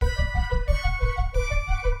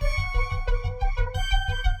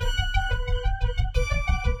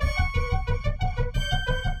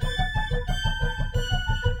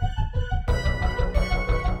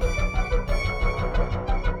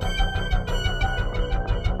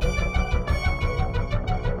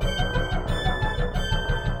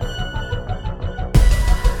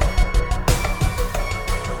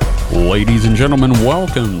Ladies and gentlemen,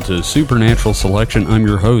 welcome to Supernatural Selection. I'm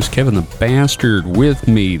your host, Kevin the Bastard. With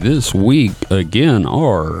me this week, again,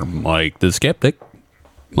 are Mike the Skeptic.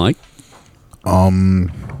 Mike?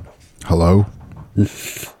 Hello?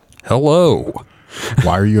 Hello.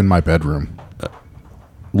 Why are you in my bedroom?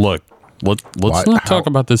 Look, let's not talk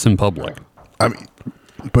about this in public. I mean,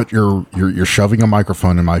 but you're shoving a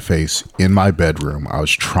microphone in my face in my bedroom. I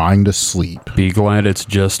was trying to sleep. Be glad it's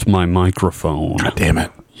just my microphone. God damn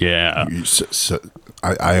it. Yeah.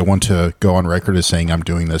 I want to go on record as saying I'm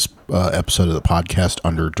doing this episode of the podcast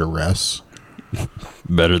under duress.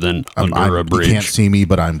 Better than under a bridge. You can't see me,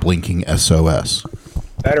 but I'm blinking SOS.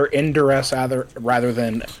 Better in duress rather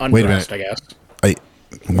than undressed, I guess.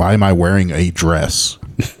 Why am I wearing a dress?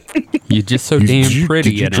 You're just so damn pretty.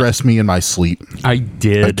 Did you dress me in my sleep? I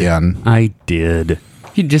did. Again. I did.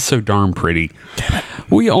 You're just so darn pretty. Damn it.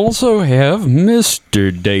 We also have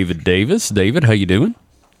Mr. David Davis. David, how you doing?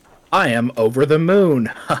 I am over the moon.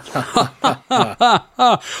 What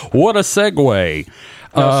a segue.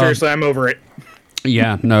 No, seriously, I'm over it.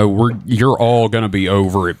 Yeah, no, you're all going to be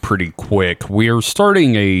over it pretty quick. We are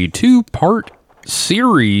starting a 2-part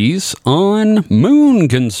series on moon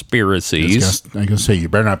conspiracies. I was gonna say, you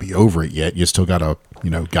better not be over it yet. You still got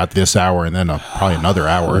this hour and then probably another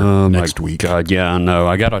hour next week. God, yeah, I know.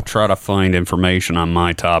 I got to try to find information on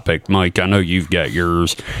my topic. Mike, I know you've got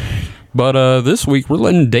yours. But this week, we're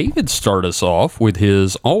letting David start us off with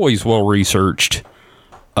his always well-researched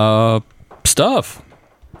stuff.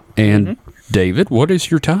 And David, what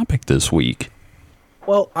is your topic this week?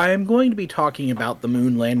 Well, I am going to be talking about the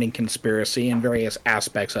moon landing conspiracy and various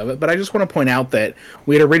aspects of it, but I just want to point out that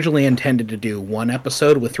we had originally intended to do one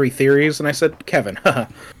episode with 3 theories, and I said, Kevin,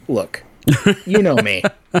 look, you know me.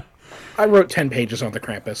 I wrote 10 pages on the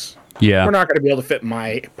Krampus. Yeah. We're not going to be able to fit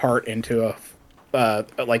my part into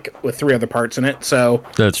with 3 other parts in it, so...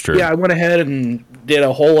 That's true. Yeah, I went ahead and did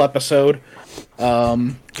a whole episode.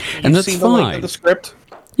 And that's seen fine. The link to the script?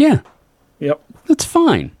 Yeah. Yep. That's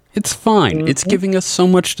fine. It's fine. Mm-hmm. It's giving us so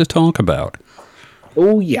much to talk about.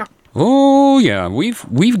 Oh yeah. Oh yeah.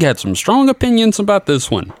 We've got some strong opinions about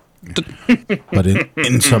this one. But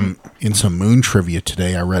in some moon trivia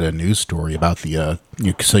today, I read a news story about the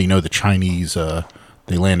the Chinese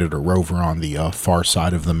they landed a rover on the far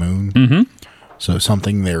side of the moon. Mm-hmm. So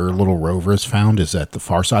something their little rover has found is that the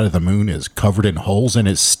far side of the moon is covered in holes and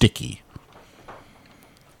is sticky.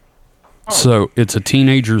 So it's a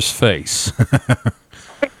teenager's face.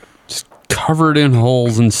 Just covered in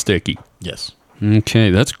holes and sticky. Yes. Okay,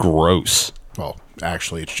 that's gross. Well,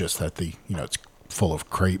 actually, it's just that it's full of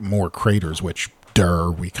more craters, which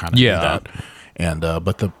we kind of do that. And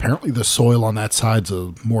but apparently the soil on that side's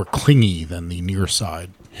more clingy than the near side.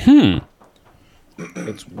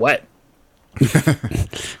 It's wet.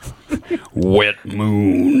 Wet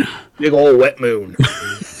moon. Big old wet moon.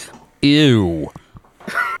 Ew.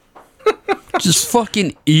 Just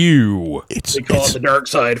fucking ew. They call it the dark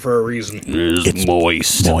side for a reason. It's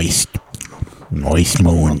moist. Moist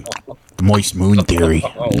moon. The moist moon theory.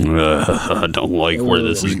 I don't like where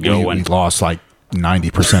this is going. We lost like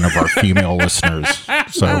 90% of our female listeners.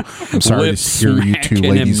 So I'm sorry to hear you two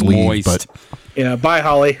ladies leave. But yeah, bye,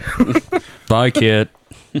 Holly. Bye, Kit.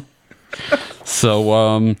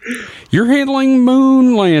 So, you're handling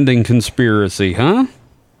moon landing conspiracy, huh?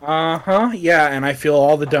 Uh-huh, yeah, and I feel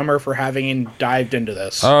all the dumber for having dived into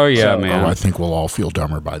this. Oh, yeah, man. I think we'll all feel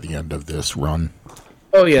dumber by the end of this run.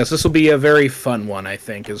 Oh, yes, this will be a very fun one, I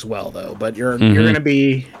think, as well, though. But you're going to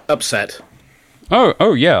be upset.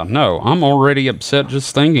 Oh, yeah, no, I'm already upset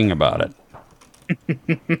just thinking about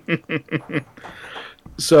it.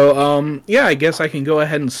 So, yeah, I guess I can go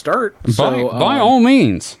ahead and start. By all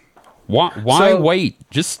means. Why wait?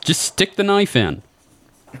 Just stick the knife in.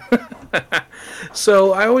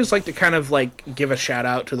 So I always like to kind of give a shout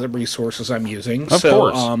out to the resources I'm using. Of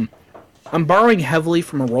course. I'm borrowing heavily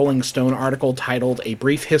from a Rolling Stone article titled "A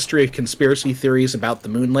Brief History of Conspiracy Theories About the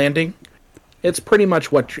Moon Landing." It's pretty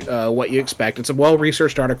much what you expect. It's a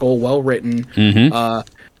well-researched article, well-written,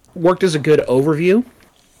 worked as a good overview.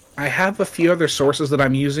 I have a few other sources that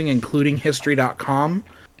I'm using, including History.com.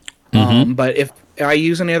 But if I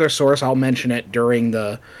use any other source, I'll mention it during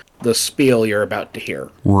the spiel you're about to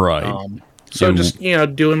hear. Right. So just,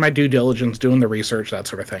 doing my due diligence, doing the research, that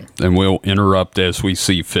sort of thing. And we'll interrupt as we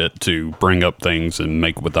see fit to bring up things and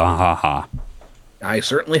make with a ha-ha. I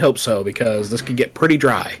certainly hope so, because this could get pretty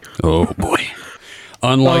dry. Oh, boy.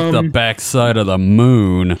 Unlike the backside of the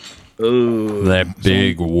moon. Ooh. That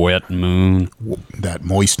big, wet moon. That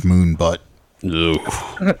moist moon butt.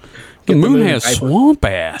 Ugh. The moon has swamp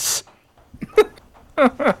ass.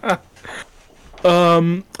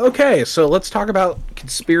 Okay, so let's talk about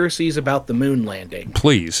conspiracies about the moon landing.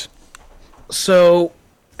 Please. So,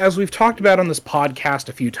 as we've talked about on this podcast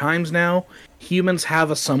a few times now, humans have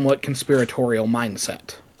a somewhat conspiratorial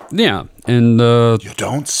mindset. Yeah, and You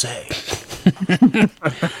don't say. I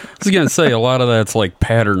was going to say, a lot of that's like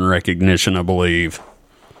pattern recognition, I believe.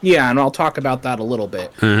 Yeah, and I'll talk about that a little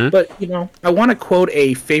bit. Mm-hmm. But, I want to quote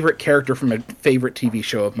a favorite character from a favorite TV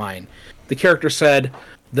show of mine. The character said,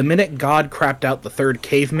 "The minute God crapped out the third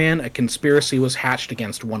caveman, a conspiracy was hatched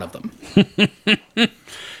against one of them."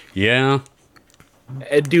 Yeah,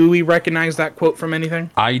 Do we recognize that quote from anything?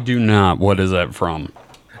 I do not. What is that from?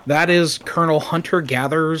 That is Colonel Hunter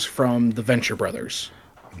Gathers from the Venture Brothers.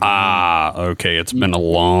 Ah, okay. It's been a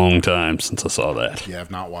long time since I saw that. Yeah, I've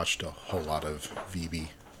not watched a whole lot of VB.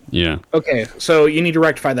 Yeah. Okay, so you need to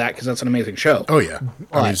rectify that because that's an amazing show. Oh, yeah.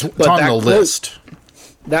 I mean, it's But on that the quote- list.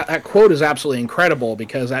 That quote is absolutely incredible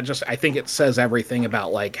because I think it says everything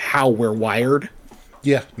about like how we're wired.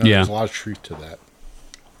 Yeah. No, Yeah. There's a lot of truth to that.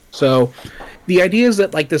 So, the idea is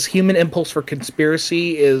that like this human impulse for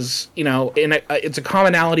conspiracy is, it's a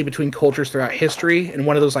commonality between cultures throughout history, and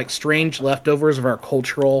one of those like strange leftovers of our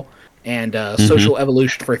cultural and social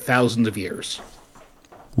evolution for thousands of years.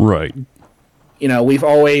 Right.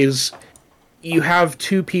 You have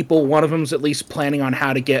two people, one of them's at least planning on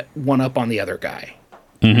how to get one up on the other guy.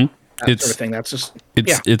 Mm-hmm. That sort of thing. That's just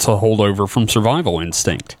It's a holdover from survival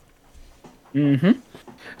instinct.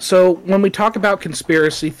 So when we talk about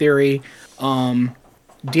conspiracy theory,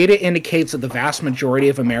 data indicates that the vast majority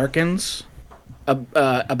of Americans,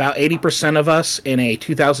 about 80% of us in a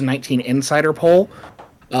 2019 Insider poll,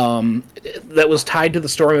 that was tied to the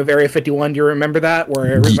storm of Area 51. Do you remember that?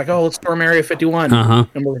 Where it was like, oh, let's storm Area 51. Uh-huh.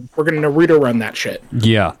 And we're going to Naruto run that shit.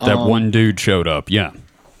 Yeah, that one dude showed up. Yeah.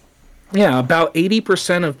 Yeah, about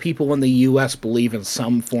 80% of people in the U.S. believe in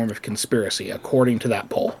some form of conspiracy, according to that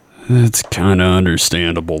poll. It's kind of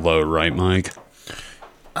understandable, though, right, Mike?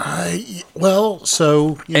 Well,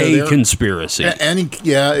 so A conspiracy.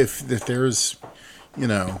 if there's,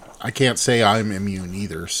 I can't say I'm immune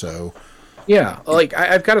either. So Yeah, like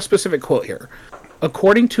I've got a specific quote here.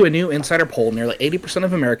 According to a new Insider poll, nearly 80%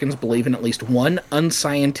 of Americans believe in at least one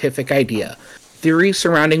unscientific idea. Theories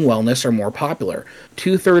surrounding wellness are more popular.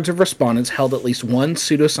 2/3 of respondents held at least one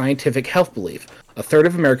pseudoscientific health belief. A third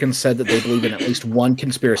of Americans said that they believe in at least one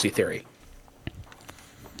conspiracy theory.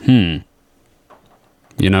 So,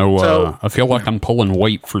 So- I feel like I'm pulling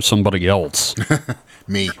weight for somebody else.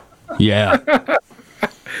 me, Yeah.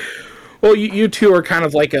 Well, you two are kind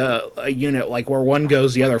of like a unit, like where one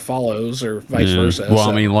goes, the other follows, or vice Yeah. versa. Well,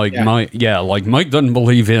 So, I mean, like yeah. Mike doesn't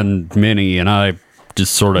believe in many, and I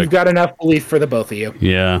just sort You've of, got enough belief for the both of you.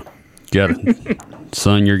 yeah, got it.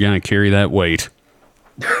 Son, you're gonna carry that weight.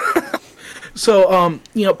 So,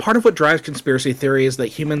 part of what drives conspiracy theory is that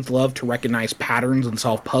humans love to recognize patterns and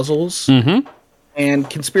solve puzzles. Mm-hmm. And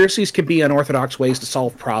conspiracies can be unorthodox ways to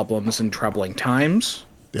solve problems in troubling times.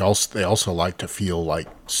 they also like to feel like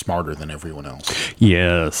smarter than everyone else.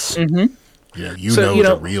 Yes. So,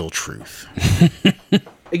 The real truth.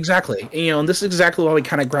 Exactly. And this is exactly why we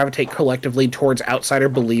kind of gravitate collectively towards outsider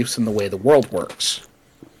beliefs in the way the world works.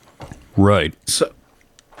 Right.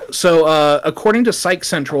 So, according to Psych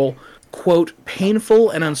Central, quote,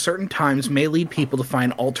 painful and uncertain times may lead people to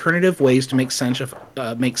find alternative ways to make sense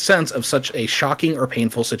of such a shocking or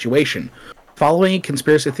painful situation. Following a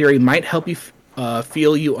conspiracy theory might help you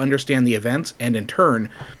feel you understand the events, and in turn,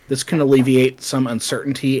 this can alleviate some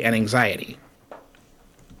uncertainty and anxiety.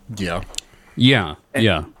 Yeah. Yeah.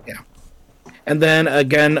 Yeah. Yeah. And then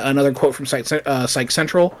again, another quote from Psych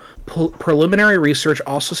Central. Preliminary research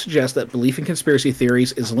also suggests that belief in conspiracy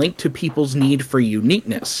theories is linked to people's need for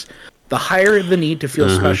uniqueness. The higher the need to feel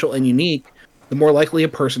special and unique, the more likely a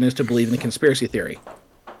person is to believe in the conspiracy theory.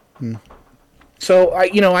 So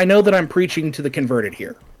I know that I'm preaching to the converted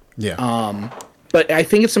here. Yeah. But I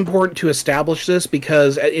think it's important to establish this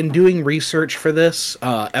because in doing research for this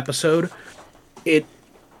episode, it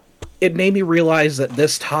made me realize that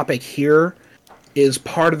this topic here is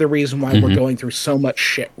part of the reason why we're going through so much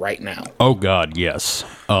shit right now. Oh God, yes.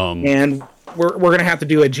 And we're going to have to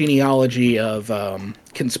do a genealogy of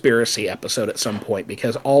conspiracy episode at some point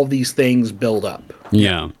because all these things build up.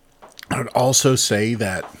 Yeah. I would also say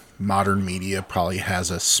that modern media probably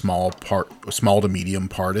has a small to medium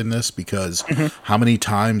part in this because how many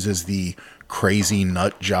times is the crazy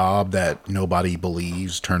nut job that nobody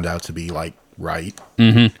believes turned out to be like right?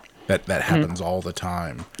 Mm-hmm. That happens all the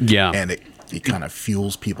time. Yeah. And it kind of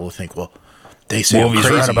fuels people to think, well, they say I'm he's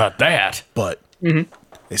crazy, right about that. but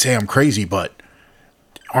they say I'm crazy, but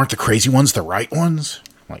aren't the crazy ones the right ones?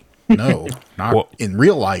 Like, no, not Well- in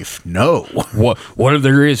real life. No. What if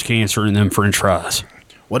there is cancer in them French fries?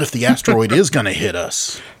 what if the asteroid is going to hit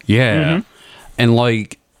us? Yeah. And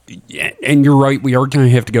like, and you're right, we are going to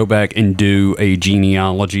have to go back and do a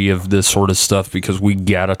genealogy of this sort of stuff because we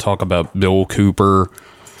got to talk about Bill Cooper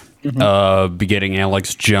begetting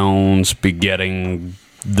Alex Jones, begetting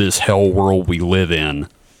this hell world we live in.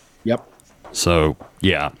 Yep. So,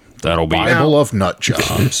 yeah, that'll be Bible of nut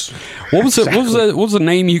jobs. What was it? What was the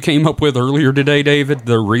name you came up with earlier today, David?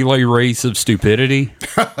 The relay race of stupidity?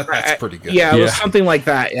 That's pretty good. Yeah, it was Yeah. something like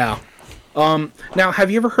that. Yeah. Now,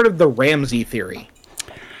 have you ever heard of the Ramsey theory?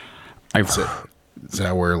 Is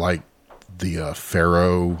that where like the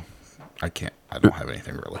Pharaoh? I don't have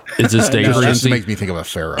anything really. Is this Dave This just Ramsey? makes me think of a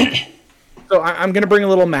Pharaoh. So I'm going to bring a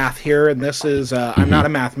little math here, and this is I'm not a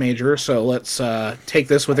math major, so let's take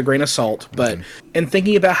this with a grain of salt. But in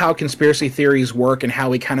thinking about how conspiracy theories work and how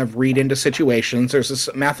we kind of read into situations, there's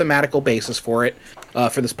this mathematical basis for it,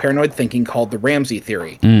 for this paranoid thinking called the Ramsey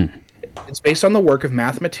theory. It's based on the work of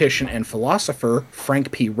mathematician and philosopher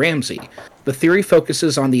Frank P. Ramsey. The theory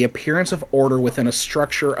focuses on the appearance of order within a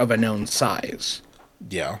structure of a known size.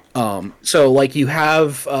 Yeah. So, like, you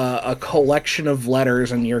have a collection of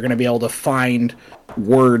letters, and you're going to be able to find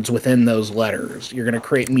words within those letters. You're going to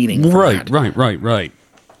create meaning. From Right, that. right.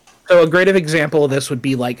 So, a great example of this would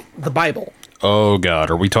be like the Bible. Oh, God.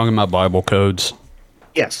 Are we talking about Bible codes?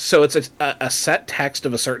 Yes. So it's a set text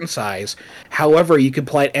of a certain size. However, you can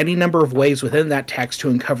apply it any number of ways within that text to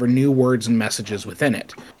uncover new words and messages within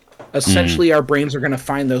it. Essentially, our brains are going to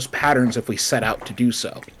find those patterns if we set out to do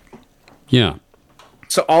so. Yeah.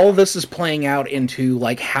 So all of this is playing out into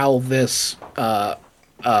like how this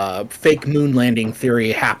fake moon landing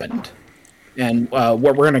theory happened, and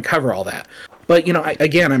we're going to cover all that. But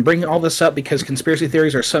again, I'm bringing all this up because conspiracy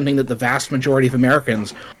theories are something that the vast majority of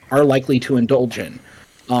Americans are likely to indulge in.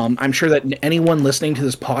 I'm sure that anyone listening to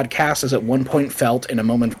this podcast has at one point felt in a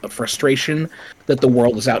moment of frustration that the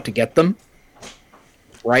world is out to get them.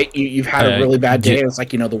 Right? You've had a really bad day. And it's like,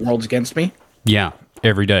 the world's against me. Yeah.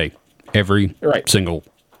 Every day. Every single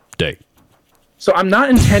day. So I'm not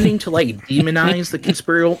intending to demonize the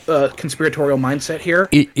conspiratorial mindset here.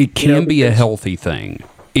 It can be a healthy thing.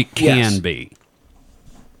 It can be.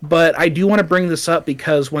 But I do want to bring this up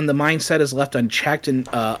because when the mindset is left unchecked and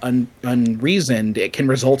unreasoned, it can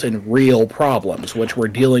result in real problems, which we're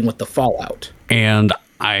dealing with the fallout. And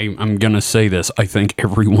I'm going to say this. I think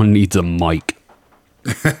everyone needs a mic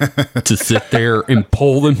to sit there and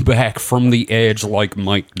pull them back from the edge like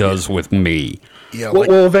Mike does with me. Yeah.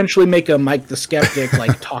 We'll eventually make a Mike the Skeptic,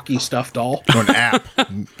 talky stuffed doll. An app.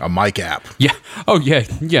 A mic app. Yeah. Oh, yeah.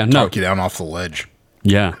 Yeah. No. Talk you down off the ledge.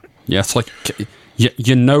 Yeah. Yeah. It's like,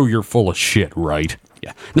 you're full of shit, right?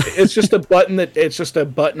 Yeah. It's just a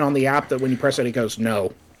button on the app that when you press it, it goes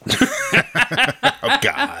no. Oh,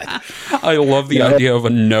 God. I love the idea of a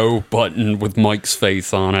no button with Mike's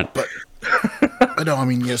face on it. But no, I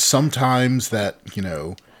mean, yes, sometimes that,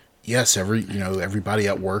 yes, everybody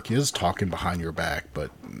at work is talking behind your back,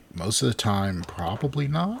 but most of the time, probably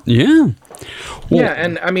not. Yeah. Well, Yeah,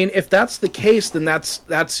 and I mean, if that's the case, then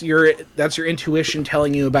that's your intuition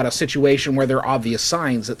telling you about a situation where there are obvious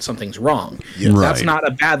signs that something's wrong. Yes. Right. That's not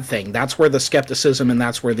a bad thing. That's where the skepticism and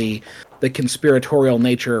that's where the conspiratorial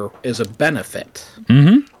nature is a benefit.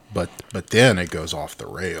 Mm-hmm. But then it goes off the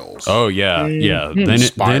rails. Oh, yeah. Yeah. Then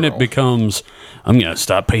Spiral. it becomes, I'm going to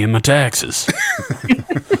stop paying my taxes.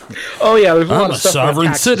 Oh yeah, there's a lot I'm of a stuff about sovereign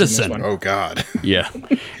taxes in this citizen. one. Oh, God. Yeah.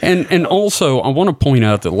 And also, I want to point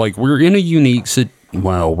out that, we're in a unique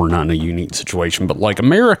well, we're not in a unique situation, but,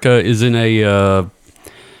 America is in a,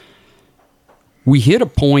 we hit a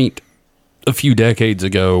point a few decades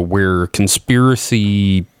ago where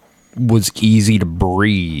conspiracy was easy to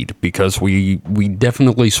breed because we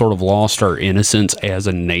definitely sort of lost our innocence as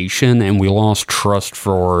a nation and we lost trust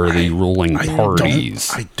for the ruling parties.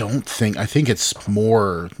 I think it's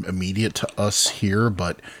more immediate to us here,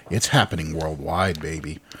 but it's happening worldwide,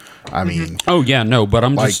 baby. I mean, Oh yeah, no, but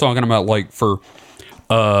I'm just talking about for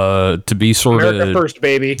to be sort America of first,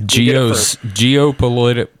 baby. We did it first.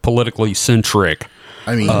 geopolitically centric.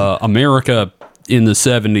 I mean, America in the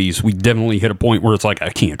 70s, we definitely hit a point where it's like I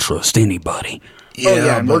can't trust anybody.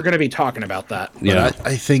 And we're going to be talking about that. Yeah.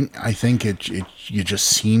 I think it just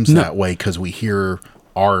seems that way because we hear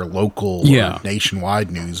our local or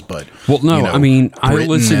nationwide news, but I mean, I Britain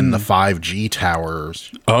listen and the 5G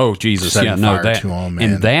towers. Oh Jesus, setting yeah, no, fire that to 'em,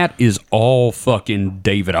 and that is all fucking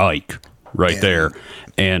David Icke right there,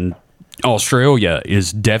 and Australia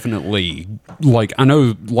is definitely I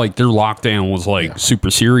know their lockdown was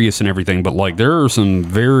super serious and everything, but there are some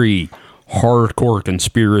very hardcore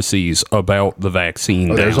conspiracies about the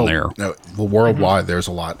vaccine down there. No, well, worldwide, there's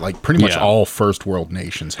a lot. Pretty much all first world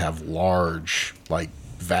nations have large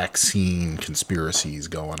vaccine conspiracies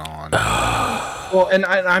going on. Well, and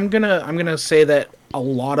I'm gonna say that a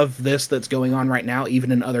lot of this that's going on right now,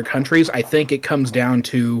 even in other countries, I think it comes down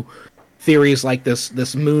to theories like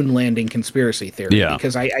this moon landing conspiracy theory. Yeah.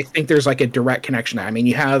 Because I think there's like a direct connection. I mean,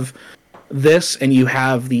 you have this, and you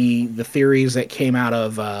have the theories that came out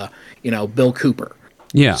of Bill Cooper.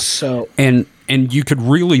 Yeah. So And you could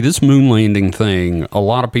really, this moon landing thing, a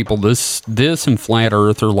lot of people, this and flat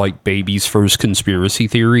Earth are like baby's first conspiracy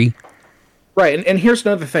theory. right, and here's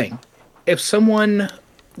another thing: if someone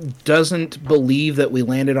doesn't believe that we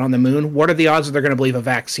landed on the moon, what are the odds that they're going to believe a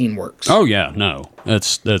vaccine works? Oh yeah, no,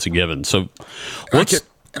 that's a given. So let's.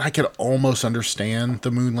 I could almost understand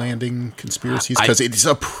the moon landing conspiracies because it's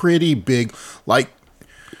a pretty big,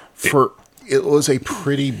 it was a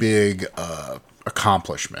pretty big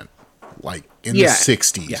accomplishment. Like in the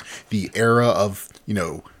 60s, the era of,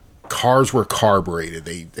 cars were carbureted.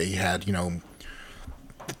 They had, it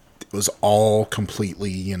was all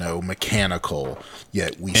completely, mechanical,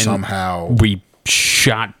 yet we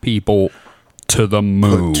shot people to the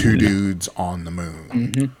moon. put two dudes on the moon.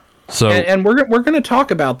 Mm-hmm. So and we're going to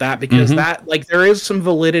talk about that because that there is some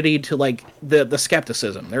validity to the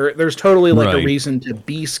skepticism. There's totally a reason to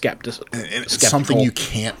be skeptical. And it's something you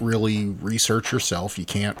can't really research yourself. You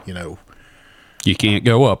can't, you can't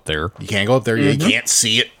go up there. You can't go up there. You can't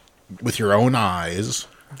see it with your own eyes.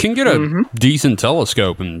 Can get a decent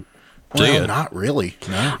telescope and see Well, it. not really.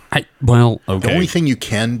 No. Okay. The only thing you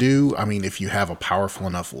can do, I mean, if you have a powerful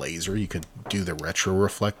enough laser, you could do the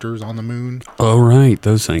retroreflectors on the moon. Oh, right.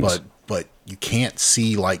 Those things. But you can't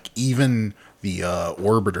see, even the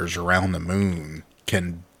orbiters around the moon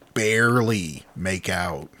can barely make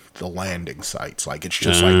out the landing sites. It's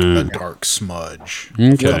just like a dark smudge.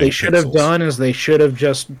 Okay. What they should have done is they should have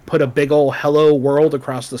just put a big old hello world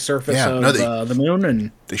across the surface of the moon,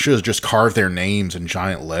 and they should have just carved their names in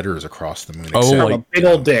giant letters across the moon. a big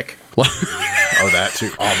old dick. Oh, that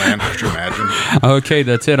too. Oh man, could you imagine? Okay,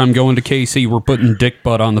 that's it. I'm going to KC. We're putting dick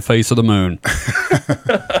butt on the face of the moon.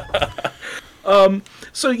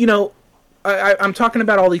 So I'm talking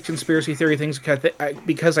about all these conspiracy theory things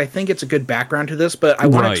because I think it's a good background to this, but I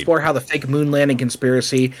want to explore how the fake moon landing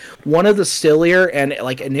conspiracy, one of the sillier and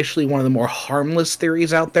initially one of the more harmless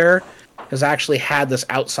theories out there, has actually had this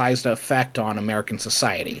outsized effect on American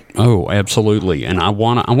society. Oh, absolutely. And I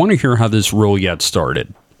want to hear how this really got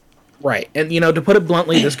started. Right. And, to put it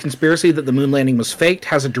bluntly, this conspiracy that the moon landing was faked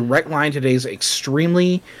has a direct line to today's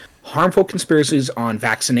extremely harmful conspiracies on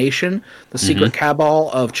vaccination, the secret cabal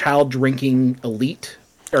of child blood drinking elite.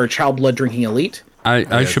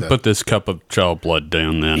 I should put this cup of child blood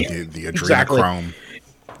down then. The adrenochrome.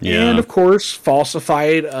 Yeah. And, of course,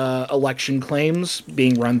 falsified election claims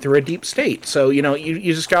being run through a deep state. So, you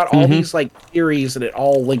just got all these, theories that it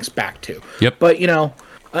all links back to. Yep. But,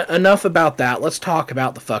 enough about that. Let's talk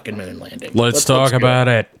about the fucking moon landing. Let's talk about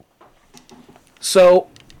it. So,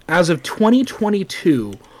 as of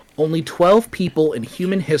 2022, only 12 people in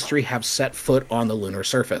human history have set foot on the lunar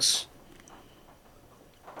surface.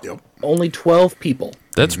 Yep. Only 12 people.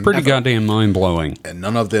 That's pretty goddamn mind-blowing. And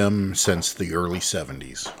none of them since the early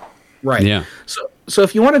 70s. Right. Yeah. So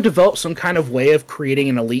if you want to develop some kind of way of creating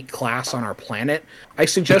an elite class on our planet, I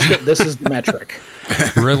suggest that this is the metric.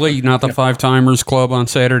 Really? Not the Five Timers Club on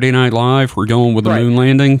Saturday Night Live? We're going with the moon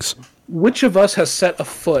landings? Which of us has set a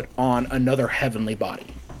foot on another heavenly body?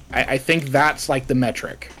 I think that's the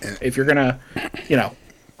metric. If you're going to,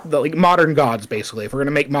 the modern gods, basically. If we're going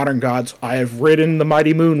to make modern gods, I have ridden the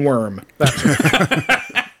mighty moon worm.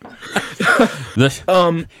 That's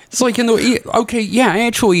It's like in the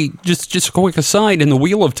actually, just a quick aside, in the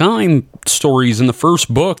Wheel of Time stories in the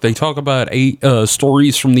first book, they talk about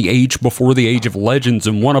stories from the age before the Age of Legends,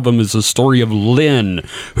 and one of them is the story of Lyn,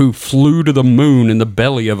 who flew to the moon in the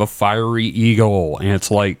belly of a fiery eagle, and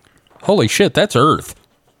it's like, holy shit, that's Earth.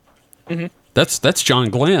 That's John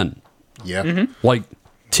Glenn. Yeah.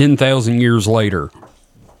 10,000 years later.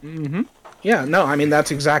 Yeah, no, I mean,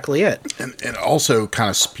 that's exactly it. And it also kind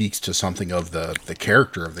of speaks to something of the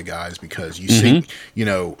character of the guys, because you see,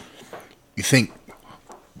 you think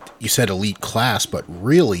you said elite class, but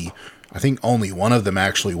really, I think only one of them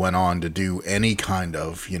actually went on to do any kind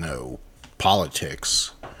of,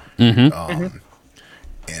 politics. And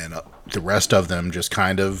the rest of them just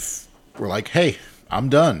kind of were like, hey, I'm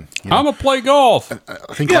done. I'm going to play golf.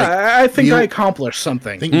 I think, I think I accomplished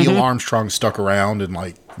something. I think Neil Armstrong stuck around and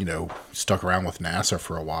stuck around with NASA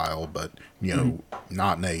for a while, but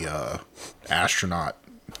not in a astronaut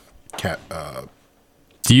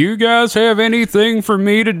Do you guys have anything for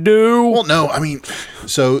me to do? Well, no, I mean,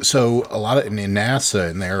 so a lot of in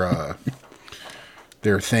NASA and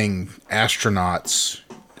their thing, astronauts.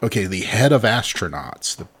 Okay, the head of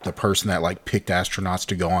astronauts, the person that like picked astronauts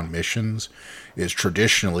to go on missions, is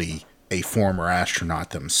traditionally a former astronaut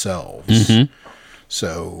themselves.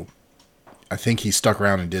 So I think he stuck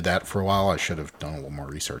around and did that for a while. I should have done a little more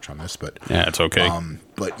research on this, but Yeah, it's okay.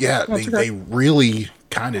 but yeah, they really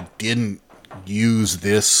kind of didn't use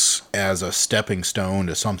this as a stepping stone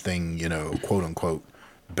to something, you know, quote unquote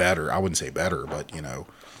better. I wouldn't say better, but you know,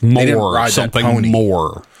 they didn't More, ride that something pony.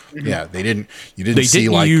 more. Yeah, they didn't. You didn't They see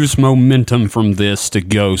didn't like use momentum from this to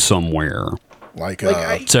go somewhere. I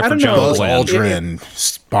Except for don't John know. Buzz Glenn.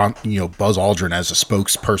 Aldrin, Buzz Aldrin as a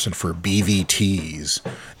spokesperson for BVTs.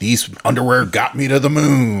 These underwear got me to the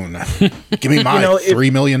moon. Give me my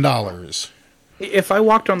 $3 million. If I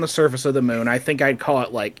walked on the surface of the moon, I think I'd call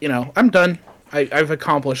it like, you know, I'm done. I've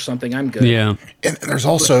accomplished something. I'm good. Yeah. And there's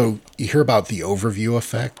also, you hear about the overview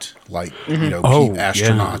effect, like, Oh,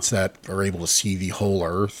 astronauts that are able to see the whole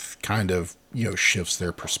Earth kind of, shifts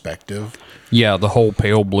their perspective. Yeah, the whole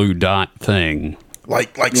pale blue dot thing.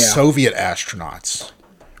 Like Yeah. Soviet astronauts,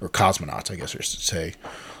 or cosmonauts, I guess I should say.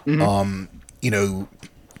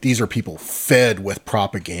 These are people fed with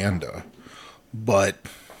propaganda, but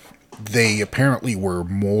they apparently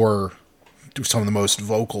were some of the most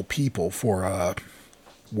vocal people for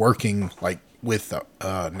working like with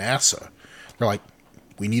NASA. They're like,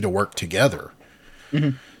 we need to work together.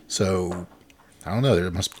 So I don't know. There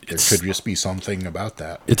could just be something about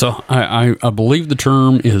that. I believe the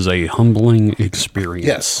term is a humbling experience.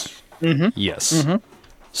 Yes. Yes.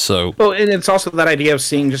 So Well, and it's also that idea of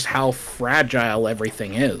seeing just how fragile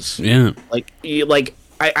everything is. yeah.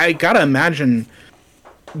 I gotta imagine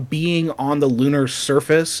being on the lunar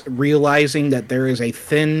surface, realizing that there is a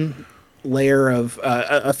thin layer of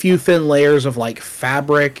a few thin layers of like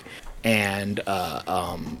fabric and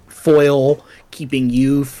foil keeping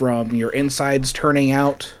you from your insides turning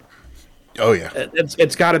out. Oh yeah.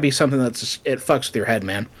 It's got to be something it fucks with your head,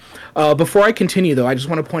 man. Before I continue, though, I just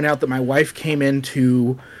want to point out that my wife came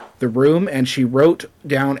into the room and she wrote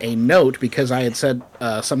down a note because I had said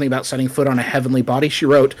something about setting foot on a heavenly body. She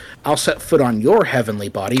wrote, "I'll set foot on your heavenly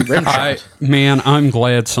body, Rimshot." Man, I'm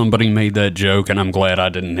glad somebody made that joke, and I'm glad I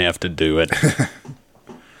didn't have to do it.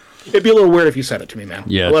 It'd be a little weird if you said it to me, man.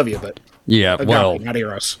 Yeah. I love you, but Yeah, well, not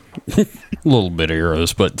Eros. a little bit of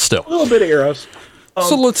arrows, but still. A little bit of Eros.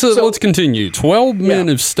 So let's continue. 12 men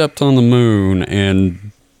have stepped on the moon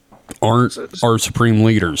and aren't our supreme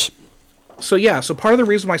leaders. So part of the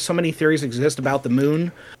reason why so many theories exist about the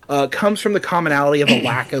moon comes from the commonality of a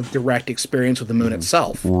lack of direct experience with the moon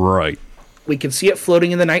itself. Right. We can see it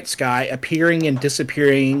floating in the night sky, appearing and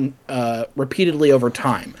disappearing repeatedly over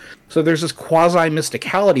time. So there's this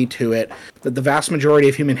quasi-mysticality to it that the vast majority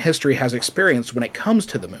of human history has experienced when it comes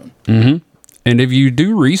to the moon. And if you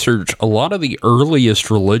do research, a lot of the earliest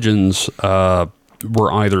religions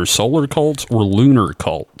were either solar cults or lunar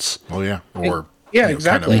cults. Oh yeah. Or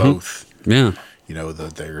exactly. kind of both. Yeah.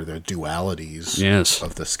 They're the dualities Yes.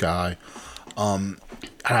 of the sky. And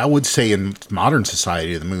I would say in modern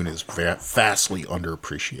society, the moon is vastly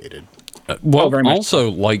underappreciated. Well, very much also,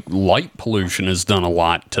 like, light pollution has done a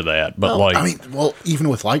lot to that. But, Even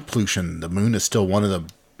with light pollution, the moon is still one of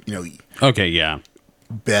the, okay, yeah.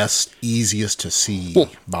 best, easiest to see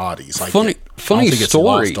bodies. Like funny I don't think it's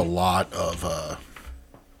story. lost a lot of,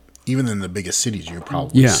 even in the biggest cities, you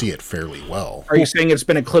probably see it fairly well. Are you saying it's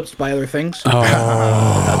been eclipsed by other things? That's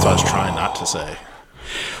what I was trying not to say.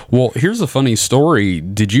 Well, here's a funny story.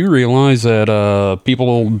 Did you realize that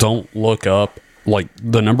people don't look up? Like,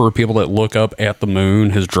 the number of people that look up at the moon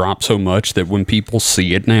has dropped so much that when people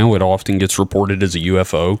see it now, it often gets reported as a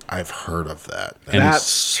UFO. I've heard of that. That's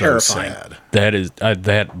so terrifying. sad.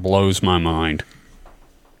 That blows my mind.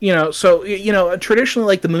 Traditionally,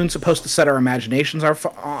 like, the moon's supposed to set our imaginations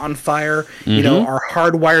on fire. Our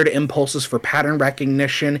hardwired impulses for pattern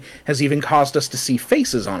recognition has even caused us to see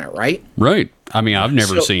faces on it, right? Right. I mean, I've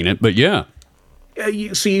never seen it, but yeah.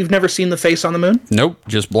 So you've never seen the face on the moon? Nope,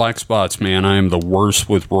 just black spots, man. I am the worst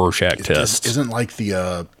with Rorschach tests. Isn't like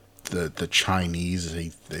the Chinese,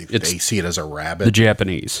 they see it as a rabbit? The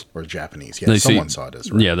Japanese. Or Japanese, yeah. Someone saw it as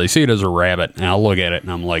a rabbit. Yeah, they see it as a rabbit, and I'll look at it,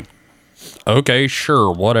 and I'm like, okay,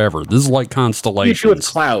 sure, whatever. This is like constellations. What do you do with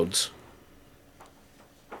clouds?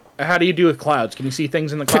 How do you do with clouds? Can you see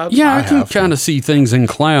things in the clouds? Yeah, I can kind of see things in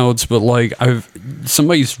clouds, but like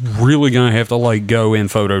somebody's really gonna have to like go in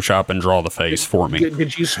Photoshop and draw the face for me.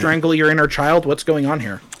 Did you strangle your inner child? What's going on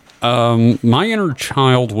here? My inner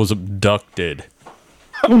child was abducted.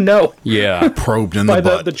 Oh no! Yeah, probed in by the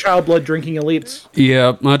butt. the child blood drinking elites.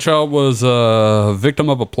 Yeah, my child was a victim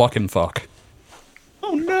of a pluck and fuck.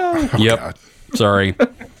 Oh no! Yep. God. Sorry.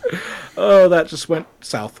 Oh, that just went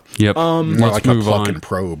south. Yep. More Let's like a move pluck on. and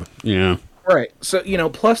probe. Yeah. Right. So,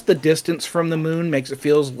 plus the distance from the moon makes it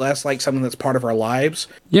feel less like something that's part of our lives.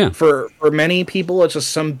 Yeah. For many people, it's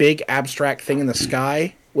just some big abstract thing in the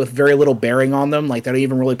sky with very little bearing on them. Like, they don't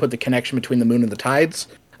even really put the connection between the moon and the tides,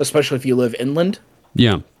 especially if you live inland.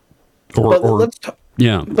 Yeah. But Or let's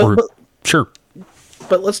sure.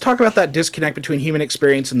 But let's talk about that disconnect between human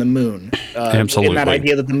experience and the moon. Absolutely. And that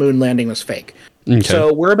idea that the moon landing was fake. Okay.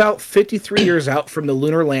 So we're about 53 years out from the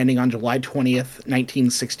lunar landing on July 20th,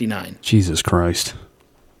 1969. Jesus Christ.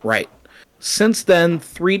 Right. Since then,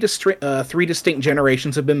 three distinct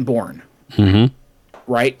generations have been born. Mm-hmm.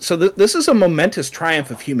 Right? So this is a momentous triumph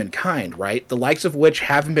of humankind, right? The likes of which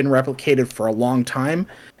haven't been replicated for a long time,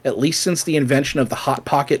 at least since the invention of the Hot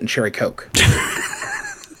Pocket and Cherry Coke.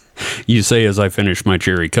 You say as I finish my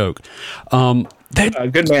cherry Coke.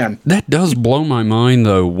 Good man. That does blow my mind,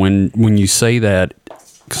 though, when you say that,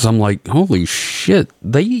 because I'm like, holy shit,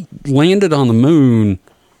 they landed on the moon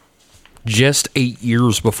just 8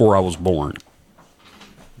 years before I was born.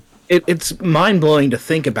 It's mind-blowing to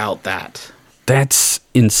think about that. That's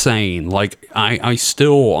insane. Like, I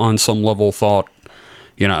still, on some level, thought,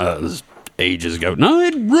 ages ago. No,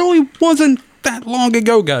 it really wasn't that long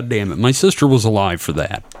ago, goddammit. My sister was alive for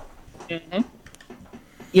that. Mm-hmm.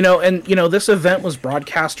 This event was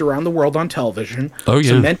broadcast around the world on television,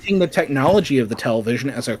 cementing the technology of the television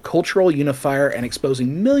as a cultural unifier and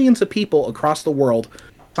exposing millions of people across the world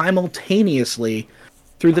simultaneously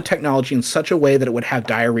through the technology in such a way that it would have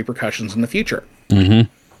dire repercussions in the future. Mm-hmm.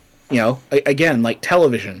 Again, like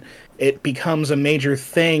television, it becomes a major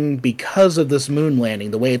thing because of this moon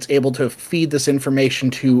landing, the way it's able to feed this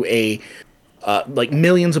information to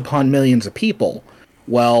millions upon millions of people.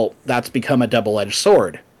 Well, that's become a double-edged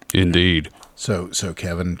sword. Indeed. So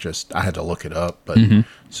Kevin, I had to look it up, but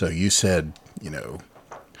so you said,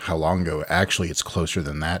 how long ago? Actually, it's closer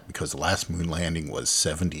than that because the last moon landing was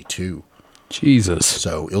 72. Jesus.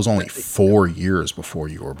 So it was only 4 years before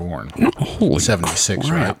you were born. Holy 76,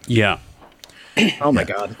 crap. right? Yeah. Oh my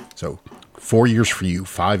God. So 4 years for you,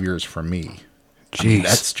 5 years for me. Jeez. I mean,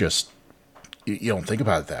 that's just, you don't think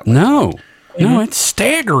about it that way. No, it's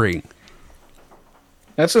staggering.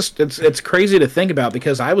 That's just it's crazy to think about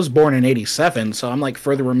because I was born in 87, so I'm like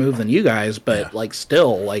further removed than you guys, but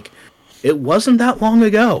still it wasn't that long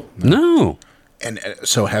ago. No. And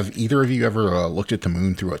so have either of you ever looked at the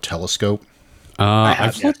moon through a telescope?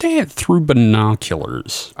 I've looked at it through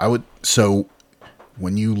binoculars. So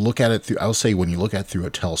when you look at it when you look at it through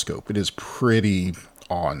a telescope, it is pretty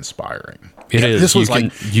awe-inspiring. It is. This was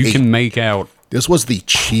you can make out. This was the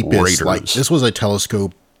cheapest. Craters. This was a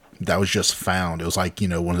telescope that was just found. It was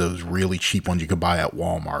one of those really cheap ones you could buy at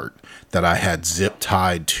Walmart that I had zip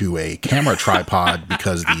tied to a camera tripod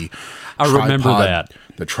because the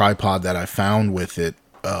tripod that I found with it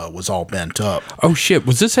was all bent up. Oh shit!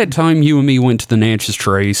 Was this that time you and me went to the Natchez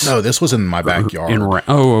Trace? No, this was in my backyard.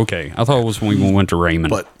 Okay. I thought it was when we went to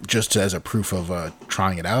Raymond. But just as a proof of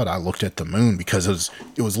trying it out, I looked at the moon because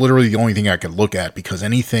it was literally the only thing I could look at because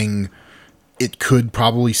anything. It could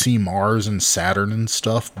probably see Mars and Saturn and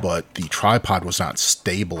stuff, but the tripod was not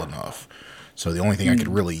stable enough. So the only thing I could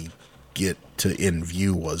really get to in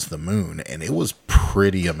view was the moon, and it was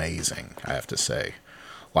pretty amazing, I have to say.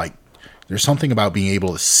 There's something about being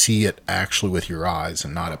able to see it actually with your eyes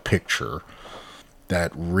and not a picture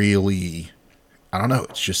that really, I don't know,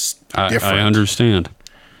 it's just different. I understand.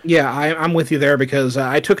 Yeah, I'm with you there because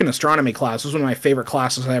I took an astronomy class. It was one of my favorite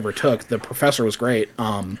classes I ever took. The professor was great.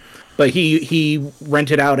 But he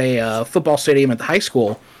rented out a football stadium at the high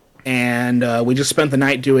school, and we just spent the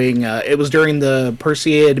night doing. It was during the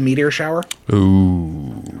Perseid meteor shower.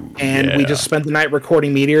 Ooh. And we just spent the night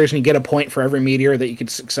recording meteors, and you get a point for every meteor that you could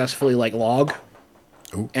successfully log.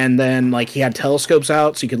 Ooh. And then he had telescopes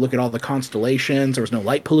out, so you could look at all the constellations. There was no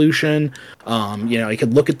light pollution. You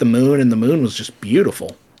could look at the moon, and the moon was just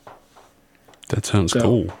beautiful. That sounds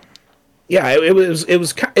cool. Yeah, it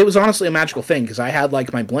was honestly a magical thing because I had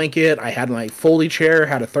my blanket, I had my foldy chair,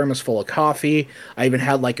 had a thermos full of coffee. I even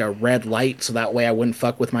had a red light so that way I wouldn't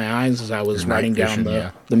fuck with my eyes as I was writing down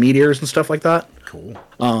the meteors and stuff like that. Cool.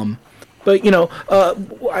 But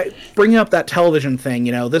bringing up that television thing,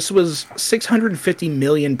 this was 650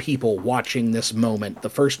 million people watching this moment, the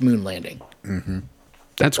first moon landing. Mm-hmm.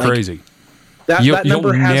 That's crazy. That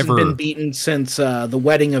number hasn't been beaten since the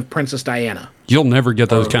wedding of Princess Diana. You'll never get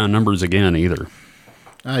those kind of numbers again either.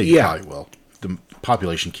 You probably will. The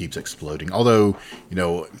population keeps exploding. Although,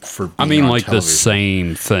 for being on the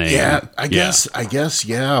same thing. Yeah, I guess,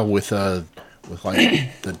 with the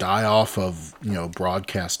die off of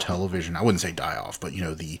broadcast television. I wouldn't say die off, but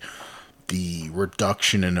the the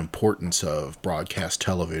reduction in importance of broadcast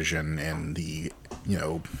television and the,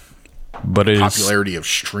 but popularity of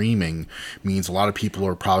streaming means a lot of people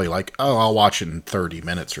are probably like, oh, I'll watch it in 30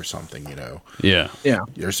 minutes or something, Yeah. Yeah.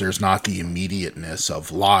 There's not the immediateness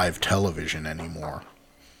of live television anymore.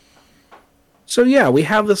 So yeah, we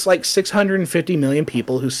have this like 650 million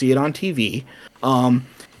people who see it on TV.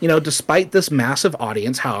 Despite this massive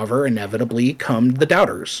audience, however, inevitably come the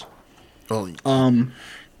doubters. Well,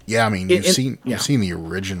 yeah, I mean, you've seen the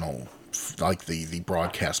original, like the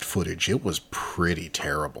broadcast footage. It was pretty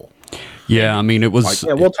terrible. Yeah, I mean, it was.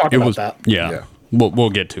 Yeah, we'll talk about that. Yeah. We'll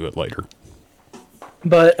get to it later.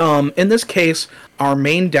 But in this case, our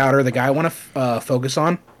main doubter, the guy I want to focus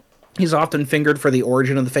on, he's often fingered for the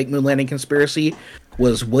origin of the fake moon landing conspiracy,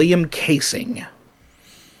 was William Casing.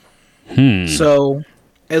 So,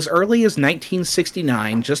 as early as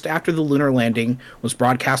 1969, just after the lunar landing was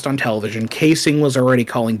broadcast on television, Casing was already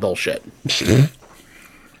calling bullshit.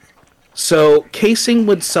 So, Casing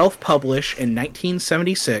would self-publish in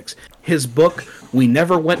 1976 his book, We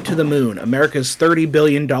Never Went to the Moon, America's $30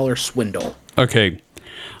 Billion Swindle. Okay.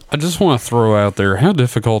 I just want to throw out there how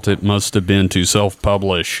difficult it must have been to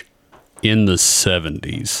self-publish in the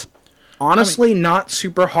 70s. Honestly, not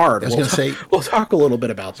super hard. We'll talk a little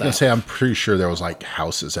bit about that. I'm pretty sure there was like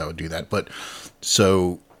houses that would do that. But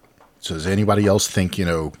so does anybody else think,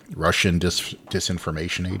 Russian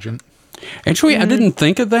disinformation agent? Actually, I didn't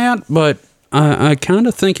think of that, but I kind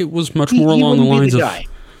of think it was much more along the lines of...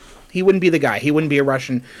 He wouldn't be the guy. He wouldn't be a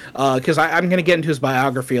Russian. Because I'm going to get into his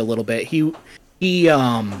biography a little bit. He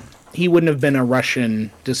wouldn't have been a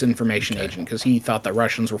Russian disinformation agent because he thought that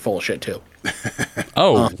Russians were full of shit too.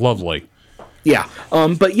 Oh, lovely. Yeah.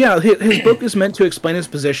 But yeah, his book is meant to explain his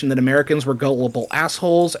position that Americans were gullible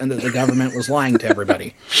assholes and that the government was lying to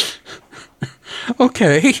everybody.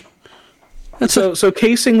 Okay. So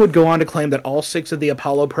Casing would go on to claim that all 6 of the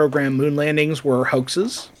Apollo program moon landings were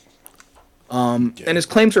hoaxes. And his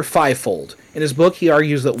claims are fivefold. In his book, he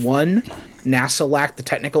argues that 1, NASA lacked the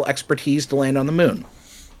technical expertise to land on the moon.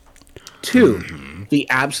 2, the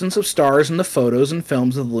absence of stars in the photos and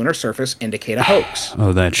films of the lunar surface indicate a hoax.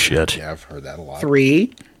 Oh, that shit. Yeah, I've heard that a lot.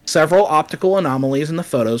 3, several optical anomalies in the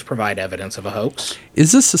photos provide evidence of a hoax.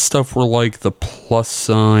 Is this the stuff where, like, the plus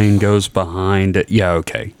sign goes behind it? Yeah,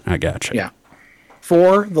 okay. I gotcha. Yeah.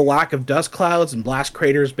 4, the lack of dust clouds and blast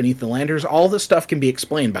craters beneath the landers. All this stuff can be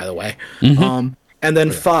explained, by the way. And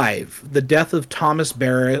then 5, the death of Thomas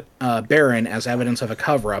Barron as evidence of a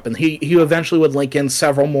cover-up. And he eventually would link in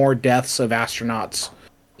several more deaths of astronauts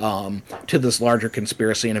to this larger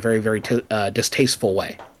conspiracy in a very, very distasteful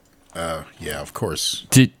way. Yeah, of course.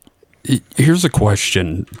 Here's a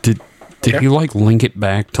question. Did he, like, link it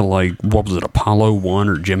back to, like, what was it, Apollo 1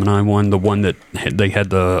 or Gemini 1? The one that they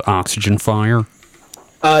had the oxygen fire?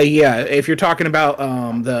 Yeah, if you're talking about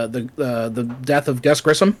the death of Gus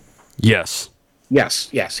Grissom. Yes.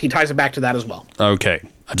 Yes. He ties it back to that as well. Okay.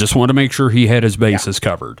 I just want to make sure he had his bases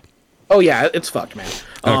covered. Oh, yeah, it's fucked, man.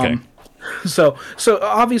 Okay. So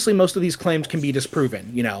obviously most of these claims can be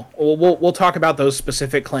disproven, We'll talk about those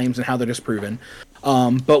specific claims and how they're disproven.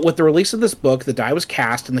 But with the release of this book, the die was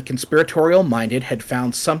cast and the conspiratorial-minded had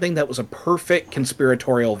found something that was a perfect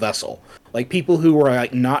conspiratorial vessel. Like people who were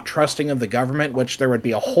like not trusting of the government, which there would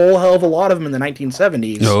be a whole hell of a lot of them in the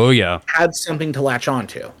 1970s. Oh, yeah. Had something to latch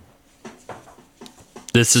onto.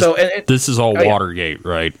 This is all Watergate,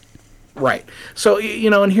 right? Right. So,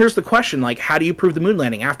 and here's the question, like, how do you prove the moon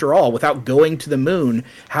landing? After all, without going to the moon,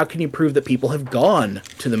 how can you prove that people have gone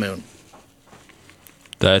to the moon?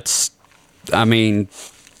 What are we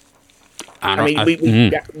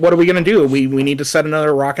going to do? We need to send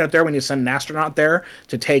another rocket up there. We need to send an astronaut there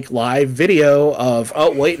to take live video of,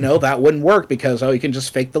 oh, wait, no, that wouldn't work because, you can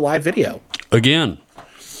just fake the live video. Again.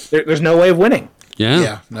 There's no way of winning. Yeah.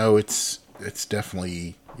 Yeah, no, it's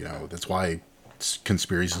definitely, that's why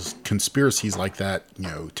conspiracies like that,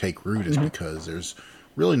 take root is because there's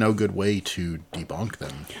really no good way to debunk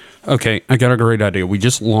them. Okay, I got a great idea. We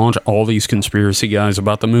just launch all these conspiracy guys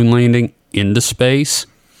about the moon landing into space.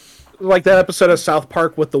 Like that episode of South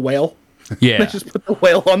Park with the whale. Yeah. They just put the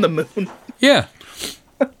whale on the moon. Yeah.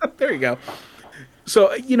 There you go.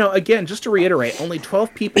 So, again, just to reiterate, only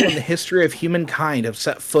 12 people in the history of humankind have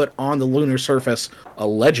set foot on the lunar surface,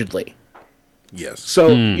 allegedly. Yes. So,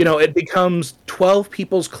 it becomes 12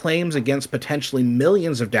 people's claims against potentially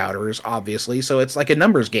millions of doubters, obviously. So it's like a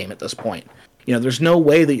numbers game at this point. There's no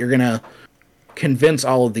way that you're going to convince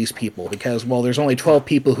all of these people because, well, there's only 12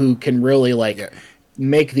 people who can really,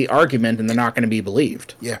 make the argument and they're not going to be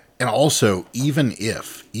believed. Yeah. And also, even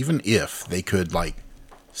if they could,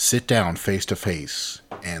 sit down face to face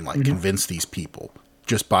and, convince these people,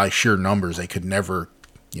 just by sheer numbers, they could never,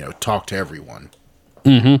 talk to everyone.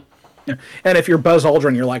 And if you're Buzz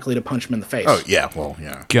Aldrin, you're likely to punch him in the face. Oh, yeah. Well,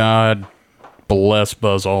 yeah. God bless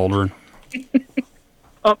Buzz Aldrin.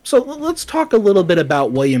 So let's talk a little bit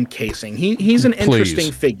about William Casing. He's an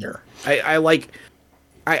interesting figure.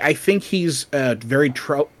 I think he's a very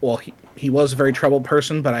he was a very troubled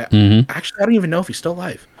person, but I don't even know if he's still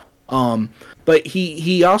alive. But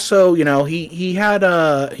he also, he had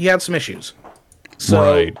some issues. So,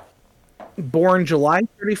 Right. Born July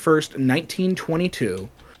 31st, 1922,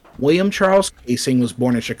 William Charles Casing was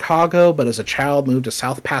born in Chicago, but as a child moved to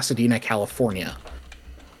South Pasadena, California.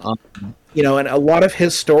 And a lot of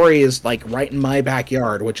his story is like right in my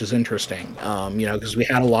backyard, which is interesting. Because we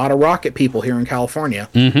had a lot of rocket people here in California.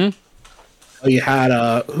 Mm-hmm. You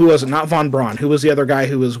had who was it? Not Von Braun. Who was the other guy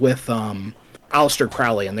who was with Aleister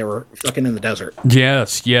Crowley, and they were fucking in the desert?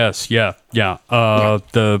 Yes, yeah. Oh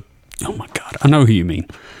my God, I know who you mean.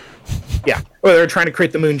 Yeah. Or they're trying to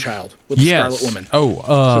create the Moonchild with the Yes. Scarlet Woman. Oh,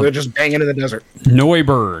 So they're just banging in the desert.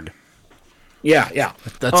 Neubird. Yeah.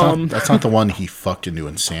 That's not the one he fucked into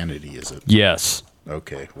insanity, is it? Yes.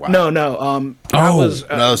 Okay. Wow. No. That was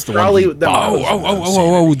that's the one Crowley. he-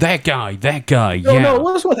 That guy. No, Yeah. no, it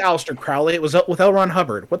wasn't with Aleister Crowley. It was with L. Ron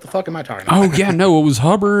Hubbard. What the fuck am I talking about? Oh yeah, no, it was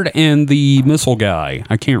Hubbard and the missile guy.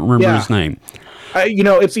 I can't remember Yeah. his name.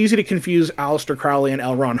 It's easy to confuse Aleister Crowley and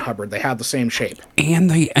L. Ron Hubbard. They had the same shape. And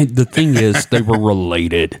the thing is, they were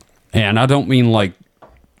related, and I don't mean like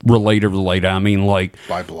related. I mean like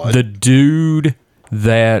By blood. the dude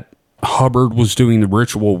that Hubbard was doing the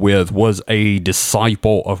ritual with was a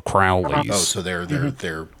disciple of Crowley's. Oh, so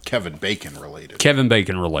they're Kevin Bacon related. Kevin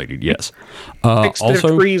Bacon related, yes. 6 Also,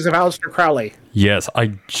 degrees of Aleister Crowley. yes,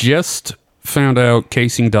 I just found out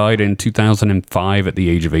Casing died in 2005 at the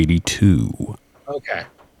age of 82. Okay.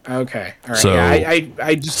 All right. So,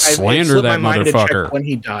 I just it slander slipped that my mind to check motherfucker. when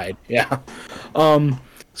he died. Yeah.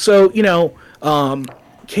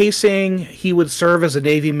 Casing, he would serve as a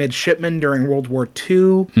Navy midshipman during World War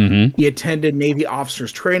II. Mm-hmm. He attended Navy Officers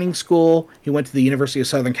Training School. He went to the University of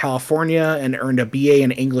Southern California and earned a BA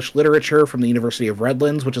in English Literature from the University of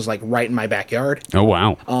Redlands, which is like right in my backyard. Oh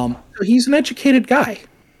wow. So he's an educated guy.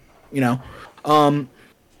 What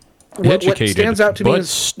Educated, stands out to me but is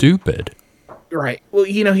stupid. right. Well,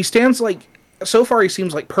 he stands like so far he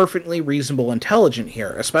seems like perfectly reasonable, intelligent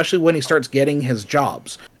here, especially when he starts getting his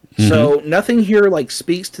jobs. So nothing here like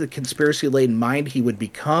speaks to the conspiracy-laden mind he would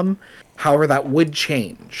become. However, that would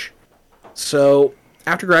change. So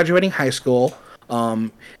after graduating high school,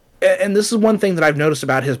 and this is one thing that I've noticed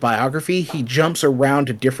about his biography, he jumps around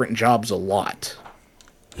to different jobs a lot.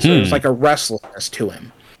 So there's like a restlessness to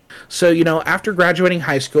him. So, after graduating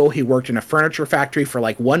high school, he worked in a furniture factory for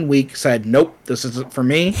like 1 week, said, nope, this isn't for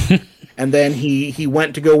me. And then he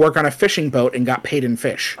went to go work on a fishing boat and got paid in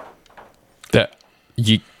fish.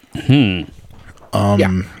 I'm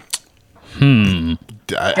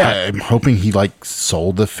hoping he like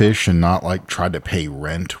sold the fish and not like tried to pay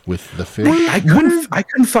rent with the fish. I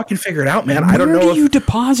couldn't fucking figure it out, man. I don't know. Where do you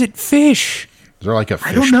deposit fish? Is there like a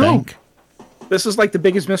fish don't know. bank? This is like the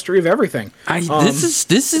biggest mystery of everything.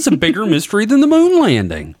 This is a bigger mystery than the moon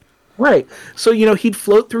landing. Right. So, he'd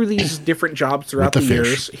float through these different jobs throughout With the the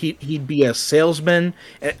years. He'd be a salesman.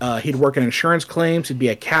 He'd work in insurance claims. He'd be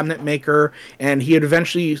a cabinet maker. And he'd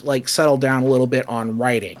eventually, like, settle down a little bit on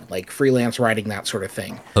writing, like freelance writing, that sort of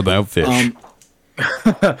thing. About fish.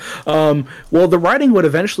 Well, the writing would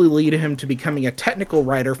eventually lead him to becoming a technical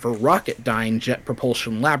writer for Rocketdyne Jet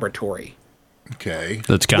Propulsion Laboratory. Okay.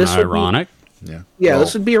 That's kind of this would be- ironic. Yeah. Yeah, Well,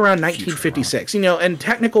 this would be around 1956. And a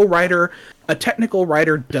technical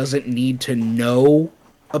writer doesn't need to know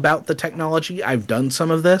about the technology. I've done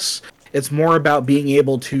some of this. It's more about being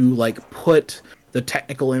able to like put the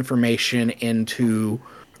technical information into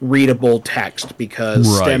readable text because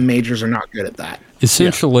Right. STEM majors are not good at that.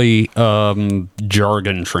 Essentially,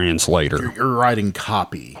 jargon translator. You're writing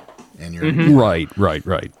copy, and you're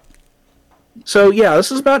Right. So yeah,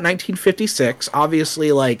 this is about 1956.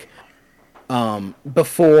 Obviously, like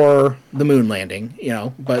before the moon landing,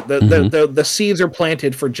 but the seeds are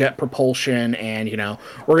planted for jet propulsion, and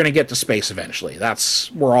we're gonna get to space eventually.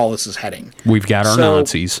 That's where all this is heading. We've got our So-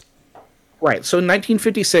 Nazis. Right. So in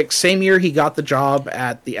 1956, same year he got the job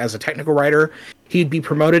as a technical writer, he'd be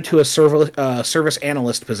promoted to a service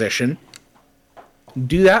analyst position.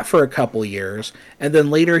 Do that for a couple years, and then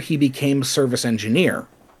later he became service engineer.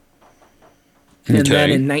 And then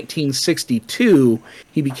Okay. in 1962,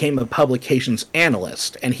 he became a publications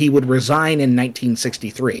analyst, and he would resign in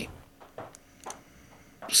 1963.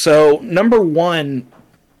 So, number one,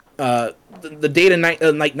 the date in like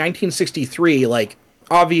 1963, like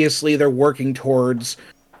obviously they're working towards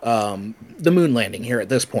the moon landing here at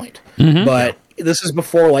this point. But this is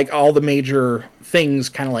before like all the major things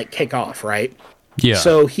kind of like kick off, right? Yeah.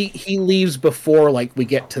 So he leaves before like we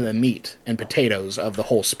get to the meat and potatoes of the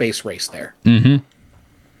whole space race there.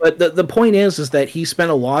 But the point is that he spent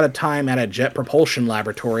a lot of time at a jet propulsion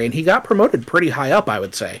laboratory, and he got promoted pretty high up, I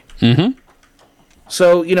would say.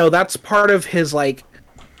 So, you know, that's part of his, like,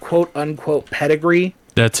 quote-unquote pedigree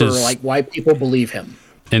That's for, his, like, why people believe him.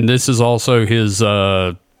 and this is also his,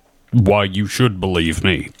 why you should believe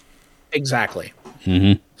me. Exactly.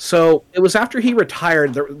 So, it was after he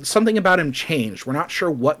retired, something about him changed. We're not sure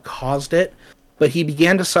what caused it, but he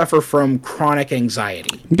began to suffer from chronic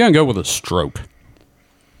anxiety. I'm going to go with a stroke.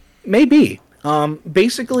 Maybe.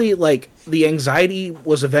 Basically, like, the anxiety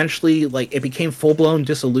was eventually, like, it became full-blown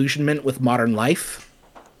disillusionment with modern life.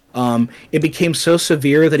 It became so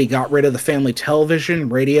severe that he got rid of the family television,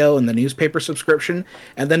 radio, and the newspaper subscription,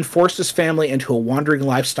 and then forced his family into a wandering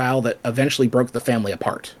lifestyle that eventually broke the family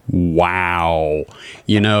apart. Wow.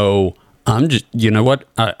 You know, you know what?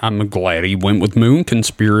 I'm glad he went with moon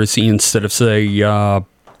conspiracy instead of, say,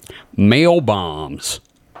 mail bombs.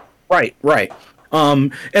 Right, right.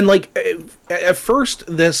 And like at first,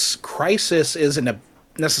 this crisis isn't a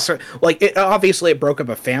necessary. Like, obviously, it broke up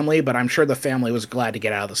a family, but I'm sure the family was glad to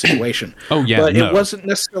get out of the situation. Oh yeah, but no. it wasn't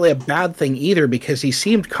necessarily a bad thing either because he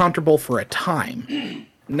seemed comfortable for a time.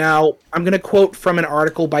 Now, I'm going to quote from an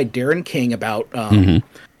article by Darren King about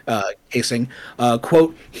casing.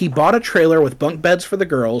 Quote, he bought a trailer with bunk beds for the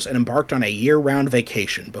girls and embarked on a year-round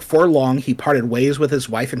vacation. Before long, he parted ways with his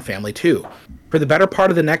wife and family, too. For the better part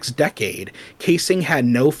of the next decade, Casing had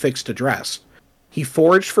no fixed address. He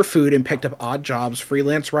foraged for food and picked up odd jobs,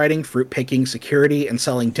 freelance writing, fruit picking, security, and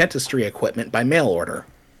selling dentistry equipment by mail order.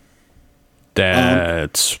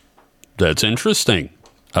 That's interesting.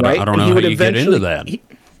 I Right? don't know how you get into that. He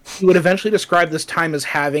would eventually describe this time as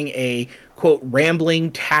having a, quote,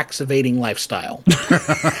 rambling, tax-evading lifestyle.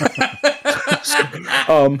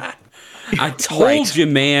 I told Right. you,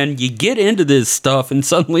 man, you get into this stuff and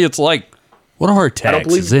suddenly it's like, what are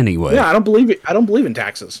taxes anyway? Yeah, I don't believe it. I don't believe in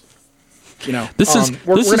taxes. You know,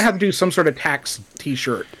 we're going to have to do some sort of tax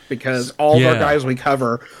T-shirt because all of our Yeah. guys we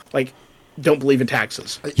cover like don't believe in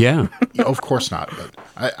taxes. Yeah. Yeah, of course not.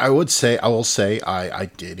 But I will say I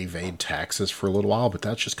did evade taxes for a little while, but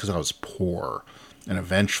that's just because I was poor, and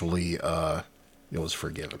eventually it was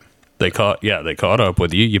forgiven. They caught up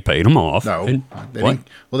with you. You paid them off. No, And they what? didn't.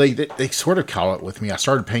 Well, they sort of caught up with me. I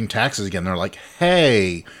started paying taxes again. They're like,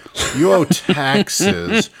 "Hey, you owe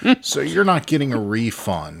taxes, so you're not getting a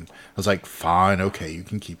refund." I was like, "Fine, okay, you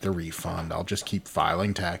can keep the refund. I'll just keep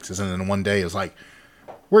filing taxes." And then one day it was like,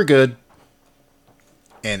 "We're good,"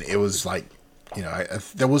 and it was like, you know,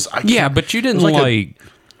 Yeah, but you didn't it was like.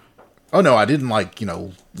 oh no, I didn't like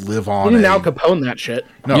live on. You didn't Al Capone that shit.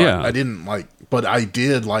 No, Yeah. I didn't like, but I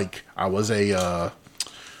did like. I was a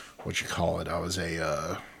what you call it? I was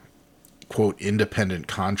a quote independent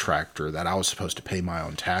contractor that I was supposed to pay my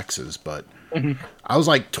own taxes, but I was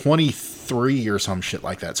like 23 or some shit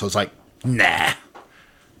like that. So it's like, nah,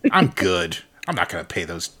 I'm good. I'm not gonna pay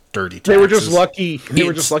those dirty taxes. They were just lucky. They were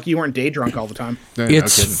It's- just lucky you weren't day drunk all the time. No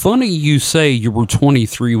It's kidding. funny you say you were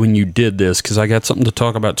 23 when you did this because I got something to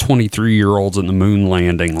talk about 23-year-olds and the moon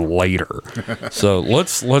landing later. So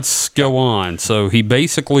let's go on. So he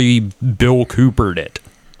basically Bill Coopered it.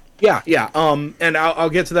 Yeah, yeah. And I'll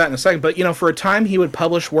get to that in a second. But, you know, for a time, he would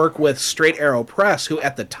publish work with Straight Arrow Press, who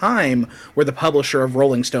at the time were the publisher of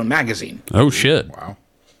Rolling Stone magazine. Oh shit! Wow.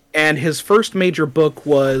 And his first major book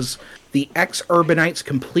was The Ex-Urbanites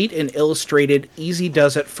Complete and Illustrated Easy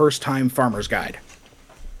Does It First Time Farmer's Guide.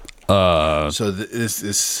 So this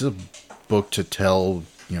is a book to tell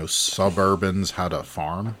suburbans how to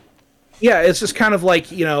farm. Yeah, it's just kind of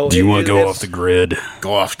like, you know... Do you want to go it's- off the grid?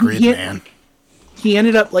 Go off grid, Yeah. man. He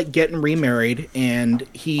ended up like getting remarried, and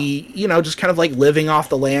he, you know, just kind of like living off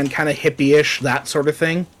the land, kind of hippie-ish, that sort of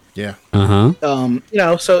thing. Yeah. Uh huh. You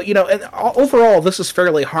know, so, you know, and overall, this is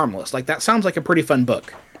fairly harmless. Like, that sounds like a pretty fun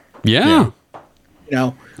book, Yeah. you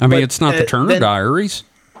know? I mean, But, it's not the Turner then- Diaries.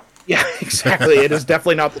 Yeah, exactly. It is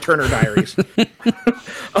definitely not the Turner Diaries.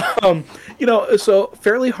 You know, so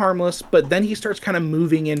fairly harmless, but then he starts kind of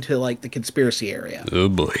moving into like the conspiracy area. Oh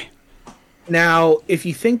boy. Now, if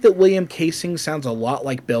you think that William Casing sounds a lot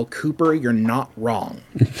like Bill Cooper, you're not wrong.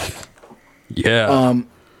 Yeah.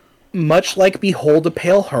 Much like Behold a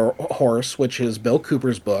Pale Horse, which is Bill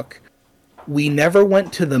Cooper's book, We Never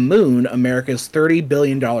Went to the Moon, America's $30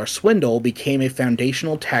 billion swindle, became a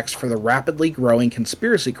foundational text for the rapidly growing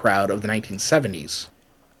conspiracy crowd of the 1970s.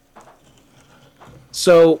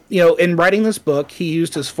 So, in writing this book, he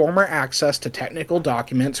used his former access to technical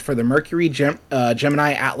documents for the Mercury,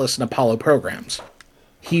 Gemini, Atlas, and Apollo programs.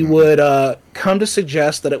 He would come to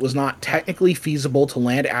suggest that it was not technically feasible to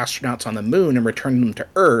land astronauts on the moon and return them to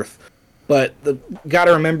Earth, but got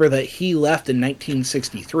to remember that he left in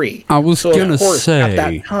 1963. I was gonna say at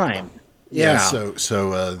that time. Yeah.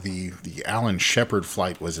 So the Alan Shepard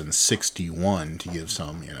flight was in 61 to give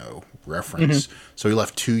some reference. So he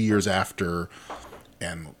left 2 years after.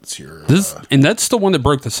 And let's hear and that's the one that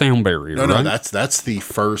broke the sound barrier. No, right? that's the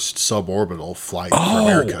first suborbital flight for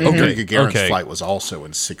America. Yuri Gagarin's flight was also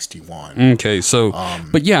in 61. Okay, so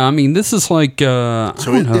but yeah, I mean, this is like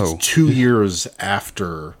it's 2 years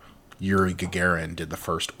after Yuri Gagarin did the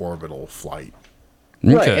first orbital flight.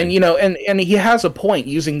 Right, and he has a point.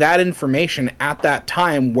 Using that information at that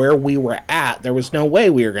time where we were at, there was no way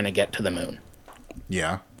we were going to get to the moon.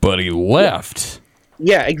 Yeah, but he left.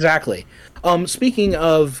 Yeah, exactly. Speaking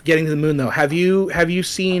of getting to the moon, though, have you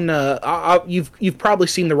seen? You've probably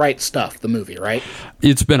seen The Right Stuff, the movie, right?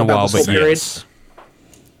 It's been a while, but yes.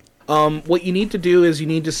 What you need to do is you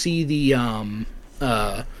need to see the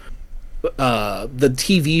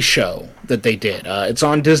TV show that they did. It's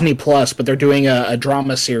on Disney Plus, but they're doing a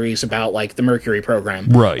drama series about like the Mercury program.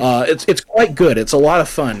 Right. It's quite good. It's a lot of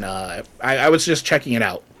fun. I was just checking it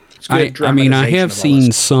out. I mean, I have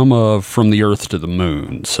seen some of From the Earth to the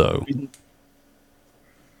Moon, so.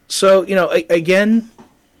 So, again,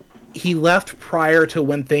 he left prior to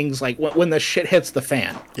when things like when the shit hits the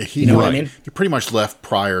fan. Yeah, you know what I mean? He pretty much left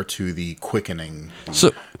prior to the quickening.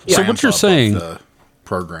 So what you're saying the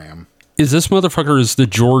program is this motherfucker is the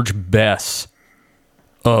George Best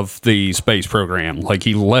of the space program. Like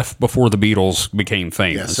he left before the Beatles became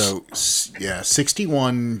famous.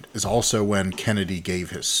 61 is also when Kennedy gave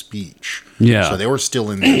his speech. Yeah. So they were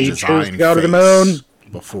still in the design go phase to the moon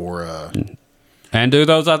before and do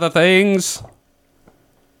those other things.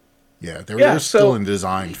 Yeah, they were still in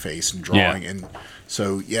design phase and drawing, and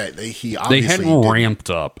so he obviously hadn't ramped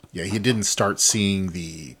up. Yeah, he didn't start seeing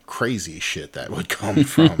the crazy shit that would come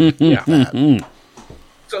from that.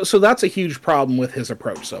 So that's a huge problem with his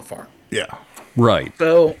approach so far. Yeah, right.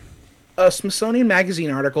 So, a Smithsonian Magazine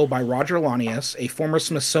article by Roger Lanius, a former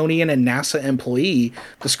Smithsonian and NASA employee,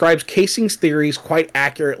 describes Casing's theories quite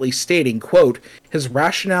accurately, stating, quote, his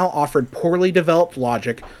rationale offered poorly developed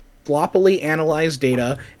logic, sloppily analyzed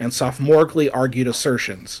data, and sophomorically argued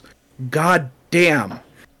assertions. God damn.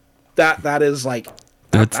 That is like,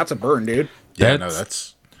 that's a burn, dude. Yeah,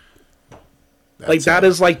 that's like, that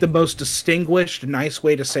is like the most distinguished, nice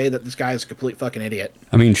way to say that this guy is a complete fucking idiot.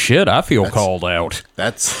 I mean, shit, I feel called out.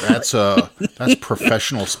 That's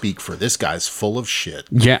professional speak for this guy's full of shit.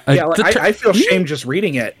 Yeah. I feel shame just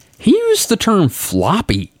reading it. He used the term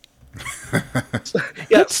floppy.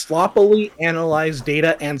 Yeah, sloppily analyzed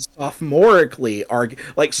data and sophomorically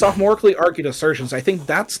argued assertions. I think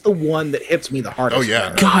that's the one that hits me the hardest. Oh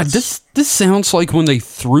yeah, God, this sounds like when they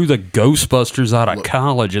threw the Ghostbusters out of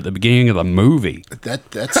college at the beginning of the movie.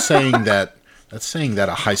 That's saying that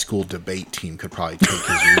a high school debate team could probably take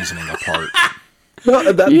his reasoning apart.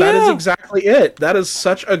 Well, that is exactly it. That is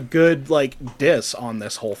such a good diss on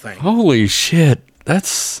this whole thing. Holy shit,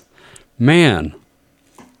 that's man.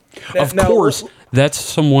 Of course, that's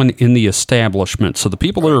someone in the establishment. So the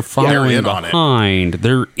people that are following behind,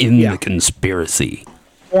 they're in the conspiracy.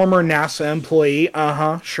 Former NASA employee.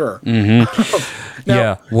 Sure.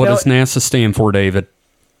 Mm-hmm. What does NASA stand for, David?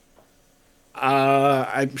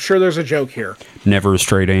 I'm sure there's a joke here. Never a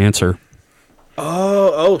straight answer.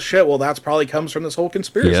 Oh shit. Well, that's probably comes from this whole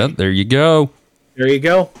conspiracy. Yeah, there you go. There you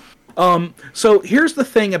go. So here's the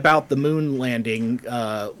thing about the moon landing,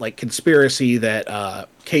 conspiracy that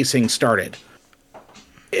Casing started.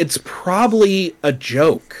 It's probably a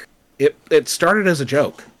joke. It started as a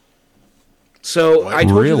joke. So I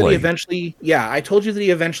told you that he eventually, I told you that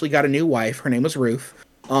he eventually got a new wife. Her name was Ruth.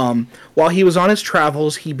 While he was on his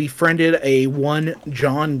travels, he befriended a one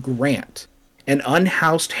John Grant, an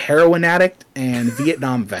unhoused heroin addict and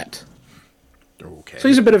Vietnam vet. Okay. So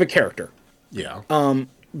he's a bit of a character. Yeah.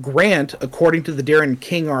 Grant, according to the Darren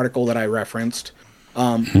King article that I referenced,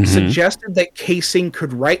 suggested that Casing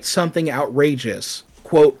could write something outrageous,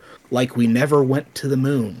 quote, like we never went to the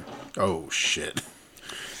moon. Oh, shit.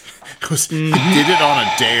 He did it on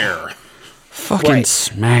a dare. Fucking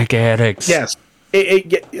smack addicts. Yes.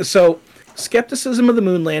 So, skepticism of the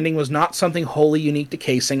moon landing was not something wholly unique to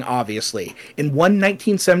Casing, obviously. In one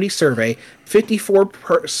 1970 survey,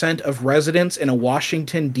 54% of residents in a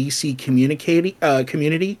Washington, D.C.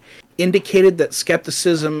 community indicated that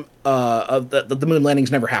skepticism of the moon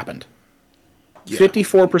landings never happened. Yeah.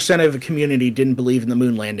 54% of the community didn't believe in the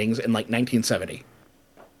moon landings in 1970.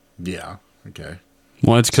 Yeah. Okay.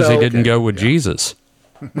 Well, it's because So- he didn't go with Jesus.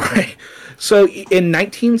 Right. So in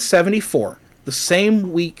 1974, the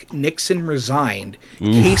same week Nixon resigned,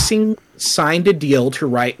 Casing signed a deal to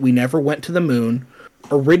write We Never Went to the Moon,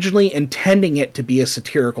 originally intending it to be a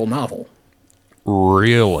satirical novel.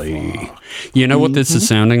 Really? You know what this is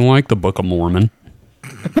sounding like? The Book of Mormon.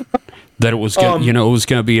 That it was, it was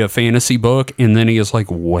going to be a fantasy book, and then he is like,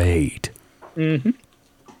 wait.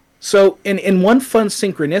 So in one fun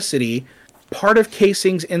synchronicity, part of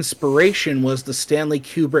Casing's inspiration was the Stanley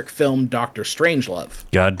Kubrick film Doctor Strangelove.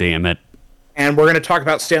 God damn it. And we're going to talk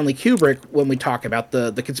about Stanley Kubrick when we talk about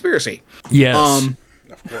the conspiracy. Yes.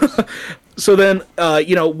 So then,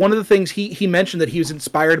 one of the things he mentioned that he was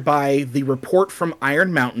inspired by the report from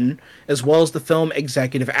Iron Mountain, as well as the film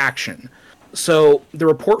Executive Action. So the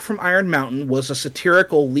report from Iron Mountain was a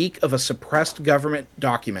satirical leak of a suppressed government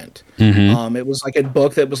document. It was like a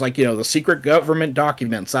book that was like, the secret government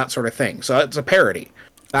documents, that sort of thing. So it's a parody.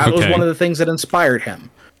 That was Okay. one of the things that inspired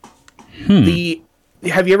him.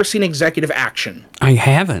 Have you ever seen Executive Action? I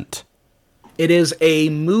haven't. It is a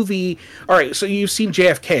movie. All right, so you've seen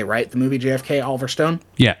JFK, right? The movie JFK, Oliver Stone.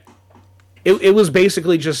 Yeah. It was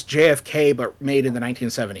basically just JFK, but made in the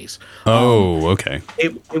 1970s. Oh, okay.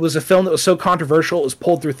 It was a film that was so controversial, it was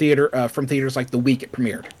pulled through from theaters like the week it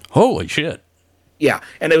premiered. Holy shit. Yeah,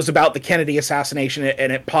 and it was about the Kennedy assassination,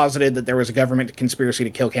 and it posited that there was a government conspiracy to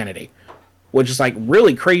kill Kennedy, which is like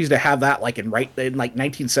really crazy to have that in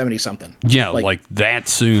 1970 something. Yeah, like that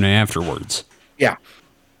soon afterwards. Yeah.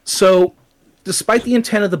 So, despite the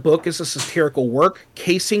intent of the book as a satirical work,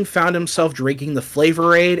 Casing found himself drinking the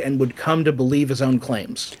Flavor Aid and would come to believe his own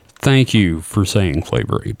claims. Thank you for saying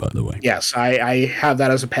Flavor Aid, by the way. Yes, I have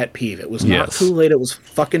that as a pet peeve. It was not Yes. Kool-Aid, it was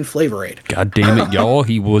fucking Flavor Aid. God damn it, y'all.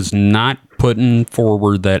 He was not putting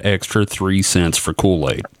forward that extra 3 cents for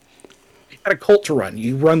Kool-Aid. You got a cult to run.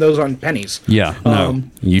 You run those on pennies. Yeah, no.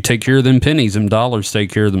 You take care of them pennies, them dollars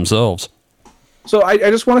take care of themselves. So I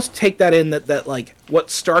just want us to take that in that what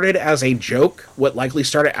started as a joke, what likely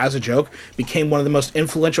started as a joke, became one of the most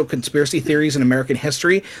influential conspiracy theories in American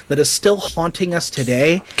history that is still haunting us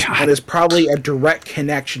today. God. And is probably a direct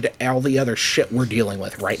connection to all the other shit we're dealing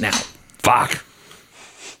with right now. Fuck.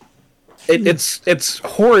 It's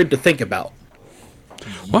horrid to think about.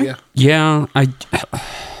 What? Yeah. Yeah, I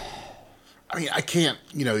mean, I can't,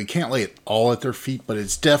 you can't lay it all at their feet, but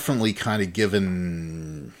it's definitely kind of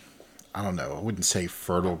given, I don't know, I wouldn't say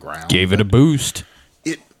fertile ground. gave it a boost.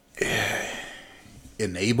 It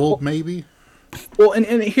enabled, maybe? Well, and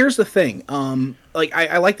here's the thing.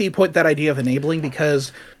 I like that you put that idea of enabling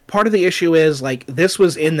because part of the issue is this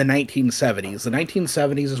was in the 1970s. The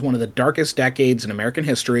 1970s is one of the darkest decades in American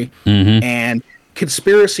history, and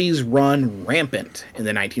conspiracies run rampant in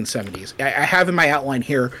the 1970s. I have in my outline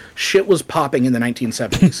here, shit was popping in the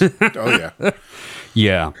 1970s. Oh, yeah.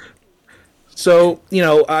 Yeah. So,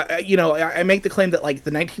 I make the claim that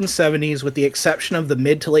the 1970s, with the exception of the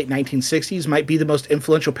mid to late 1960s, might be the most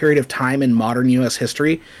influential period of time in modern U.S.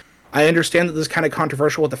 history. I understand that this is kind of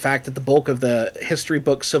controversial with the fact that the bulk of the history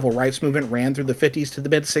book civil rights movement ran through the 50s to the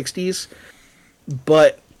mid 60s.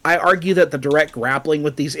 But I argue that the direct grappling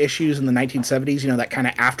with these issues in the 1970s, that kind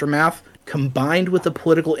of aftermath, combined with the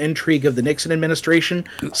political intrigue of the Nixon administration,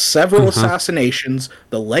 several assassinations,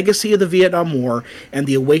 the legacy of the Vietnam War, and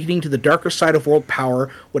the awakening to the darker side of world power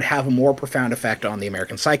would have a more profound effect on the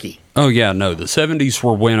American psyche. Oh, yeah, no. The 70s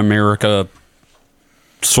were when America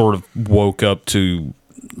sort of woke up to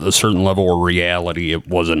a certain level of reality it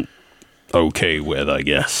wasn't okay with, I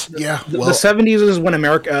guess. Yeah, The well, 70s is when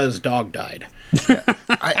America's dog died.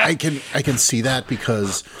 I can see that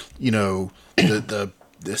because,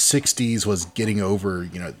 the 60s was getting over,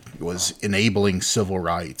 was enabling civil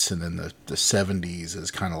rights, and then the 70s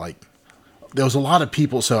is kind of like, there was a lot of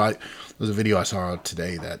people, there's a video I saw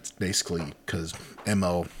today that's basically, because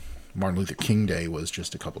Martin Luther King Day was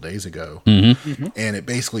just a couple days ago, and it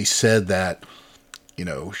basically said that,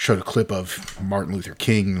 showed a clip of Martin Luther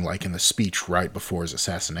King, in the speech right before his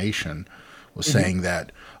assassination, was saying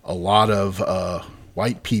that a lot of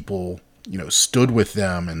white people, stood with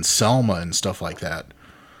them in Selma and stuff like that.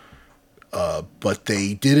 But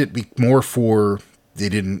they did it more for, they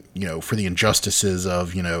didn't, for the injustices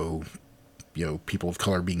of, people of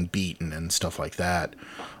color being beaten and stuff like that.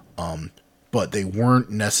 But they weren't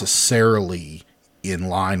necessarily in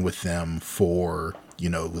line with them for,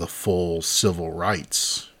 the full civil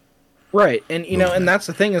rights. Right. And, and that's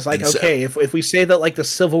the thing is And so- okay, if we say that the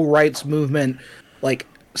civil rights movement,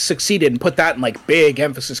 succeeded, and put that in like big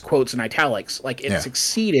emphasis quotes and italics. Like it Yeah.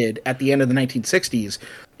 succeeded at the end of the 1960s.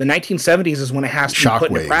 The 1970s is when it has to be Shock put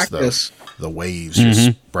into waves, practice. though. The waves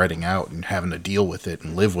just spreading out and having to deal with it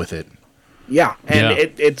and live with it. Yeah, and Yeah.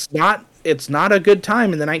 it's not a good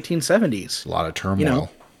time in the 1970s. A lot of turmoil. You know,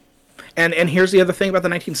 and here's the other thing about the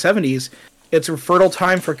 1970s. It's a fertile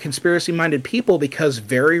time for conspiracy-minded people because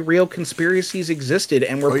very real conspiracies existed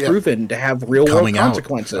and were Oh, yeah. proven to have real-world Coming out.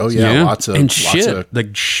 consequences. Oh yeah, Yeah. lots of And lots shit, of the-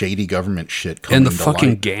 shady government shit coming And the to fucking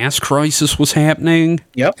light. gas crisis was happening.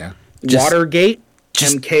 Yep. Yeah. Just- Watergate,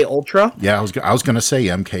 just- MK Ultra. Yeah, I was gonna say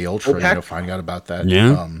MK Ultra. You OPEC. know, finding out about that.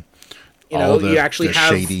 Yeah. You all know, the, you actually the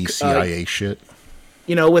have shady CIA shit.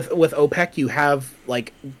 you know, with OPEC, you have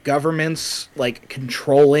like governments like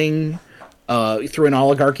controlling through an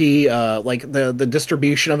oligarchy, like the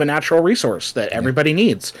distribution of a natural resource that everybody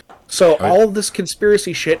needs. So all of this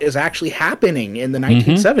conspiracy shit is actually happening in the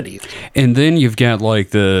 1970s. And then you've got like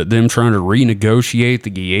them trying to renegotiate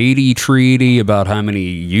the Gaeti Treaty about how many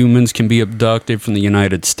humans can be abducted from the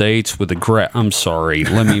United States with the I'm sorry,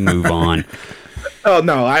 let me move on. Oh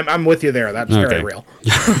no, I'm with you there. That's Okay. very real.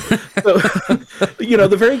 So, you know,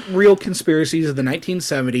 the very real conspiracies of the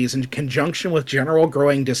 1970s, in conjunction with general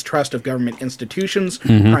growing distrust of government institutions,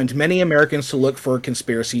 primed many Americans to look to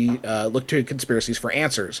conspiracies for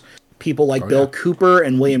answers. People like Bill Cooper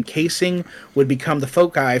and William Casing would become the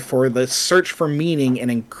foci for the search for meaning in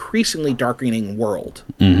an increasingly darkening world.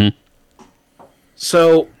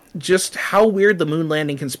 So, just how weird the moon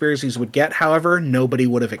landing conspiracies would get, however, nobody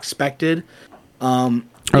would have expected. But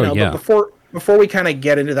before we kind of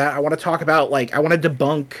get into that, I want to talk about I want to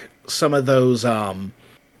debunk some of those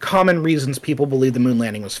common reasons people believe the moon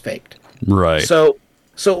landing was faked. Right. So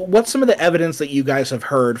what's some of the evidence that you guys have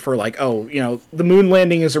heard for the moon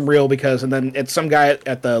landing isn't real because, and then it's some guy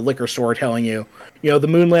at the liquor store telling you, the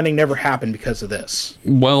moon landing never happened because of this.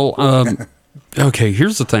 Well, okay,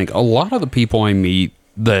 here's the thing. A lot of the people I meet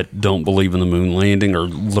that don't believe in the moon landing are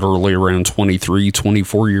literally around 23,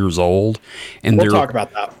 24 years old. And We'll they're talk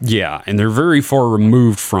about that. Yeah, and they're very far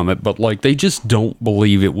removed from it, but they just don't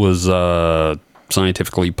believe it was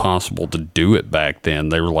scientifically possible to do it back then.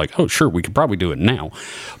 They were like, oh, sure, we could probably do it now.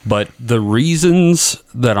 But the reasons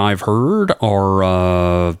that I've heard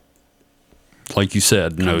are, like you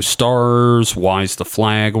said, no stars, why is the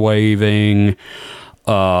flag waving?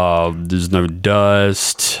 There's no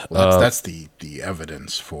dust. Well, that's the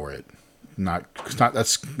evidence for it. That's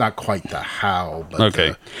not quite the how. But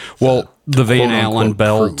Okay. The Van Allen quote-unquote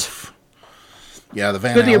belt. proof. Yeah, the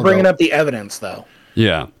Van Good that you're Allen bringing belt. up the evidence, though.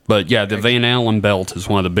 Yeah, but yeah, the Van Allen belt is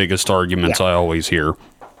one of the biggest arguments I always hear.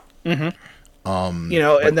 And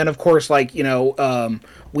then of course,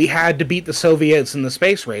 we had to beat the Soviets in the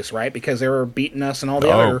space race, right? Because they were beating us and all the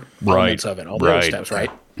other elements of it, all the other steps, right?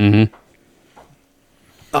 Mm-hmm.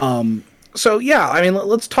 So yeah, I mean,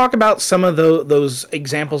 let's talk about some of those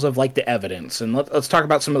examples of the evidence, and let's talk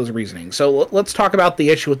about some of those reasoning. So let's talk about the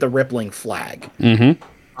issue with the rippling flag. Mm-hmm.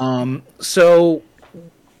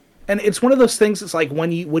 And it's one of those things. It's like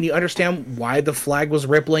when you understand why the flag was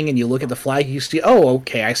rippling, and you look at the flag, you see, oh,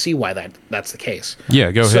 okay, I see why that's the case.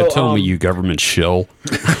 Yeah, go ahead, tell me, you government shill.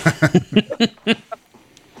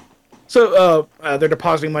 So they're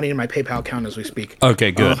depositing money in my PayPal account as we speak.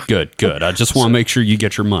 Okay, good. I just want to make sure you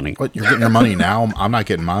get your money. What, you're getting your money now? I'm not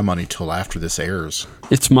getting my money till after this airs.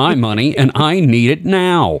 It's my money, and I need it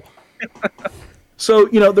now. So,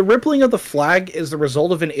 the rippling of the flag is the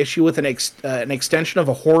result of an issue with an extension of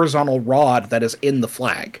a horizontal rod that is in the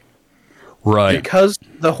flag. Right. Because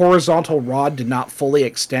the horizontal rod did not fully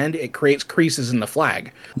extend, it creates creases in the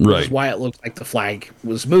flag. Which Right. is why it looks like the flag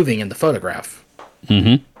was moving in the photograph.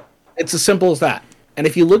 Mm-hmm. It's as simple as that. And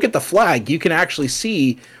if you look at the flag, you can actually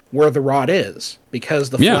see where the rod is. Because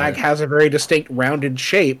the flag has a very distinct rounded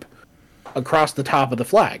shape across the top of the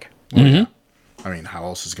flag. Mm-hmm. I mean, how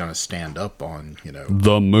else is going to stand up on,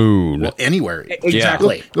 The moon. anywhere?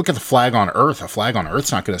 Exactly. Look at the flag on Earth. A flag on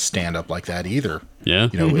Earth's not going to stand up like that either. Yeah.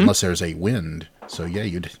 Unless there's a wind. So yeah,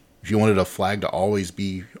 if you wanted a flag to always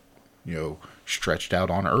be, stretched out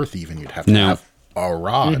on Earth, even you'd have to have a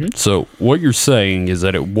rod. So what you're saying is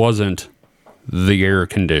that it wasn't the air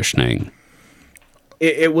conditioning.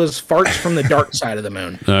 It was farts from the dark side of the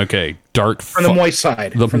moon. Okay, dark From the moist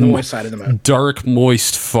side. From the moist side of the moon. Dark,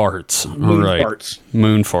 moist farts. Moon All right. farts.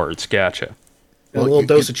 Moon farts. Gotcha. A little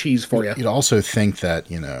dose of cheese for you. You'd also think that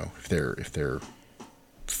if they're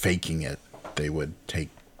faking it, they would take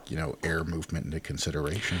air movement into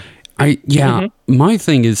consideration. My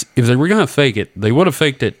thing is, if they were gonna fake it, they would have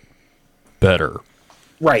faked it better.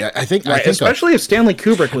 Right. Yeah, I think especially if Stanley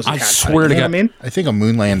Kubrick was I attached. swear to you know God. what I mean? I think a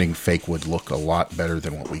moon landing fake would look a lot better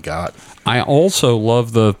than what we got. I also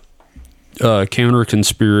love the counter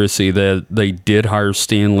conspiracy that they did hire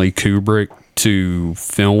Stanley Kubrick to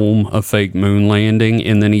film a fake moon landing,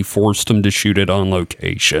 and then he forced him to shoot it on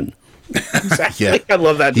location. Exactly. Yeah. I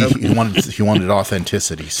love that. He wanted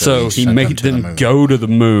authenticity, So he sent made to the them moon. go to the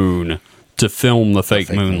moon to film the fake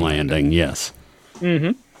moon moon landing. Yes.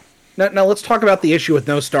 Now let's talk about the issue with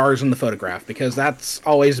no stars in the photograph, because that's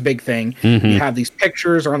always a big thing. You have these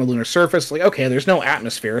pictures on the lunar surface, like, okay, there's no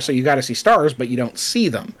atmosphere, so you got to see stars, but you don't see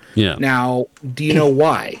them. Yeah. Now, do you know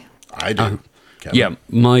why? I do. Kevin.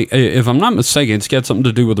 Yeah, if I'm not mistaken, it's got something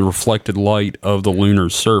to do with the reflected light of the lunar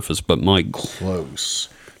surface. But Mike, Close.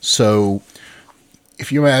 So,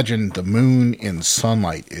 if you imagine the moon in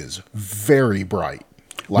sunlight is very bright.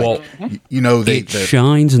 Like, Well, you know, it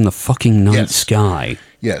shines in the fucking night Yes. sky.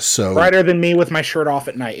 yes, so Brighter than me with my shirt off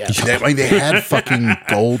at night. Yes. they had fucking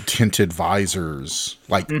gold tinted visors,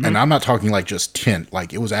 like, and I'm not talking like just tint,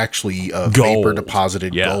 like it was actually Gold. vapor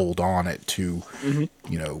deposited Yeah. gold on it to,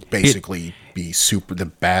 you know, basically be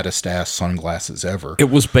the baddest ass sunglasses ever. It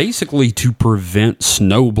was basically to prevent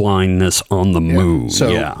snow blindness on the moon. So,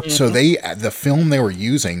 yeah. so the film they were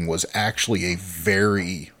using was actually a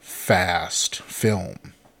very fast film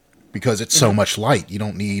because it's so much light. You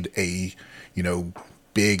don't need a, you know,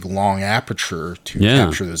 big long aperture to Yeah.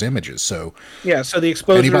 capture those images. So Yeah, so the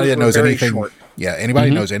exposure anybody that knows anything, short.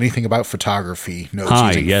 anybody knows anything about photography knows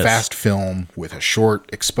using yes. fast film with a short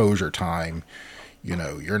exposure time. You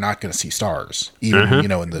know, you're not going to see stars. Even you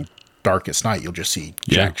know, in the darkest night, you'll just see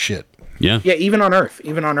jack shit. Yeah. Yeah, even on Earth.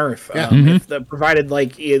 Yeah. If provided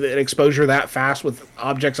like an exposure that fast with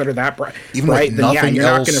objects that are that bright, Even with then yeah, nothing you're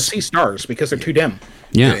not else- going to see stars because they're too dim.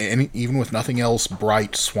 Yeah. And even with nothing else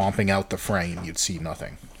bright swamping out the frame, you'd see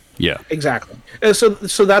nothing. Yeah. Exactly. So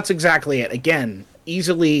that's exactly it. Again,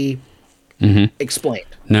 easily explained.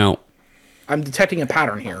 Now, I'm detecting a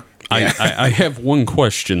pattern here. I have one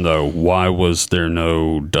question though. Why was there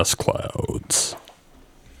no dust clouds?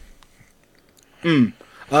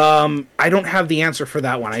 I don't have the answer for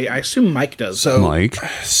that one. I assume Mike does. So, Mike?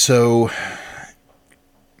 So,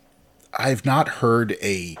 I've not heard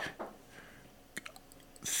a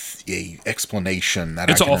explanation that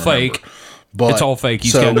It's I can all remember. fake. But It's all fake.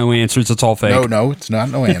 He's so- got no answers. It's all fake. No, it's not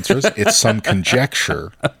no answers. It's some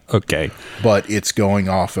conjecture, Okay. but it's going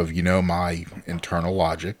off of, you know, my internal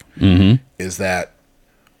logic. Is that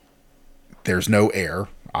there's no air,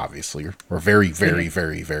 obviously, or very, very,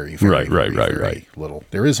 very, very, very, Right, very, right, very right. little.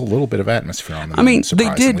 There is a little bit of atmosphere on the I moon, mean, they did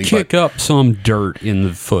surprisingly, kick up some dirt in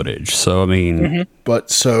the footage. So, I mean,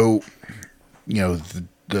 But so, you know,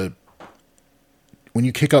 the when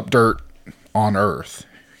you kick up dirt on Earth,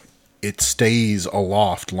 it stays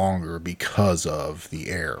aloft longer because of the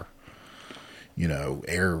air. You know,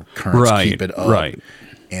 air currents Right, keep it up. right.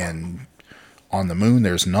 And on the moon,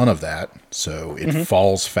 there's none of that, so it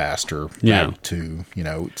falls faster. Yeah. Back to, you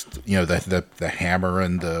know, the hammer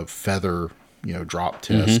and the feather, you know, drop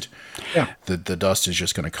test. Yeah. The dust is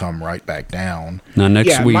just going to come right back down. now next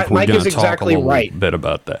Yeah, week Mike we're going is to talk exactly a little right. bit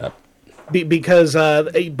about that. Because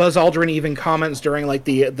Buzz Aldrin even comments during like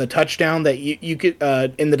the touchdown that you could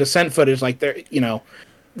in the descent footage, like there, you know,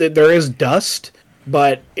 there is dust,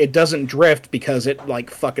 but it doesn't drift because it like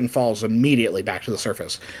fucking falls immediately back to the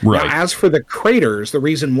surface. Right. Now, as for the craters, the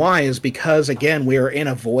reason why is because again we are in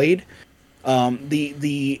a void.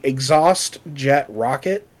 The exhaust jet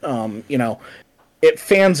rocket, you know, it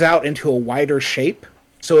fans out into a wider shape,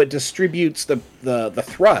 so it distributes the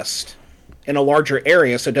thrust in a larger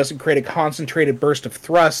area, so it doesn't create a concentrated burst of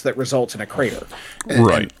thrust that results in a crater.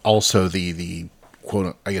 Right. And also the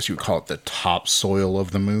quote, I guess you would call it the topsoil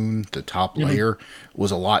of the moon, the top layer was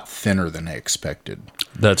a lot thinner than I expected.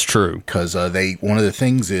 That's true. Because one of the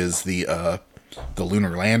things is the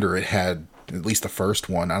lunar lander, it had, at least the first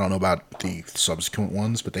one, I don't know about the subsequent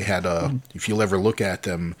ones, but they had if you'll ever look at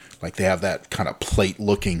them, like they have that kind of plate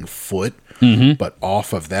looking foot, but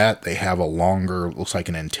off of that they have a longer, looks like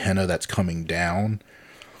an antenna that's coming down,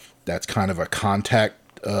 that's kind of a contact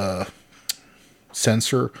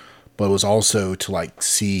sensor, but it was also to like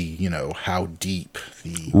see, you know, how deep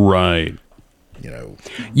the, Right. you know,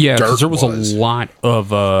 Yeah, dirt because there was a lot of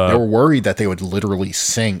they were worried that they would literally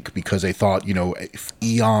sink because they thought, you know, if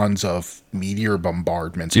eons of meteor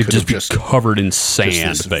bombardments it'd could have just be just covered in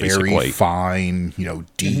sand, this basically. very fine, you know,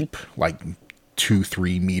 deep, like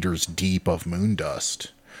 2-3 meters deep of moon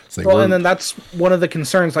dust. So they Well, were, and then that's one of the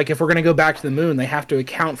concerns. Like, if we're going to go back to the moon, they have to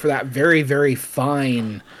account for that very, very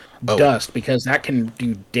fine dust because that can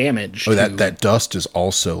do damage. oh, to- that dust is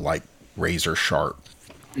also like razor sharp.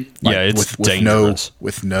 Yeah, it's with dangerous.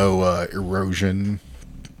 no erosion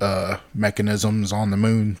mechanisms on the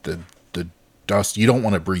moon. The dust, you don't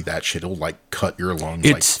want to breathe that shit. It'll like cut your lungs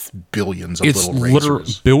like billions of little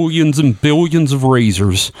razors. Billions and billions of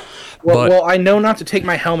razors. Well, I know not to take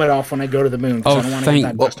my helmet off when I go to the moon because I don't want to get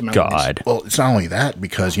that dust in my lungs. God. Well, it's not only that,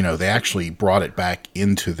 because they actually brought it back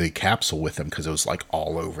into the capsule with them because it was like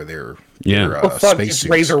all over their space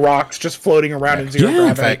razor rocks just floating around in zero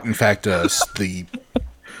gravity. In fact, the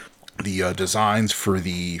designs for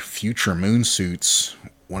the future moon suits,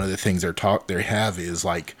 one of the things they have is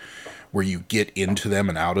like where you get into them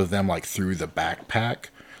and out of them, like through the backpack.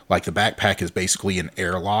 Like the backpack is basically an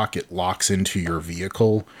airlock. It locks into your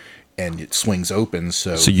vehicle and it swings open.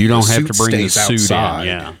 So you don't have to bring the suit outside, in.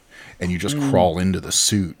 Yeah. And you just crawl into the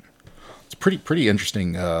suit. It's pretty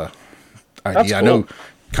interesting idea. That's cool. I know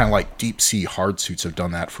kind of like deep sea hard suits have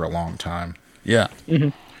done that for a long time. Yeah. Mm-hmm.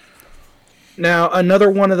 Now,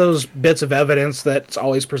 another one of those bits of evidence that's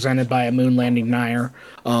always presented by a moon landing denier,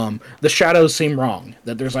 the shadows seem wrong.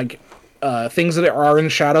 That there's like things that are in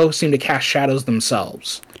shadow seem to cast shadows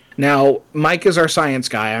themselves. Now, Mike is our science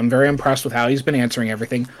guy. I'm very impressed with how he's been answering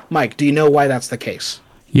everything. Mike, do you know why that's the case?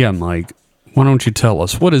 Yeah, Mike. Why don't you tell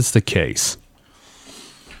us, what is the case?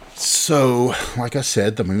 So, like I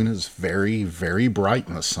said, the moon is very, very bright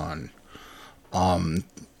in the sun. So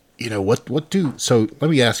let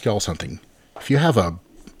me ask y'all something. If you have a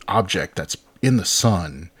object that's in the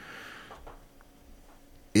sun,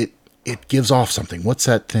 it gives off something. What's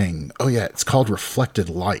that thing? Oh yeah, it's called reflected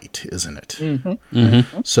light, isn't it? Mm-hmm.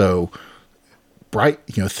 Mm-hmm. So bright,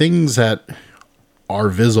 things that are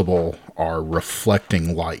visible are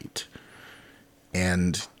reflecting light.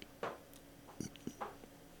 And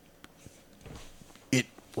it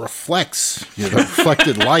reflects, the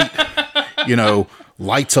reflected light,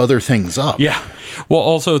 lights other things up. Yeah. Well,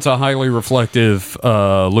 also, it's a highly reflective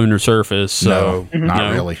lunar surface. So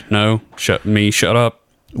not really. No. Shut up.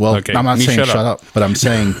 Well, okay. I'm not saying shut up, but I'm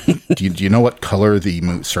saying, do you know what color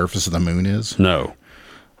the surface of the moon is? No.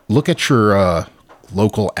 Look at your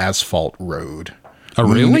local asphalt road. Oh,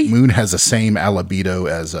 really? Moon has the same albedo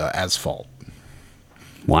as asphalt.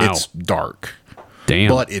 Wow. It's dark. Damn.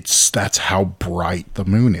 But that's how bright the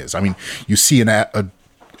moon is. I mean, you see an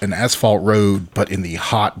asphalt road, but in the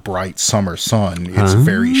hot, bright summer sun, it's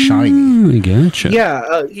very shiny. Gotcha.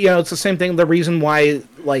 Yeah, it's the same thing. The reason why,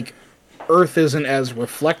 like, Earth isn't as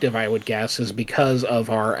reflective, I would guess, is because of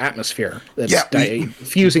our atmosphere that's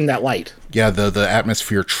diffusing that light. Yeah, the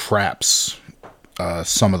atmosphere traps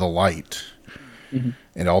some of the light. Mm-hmm.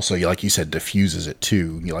 And also, like you said, diffuses it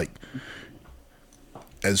too.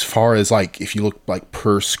 As far as like, if you look like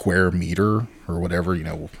per square meter or whatever,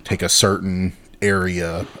 take a certain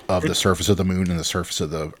area of the surface of the moon and the surface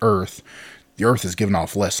of the Earth is giving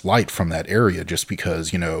off less light from that area just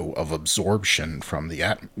because, of absorption from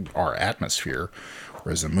our atmosphere,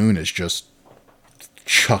 whereas the moon is just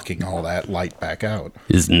chucking all that light back out.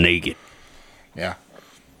 Is naked. Yeah.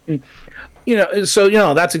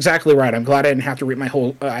 So that's exactly right. I'm glad I didn't have to read my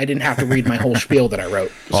whole spiel that I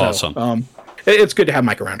wrote. Awesome. So, it's good to have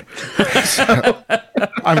Mike around.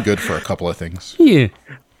 I'm good for a couple of things. Yeah.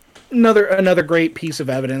 Another great piece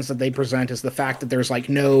of evidence that they present is the fact that there's like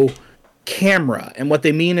no camera, and what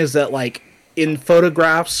they mean is that like in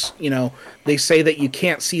photographs, they say that you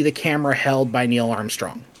can't see the camera held by Neil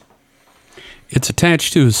Armstrong. It's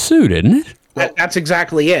attached to his suit, isn't it? That's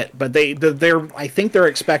exactly it. But I think they're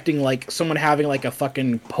expecting like someone having like a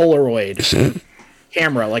fucking Polaroid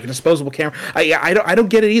camera, like a disposable camera. I don't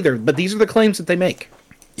get it either. But these are the claims that they make.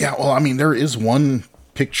 Yeah, well, I mean, there is one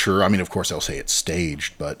picture. I mean, of course, they'll say it's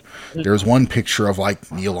staged, but there's one picture of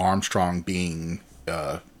like Neil Armstrong being.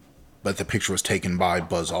 But the picture was taken by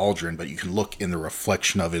Buzz Aldrin, but you can look in the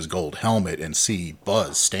reflection of his gold helmet and see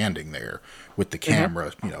Buzz standing there with the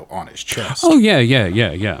camera, on his chest. Oh, yeah.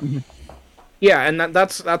 Mm-hmm. Yeah, and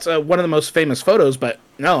that's one of the most famous photos, but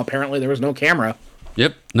no, apparently there was no camera.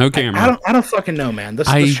 Yep, no camera. I don't fucking know, man. This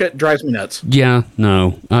shit drives me nuts. Yeah,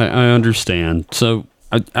 no, I understand. So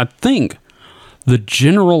I think the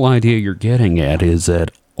general idea you're getting at is that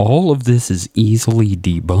all of this is easily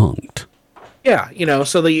debunked. Yeah,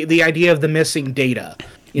 so the idea of the missing data,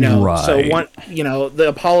 right. So the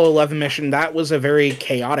Apollo 11 mission, that was a very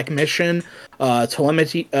chaotic mission.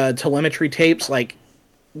 Telemetry tapes like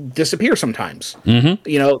disappear sometimes.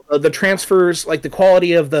 Mm-hmm. The transfers, like the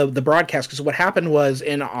quality of the broadcast, because what happened was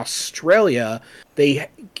in Australia, they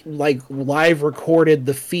like live recorded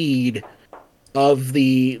the feed of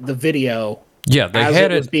the video. Yeah, they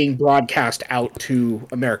had it was being broadcast out to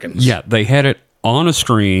Americans. Yeah, they had it on a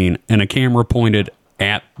screen and a camera pointed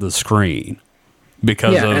at the screen.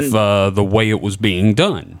 because Yeah, of the way it was being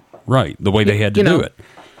done. Right, the way they had to you know, do it.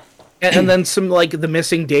 And then some like the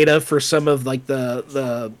missing data for some of like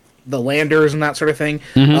the landers and that sort of thing.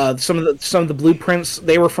 Some of the blueprints,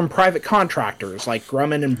 they were from private contractors like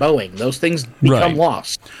Grumman and Boeing. Those things become Right.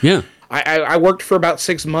 lost. Yeah. I worked for about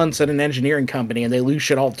 6 months at an engineering company, and they lose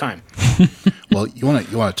shit all the time. Well, you want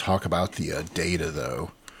to talk about the data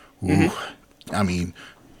though. Ooh, I mean,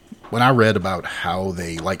 when I read about how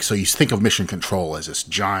they so you think of Mission Control as this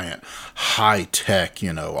giant, high tech,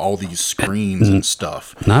 all these screens and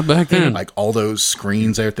stuff. Not back then. Like all those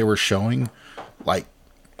screens that they were showing,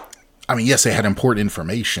 I mean, yes, they had important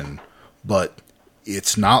information, but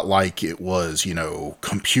it's not like it was,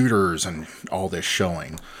 computers and all this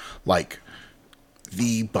showing. Like,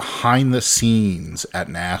 the behind the scenes at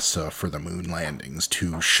NASA for the moon landings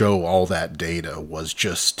to show all that data was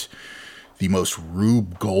just the most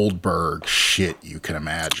Rube Goldberg shit you can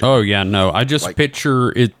imagine. Oh, yeah, no. I just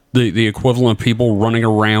picture it the equivalent of people running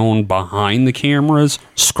around behind the cameras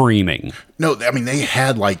screaming. No, I mean, they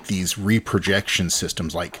had, these reprojection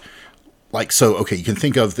systems, so, okay, you can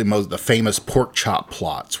think of the famous pork chop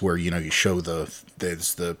plots where, you show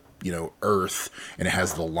there's the Earth, and it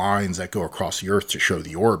has the lines that go across the Earth to show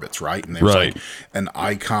the orbits, right? And there's Right. an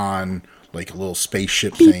icon, a little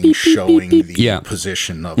spaceship thing showing the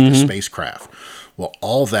position of the spacecraft. Well,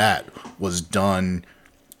 all that was done.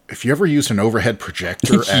 If you ever used an overhead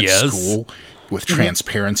projector at Yes. school with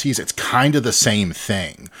transparencies, it's kind of the same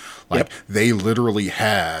thing. They literally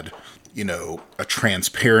had, a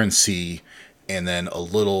transparency and then a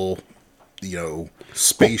little,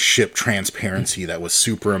 spaceship transparency that was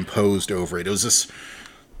superimposed over it. It was this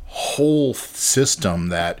whole system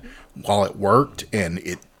that, while it worked and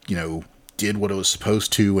it, did what it was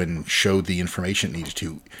supposed to and showed the information it needed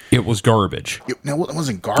to, It was garbage. it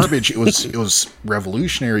wasn't garbage. It was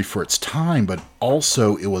revolutionary for its time, but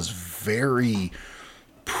also it was very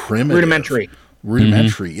primitive.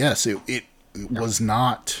 Rudimentary. Yes, it was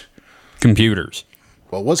not Computers.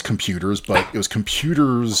 well, it was computers, but it was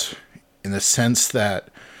computers in the sense that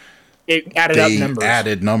It added up they numbers.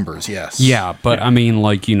 added numbers. Yes. Yeah, but I mean,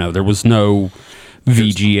 there was no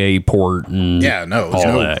VGA port and Yeah, no, all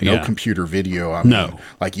there's that. no Yeah. computer video. I No. mean,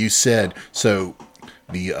 like you said, so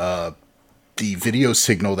the video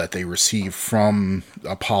signal that they received from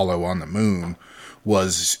Apollo on the moon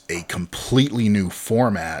was a completely new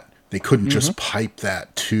format. They couldn't just pipe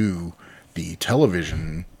that to the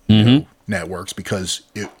television networks because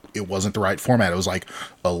it wasn't the right format. It was like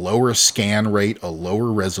a lower scan rate, a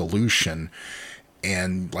lower resolution.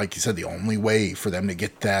 And like you said, the only way for them to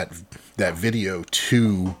get that video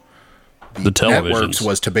to The networks televisions.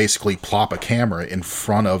 was to basically plop a camera in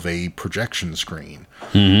front of a projection screen.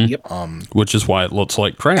 Yep. Which is why it looks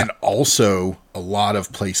like crap. And also, a lot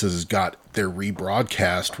of places got their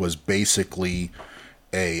rebroadcast was basically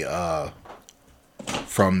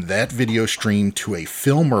from that video stream to a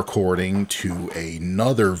film recording to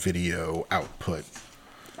another video output.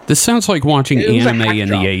 This sounds like watching It was a anime hack in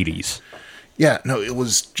job. the 80s. Yeah, no, it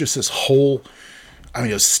was just this whole. I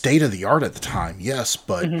mean, it was state of the art at the time, yes,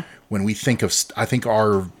 but when we think of, I think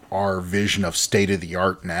our vision of state of the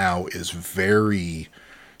art now is very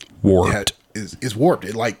Warped. is warped.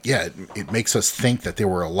 It makes us think that they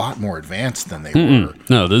were a lot more advanced than they were.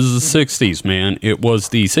 No, this is the 60s, man. It was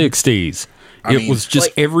the 60s. I It mean, was just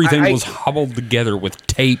like, everything I- was hobbled together with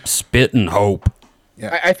tape, spit, and hope.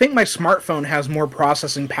 I think my smartphone has more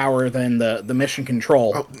processing power than the Mission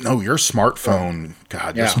Control. Oh, no, your smartphone,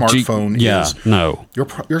 God, your Yeah. smartphone Yeah, is no. your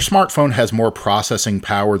smartphone has more processing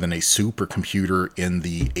power than a supercomputer in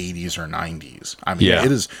the 80s or 90s. I mean, Yeah.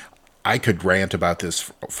 it is. I could rant about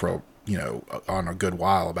this for on a good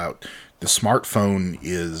while about the smartphone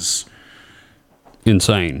is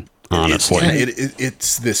Insane, honestly.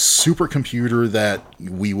 it's this supercomputer that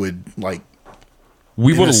we would like.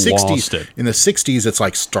 We In would the have 60s, lost it. In the 60s, it's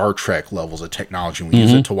like Star Trek levels of technology. We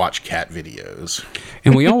use it to watch cat videos.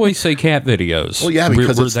 And we always say cat videos. Well, yeah,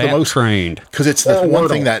 because we're it's the that most trained. Because it's the Or one Wordle.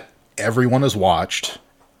 thing that everyone has watched,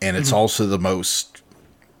 and it's also the most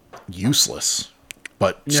useless,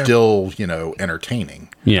 but still, entertaining.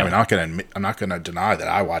 Yeah. I mean, I'm not gonna deny that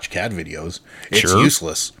I watch cat videos. It's Sure.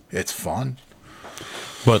 useless. It's fun.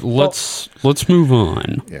 But let's move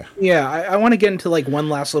on. Yeah. Yeah, I want to get into like one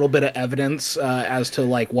last little bit of evidence as to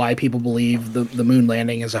like why people believe the moon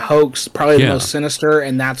landing is a hoax. Probably the Yeah. most sinister,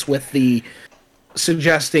 and that's with the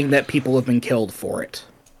suggesting that people have been killed for it.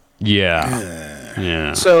 Yeah.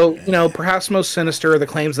 Yeah. So, perhaps most sinister are the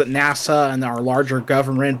claims that NASA and our larger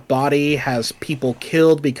government body has people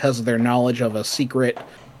killed because of their knowledge of a secret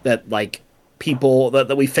that, like, people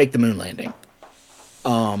that we faked the moon landing.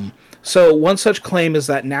 So one such claim is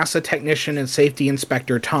that NASA technician and safety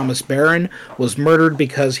inspector Thomas Barron was murdered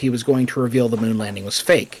because he was going to reveal the moon landing was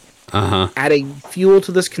fake. Adding fuel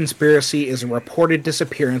to this conspiracy is a reported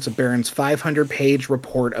disappearance of Barron's 500-page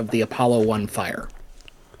report of the Apollo 1 fire.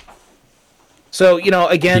 So,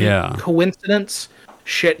 again, coincidence,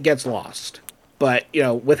 shit gets lost. But,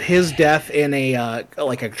 with his death in a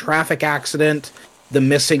traffic accident, the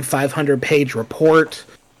missing 500-page report,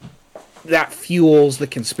 that fuels the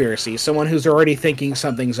conspiracy. Someone who's already thinking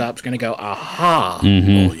something's up is going to go, aha.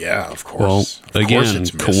 Well, yeah, of course. Well, again,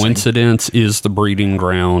 coincidence is the breeding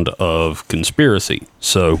ground of conspiracy.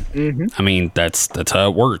 So, I mean, that's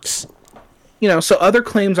how it works. So other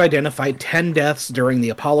claims identified 10 deaths during the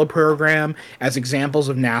Apollo program as examples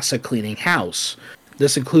of NASA cleaning house.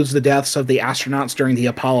 This includes the deaths of the astronauts during the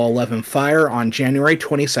Apollo 11 fire on January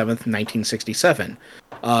 27th, 1967.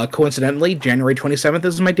 Coincidentally, January 27th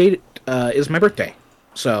is my birthday.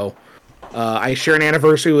 So I share an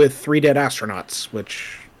anniversary with 3 dead astronauts,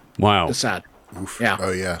 which is sad. Oof. Yeah.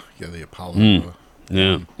 Oh, yeah. Yeah, the Apollo.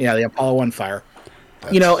 Yeah, the Apollo 1 fire.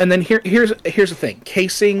 And then here's the thing.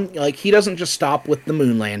 Casing, he doesn't just stop with the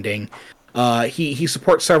moon landing. He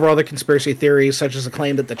supports several other conspiracy theories, such as the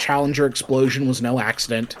claim that the Challenger explosion was no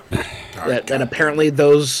accident. that apparently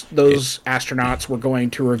those astronauts were going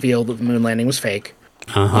to reveal that the moon landing was fake.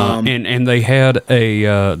 And they had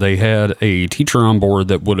a teacher on board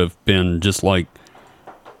that would have been just like,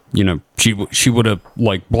 she would have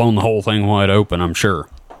blown the whole thing wide open, I'm sure.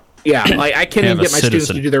 Yeah, I can't even get my students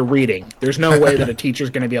to do their reading. There's no way that a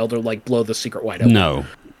teacher's going to be able to blow the secret wide open.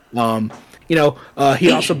 No.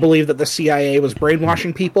 He also believed that the CIA was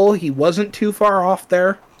brainwashing people. He wasn't too far off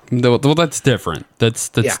there. Well, that's different.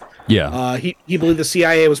 That's yeah. He believed the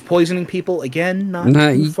CIA was poisoning people. Again, not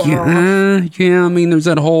too far off. Yeah, I mean, there's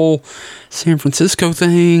that whole San Francisco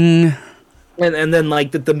thing. And then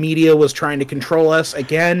that the media was trying to control us.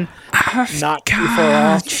 Again, not too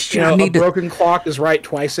far off. A broken clock is right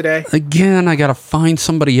twice a day. Again, I gotta find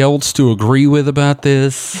somebody else to agree with about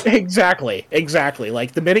this. Exactly.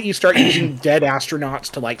 The minute you start using dead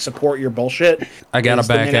astronauts to support your bullshit, I gotta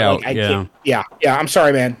back out. Yeah. I'm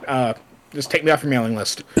sorry, man. Just take me off your mailing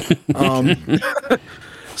list.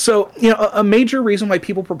 So, a major reason why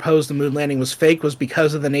people proposed the moon landing was fake was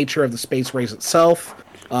because of the nature of the space race itself.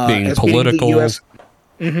 Being political.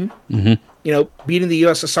 Beating the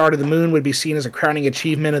USSR to the moon would be seen as a crowning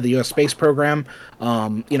achievement of the U.S. space program.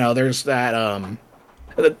 There's that,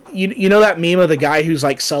 that meme of the guy who's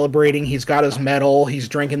celebrating, he's got his medal, he's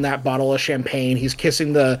drinking that bottle of champagne, he's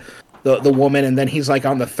kissing the woman, and then he's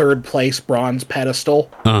on the 3rd place bronze pedestal.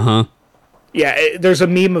 Yeah, there's a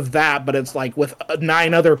meme of that, but it's with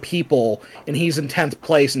 9 other people, and he's in 10th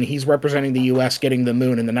place, and he's representing the U.S. getting the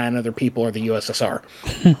moon, and the 9 other people are the USSR.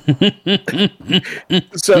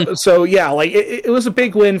 so yeah, it was a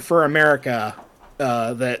big win for America.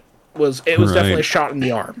 It was definitely a shot in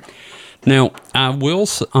the arm. Now, I will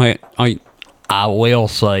say,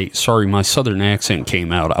 sorry, my southern accent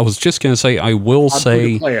came out. I was just going to say, I will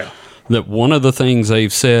say that one of the things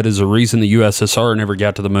they've said is the reason the USSR never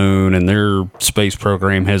got to the moon and their space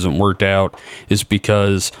program hasn't worked out is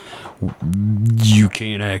because you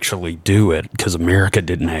can't actually do it because America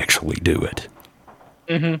didn't actually do it.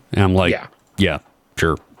 And I'm like, yeah,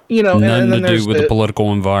 sure. Nothing to do with the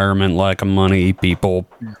political environment, lack of money, people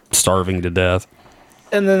starving to death.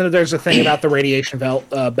 And then there's a thing about the radiation belt.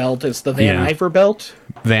 It's the Van Iver belt.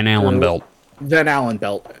 Van Allen belt. Van Allen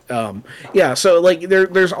belt. So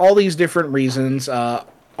there's all these different reasons, all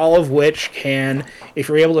of which can, if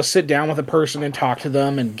you're able to sit down with a person and talk to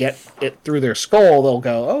them and get it through their skull, they'll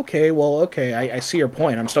go, okay, I see your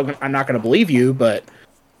point. I'm not going to believe you, but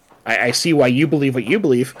I see why you believe what you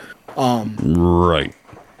believe. Right.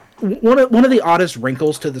 One of the oddest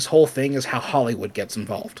wrinkles to this whole thing is how Hollywood gets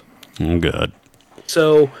involved. Good.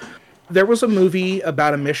 So there was a movie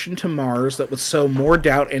about a mission to Mars that would sow more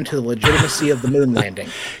doubt into the legitimacy of the moon landing.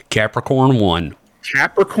 Capricorn 1.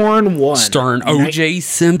 Starring O.J.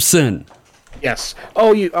 Simpson. Yes.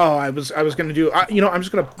 I was going to do. I'm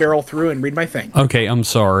just going to barrel through and read my thing. Okay, I'm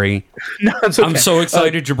sorry. No, it's okay. I'm so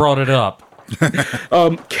excited you brought it up.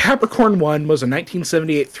 Capricorn 1 was a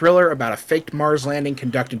 1978 thriller about a faked Mars landing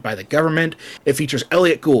conducted by the government. It features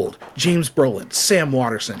Elliot Gould, James Brolin, Sam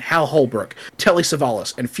Waterston, Hal Holbrook, Telly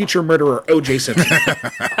Savalas, and future murderer O.J. Simpson.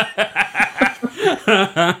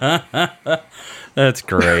 That's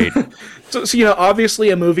great. So, obviously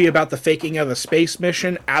a movie about the faking of a space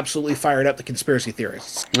mission absolutely fired up the conspiracy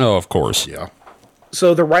theorists. Oh, of course. Yeah.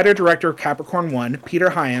 So the writer-director of Capricorn 1,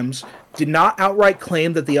 Peter Hyams, did not outright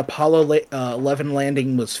claim that the Apollo 11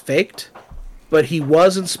 landing was faked. but he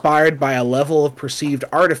was inspired by a level of perceived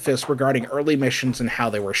artifice regarding early missions and how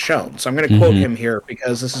they were shown. So I'm going to quote him here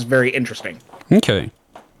because this is very interesting. Okay.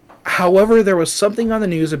 However, there was something on the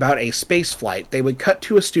news about a space flight. They would cut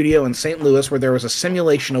to a studio in St. Louis where there was a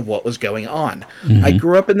simulation of what was going on. I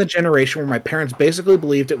grew up in the generation where my parents basically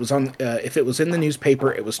believed it was on. If it was in the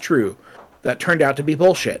newspaper, it was true. That turned out to be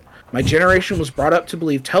bullshit. My generation was brought up to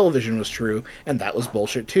believe television was true, and that was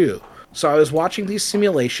bullshit too. So I was watching these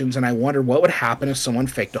simulations, and I wondered what would happen if someone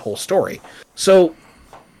faked a whole story. So,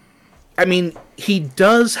 I mean, he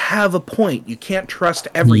does have a point. You can't trust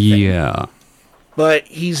everything. Yeah. But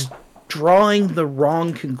he's drawing the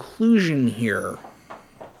wrong conclusion here.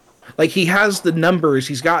 Like, he has the numbers.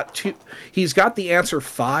 He's got the answer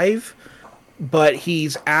 5, but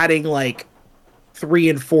he's adding like 3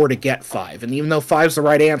 and 4 to get 5. And even though 5's the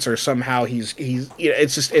right answer, somehow he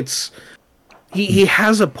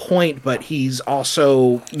has a point, but he's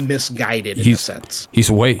also misguided in a sense.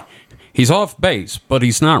 He's off base, but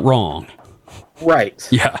he's not wrong. Right.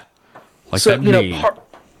 Yeah. Like So, that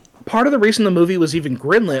part of the reason the movie was even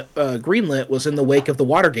greenlit was in the wake of the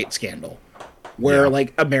Watergate scandal, where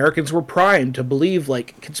like Americans were primed to believe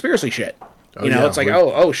like conspiracy shit. It's like,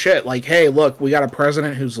 oh shit, like, hey, look, we got a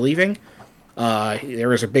president who's leaving.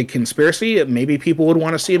 There is a big conspiracy. Maybe people would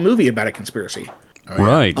want to see a movie about a conspiracy. Oh, yeah.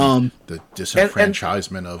 Right. The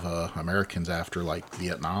disenfranchisement of Americans after like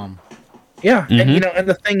Vietnam. Yeah, and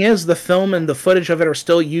the thing is, the film and the footage of it are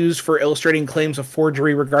still used for illustrating claims of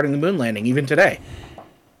forgery regarding the moon landing, even today.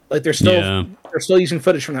 Like they're still using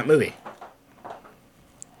footage from that movie.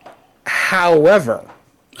 However,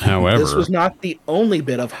 this was not the only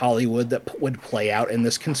bit of Hollywood that would play out in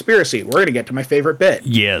this conspiracy. We're going to get to my favorite bit.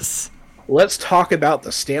 Yes. Let's talk about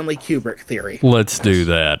the Stanley Kubrick theory. Let's do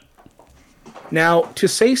that. Now, to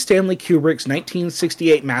say Stanley Kubrick's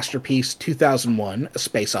 1968 masterpiece, 2001: A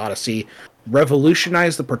Space Odyssey,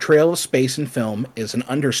 revolutionized the portrayal of space in film is an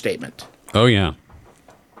understatement. Oh, yeah.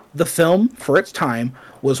 The film, for its time,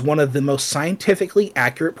 was one of the most scientifically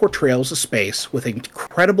accurate portrayals of space with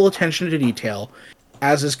incredible attention to detail,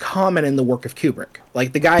 as is common in the work of Kubrick.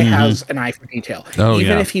 Like, the guy has an eye for detail. Oh,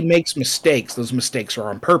 Even yeah. if he makes mistakes, those mistakes are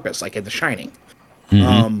on purpose, like in The Shining.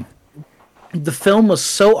 The film was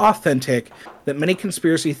so authentic that many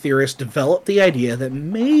conspiracy theorists developed the idea that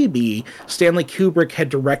maybe Stanley Kubrick had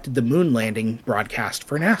directed the moon landing broadcast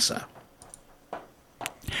for NASA.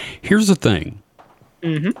 Here's the thing.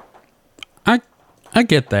 I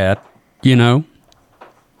get that,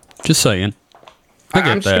 Just saying. I get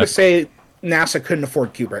I'm that. just going to say NASA couldn't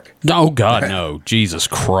afford Kubrick. Oh, God, no. Jesus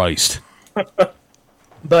Christ.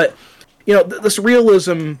 But, this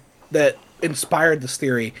realism that inspired this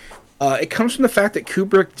theory, it comes from the fact that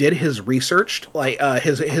Kubrick did his research,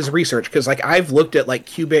 his research, because I've looked at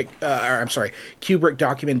Kubrick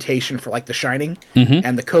documentation for The Shining,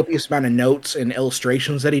 and the copious amount of notes and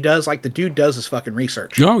illustrations that he does. The dude does his fucking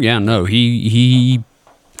research. Oh, yeah, no. He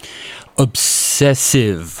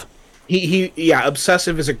obsessive.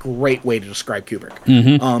 Obsessive is a great way to describe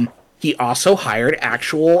Kubrick. He also hired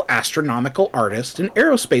actual astronomical artists and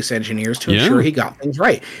aerospace engineers to ensure he got things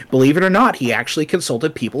right. Believe it or not, he actually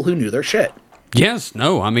consulted people who knew their shit. Yes,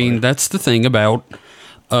 no, I mean, that's the thing about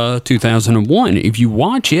 2001. If you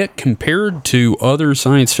watch it compared to other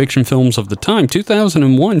science fiction films of the time,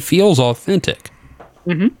 2001 feels authentic.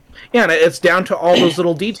 Yeah, and it's down to all those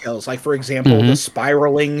little details. Like, for example, the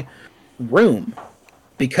spiraling room.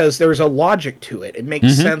 Because there's a logic to it. It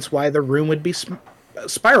makes sense why the room would be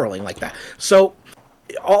spiraling like that. So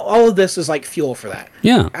all of this is fuel for that.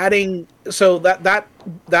 Yeah. So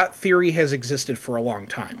that theory has existed for a long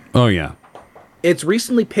time. Oh, yeah. It's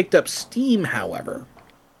recently picked up steam, however.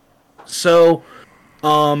 So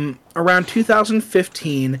around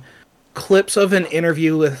 2015, clips of an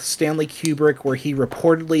interview with Stanley Kubrick where he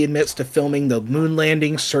reportedly admits to filming the moon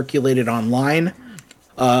landing circulated online.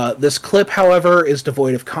 This clip, however, is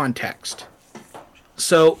devoid of context.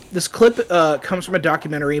 So this clip comes from a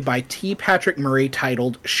documentary by T. Patrick Murray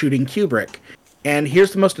titled Shooting Kubrick. And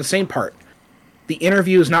here's the most insane part. The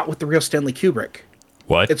interview is not with the real Stanley Kubrick.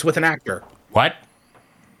 What? It's with an actor. What?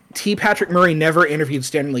 T. Patrick Murray never interviewed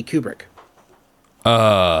Stanley Kubrick.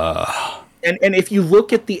 And if you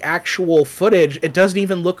look at the actual footage, it doesn't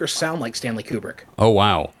even look or sound like Stanley Kubrick. Oh,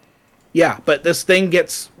 wow. Yeah, but this thing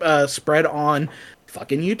gets spread on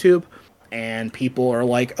fucking YouTube, and people are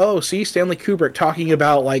like, oh, see Stanley Kubrick talking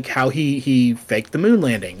about how he faked the moon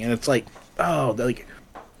landing, and it's like, what the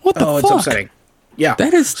fuck? It's upsetting. Yeah.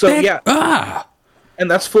 That is so. And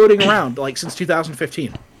that's floating around since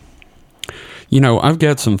 2015. I've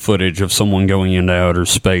got some footage of someone going into outer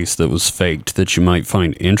space that was faked that you might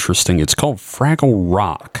find interesting. It's called Fraggle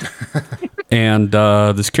Rock. And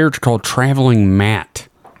this character called Traveling Matt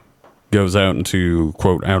goes out into,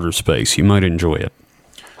 quote, outer space. You might enjoy it.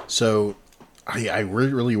 So I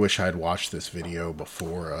really wish I had watched this video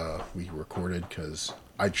before we recorded, because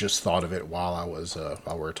I just thought of it while we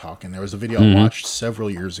were talking. There was a video I watched several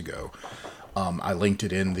years ago. I linked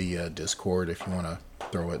it in the Discord if you want to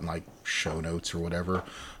throw it in like show notes or whatever.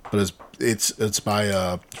 But it's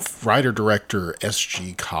by writer-director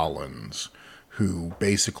S.G. Collins, who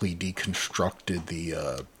basically deconstructed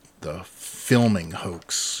the filming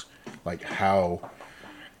hoax, like how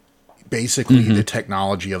basically the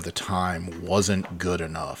technology of the time wasn't good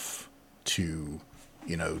enough to,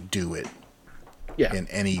 do it in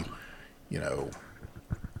any,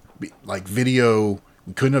 like video.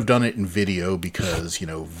 We couldn't have done it in video because,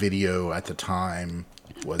 video at the time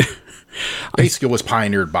was basically was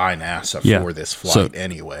pioneered by NASA for this flight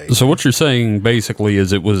anyway. So what you're saying basically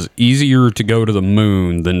is it was easier to go to the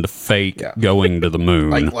moon than to fake going to the moon.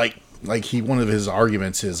 One of his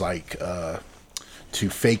arguments is like they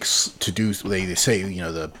say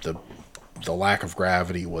the lack of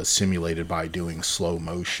gravity was simulated by doing slow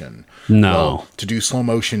motion. No. Well, to do slow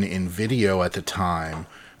motion in video at the time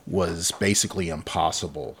was basically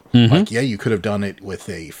impossible. You could have done it with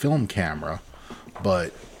a film camera,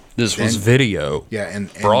 but this was video. Yeah,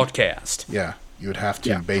 and broadcast. Yeah, you would have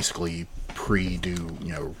to basically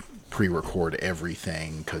pre-record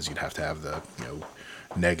everything, because you'd have to have the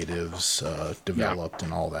negatives developed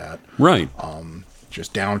and all that. Right.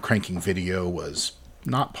 Just down cranking video was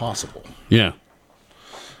not possible. Yeah.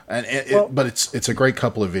 But it's a great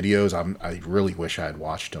couple of videos. I really wish I had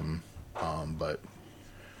watched them, but.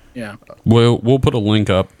 Yeah. Well, we'll put a link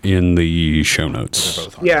up in the show notes.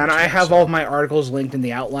 Yeah, and I have all of my articles linked in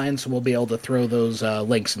the outline, so we'll be able to throw those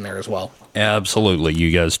links in there as well. Absolutely.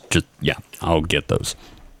 You guys I'll get those.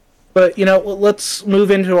 But, let's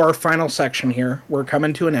move into our final section here. We're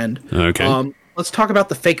coming to an end. Okay. Let's talk about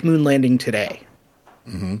the fake moon landing today.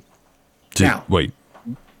 Mm-hmm. Now, wait.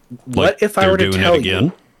 What if I were to tell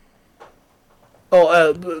you?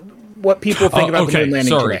 What people think about the moon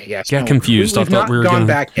landing today. Yes. Got confused. We've not gone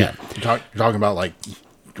back yet. You're talking about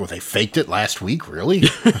they faked it last week, really?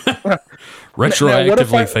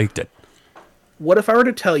 Retroactively faked it. What if I were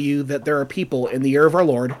to tell you that there are people in the year of our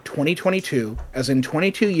Lord, 2022, as in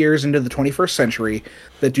 22 years into the 21st century,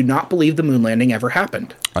 that do not believe the moon landing ever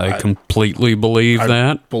happened? I completely believe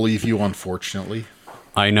that. I believe you, unfortunately.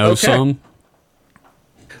 I know some.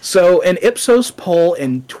 So, an Ipsos poll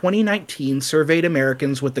in 2019 surveyed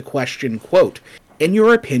Americans with the question, quote, "In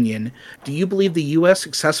your opinion, do you believe the U.S.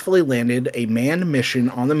 successfully landed a manned mission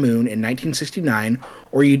on the moon in 1969,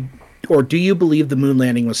 or do you believe the moon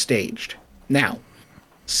landing was staged?" Now,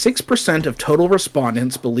 6% of total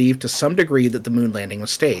respondents believed to some degree that the moon landing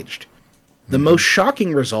was staged. The most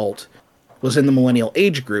shocking result was in the millennial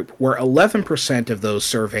age group, where 11% of those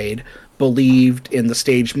surveyed believed in the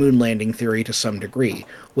staged moon landing theory to some degree,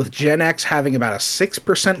 with Gen X having about a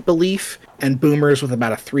 6% belief and boomers with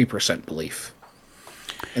about a 3% belief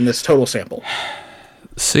in this total sample.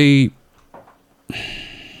 See,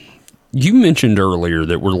 you mentioned earlier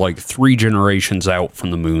that we're like 3 generations out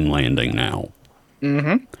from the moon landing now.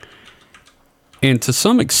 Mm-hmm. And to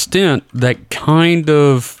some extent, that kind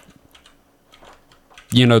of,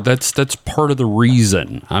 that's part of the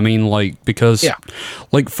reason. I mean, because,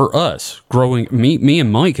 for us, growing, me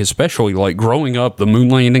and Mike especially, growing up, the moon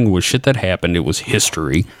landing was shit that happened. It was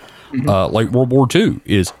history. Mm-hmm. World War II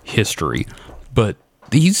is history. But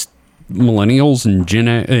these millennials and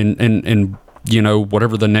and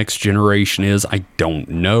whatever the next generation is, I don't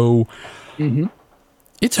know. Mm-hmm.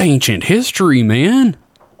 It's ancient history, man.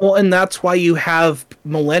 Well, and that's why you have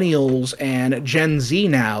millennials and Gen Z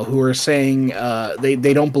now who are saying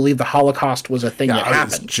they don't believe the Holocaust was a thing that happened. I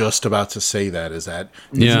was just about to say that. Is that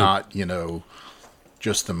it's not,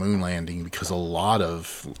 just the moon landing, because a lot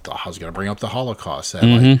of, I was going to bring up the Holocaust,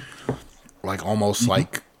 that almost 1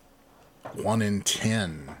 in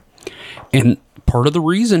 10. And part of the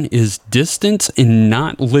reason is distance and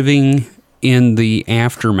not living in the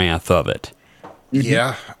aftermath of it.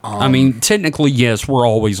 Yeah. I mean, technically, yes, we're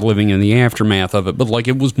always living in the aftermath of it, but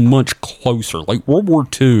it was much closer. World War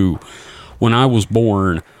II, when I was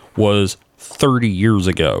born, was 30 years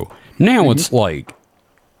ago. Now it's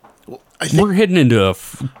we're heading into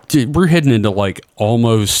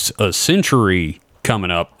almost a century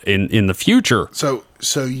coming up in the future. So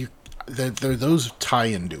those tie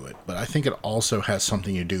into it, but I think it also has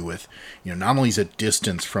something to do with, not only is it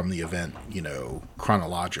distance from the event,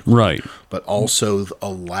 chronologically, Right. but also a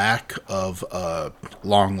lack of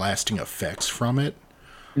long-lasting effects from it,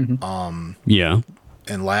 Yeah.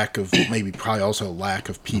 and probably also lack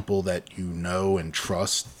of people that and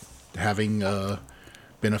trust having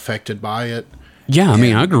been affected by it. Yeah, I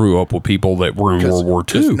mean, I grew up with people that were in World War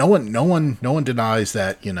II. No one denies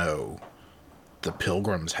that the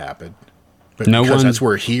Pilgrims happened, but No because one- that's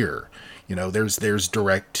we're here. There's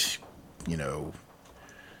direct,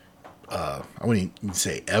 I wouldn't even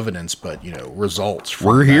say evidence, but results from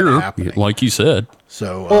We're that here, happening. like you said.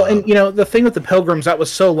 So Well, and the thing with the Pilgrims, that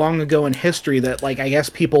was so long ago in history that, like, I guess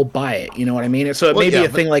people buy it. You know what I mean? So it may be a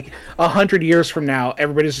thing like 100 years from now,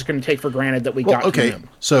 everybody's just going to take for granted that we got to them.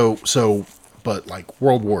 So, but like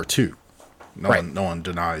World War II, no Right. one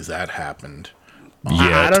denies that happened.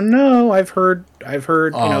 I don't know. I've heard.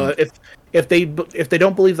 If they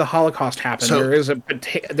don't believe the Holocaust happened, there is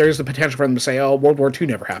the potential for them to say, "Oh, World War II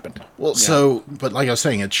never happened." Well, but like I was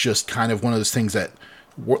saying, it's just kind of one of those things that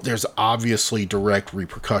there's obviously direct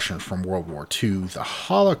repercussion from World War II. The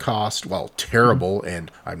Holocaust, while terrible,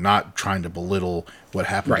 and I'm not trying to belittle what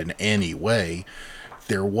happened in any way,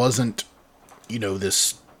 there wasn't,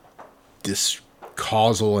 this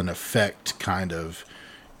causal and effect kind of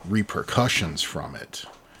repercussions from it.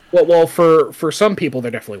 Well, for some people,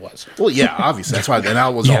 there definitely was. Well, yeah, obviously that's why. And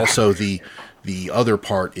that was also the other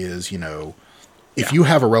part is if you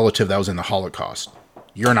have a relative that was in the Holocaust,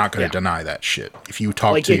 you're not going to deny that shit. If you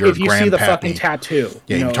talk to your if you see the fucking grandpappy, tattoo,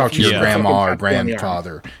 you talk to if you your see the grandma fucking or tattoo on the arm.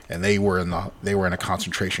 grandfather, and they were in a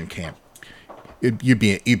concentration camp, you'd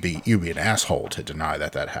be an asshole to deny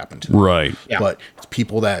that happened to them. Right. Yeah. But it's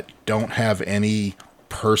people that don't have any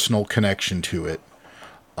personal connection to it.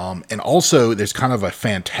 And also, there's kind of a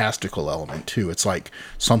fantastical element too. It's like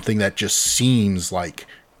something that just seems like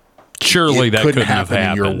Surely it that couldn't couldn't have happen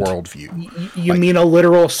in your happened. worldview. You mean a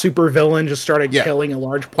literal supervillain just started Yeah. killing a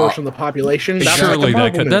large portion of the population? That's Surely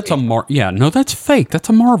like a that could. Marvel movie. No, that's fake. That's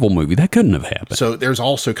a Marvel movie. That couldn't have happened. So there's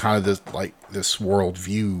also kind of this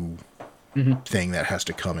worldview thing that has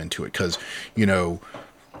to come into it because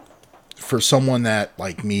for someone that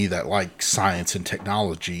like me that likes science and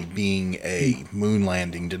technology, being a moon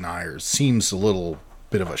landing denier seems a little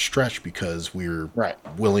bit of a stretch because we're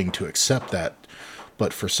willing to accept that.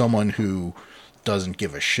 But for someone who doesn't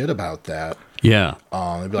give a shit about that, Yeah.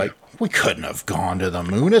 they'd be like, we couldn't have gone to the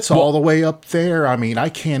moon. It's all the way up there. I mean, I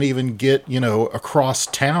can't even get, across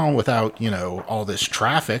town without, all this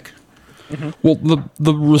traffic. Well,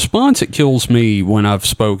 the response that kills me when I've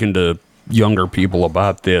spoken to younger people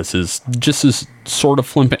about this is just this sort of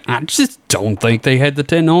flippant. I just don't think they had the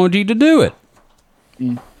technology to do it.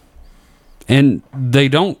 And they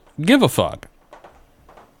don't give a fuck.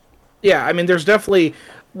 Yeah, I mean, there's definitely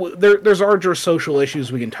there's larger social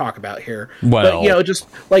issues we can talk about here. Well- but, just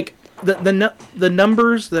like the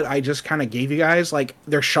numbers that I just kind of gave you guys, like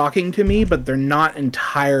they're shocking to me, but they're not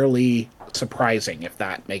entirely surprising, if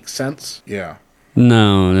that makes sense. Yeah.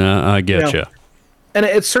 No, I get you. And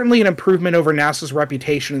it's certainly an improvement over NASA's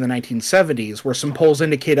reputation in the 1970s, where some polls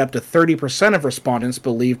indicate up to 30% of respondents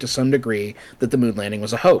believed to some degree that the moon landing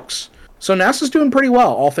was a hoax. So NASA's doing pretty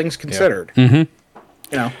well, all things considered.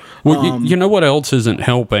 Well, you know what else isn't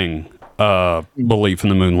helping belief in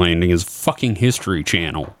the moon landing is fucking History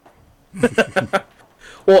Channel.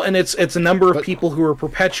 Well, and it's a number of people who are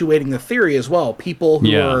perpetuating the theory as well. People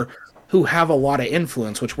who have a lot of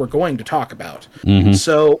influence, which we're going to talk about.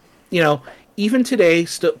 So, even today,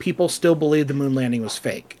 people still believe the moon landing was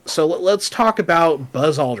fake. So let's talk about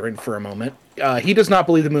Buzz Aldrin for a moment. He does not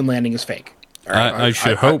believe the moon landing is fake. I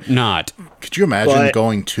should hope not. Could you imagine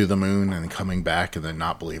going to the moon and coming back and then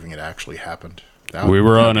not believing it actually happened? We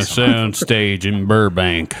were on a sound stage in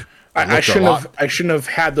Burbank. I shouldn't have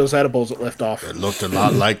had those edibles at liftoff. It looked a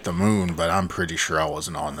lot like the moon, but I'm pretty sure I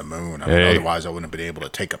wasn't on the moon. I mean, otherwise I wouldn't have been able to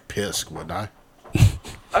take a piss, would I?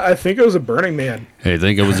 I think it was a Burning Man. I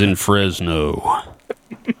think it was in Fresno.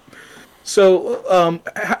 So,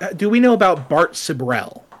 do we know about Bart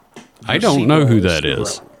Sibrel? I don't know who that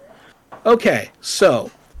is. Okay,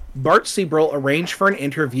 so Bart Sibrel arranged for an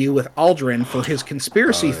interview with Aldrin for his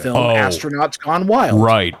conspiracy film Astronauts Gone Wild.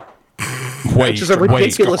 Right. Wait, Which is a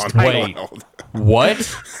ridiculous title. What?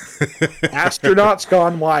 Astronauts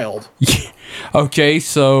Gone Wild. Okay,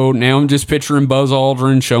 so now I'm just picturing Buzz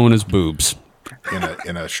Aldrin showing his boobs.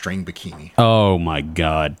 In a string bikini. Oh my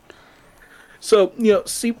god. So,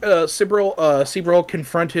 Sibrel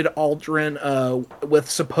confronted Aldrin with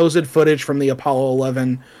supposed footage from the Apollo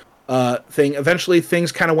 11 thing. Eventually,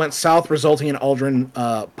 things kind of went south, resulting in Aldrin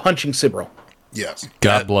punching Sibrel. Yes.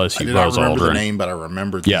 God bless you, I Buzz did not remember Aldrin. the name, but I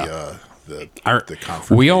remember Yeah. the We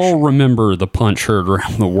confrontation. all remember the punch heard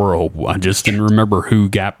around the world. I just didn't remember who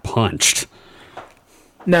got punched.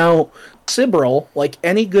 Now, Sibrel, like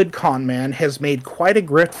any good con man, has made quite a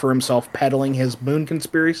grift for himself peddling his moon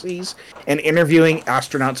conspiracies and interviewing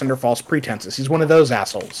astronauts under false pretenses. He's one of those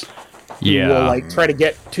assholes. Who will, like, try to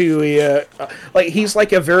get to like, he's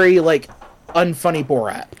like a very, like, unfunny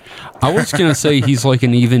Borat. I was going to say he's like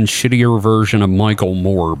an even shittier version of Michael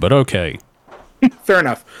Moore, but okay. Fair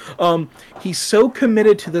enough. He's so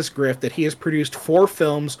committed to this grift that he has produced 4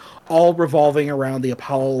 films, all revolving around the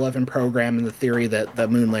Apollo 11 program and the theory that the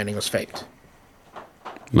moon landing was faked.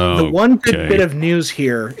 The one good bit of news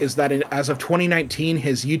here is that as of 2019,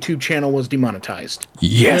 his YouTube channel was demonetized.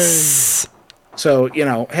 Yes. So,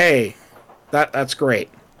 hey, that's great.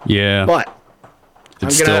 Yeah. But it's I'm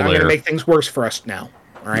still gonna there. make things worse for us now.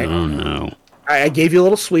 All right. Oh no. I gave you a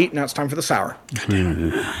little sweet. Now it's time for the sour.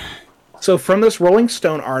 So from this Rolling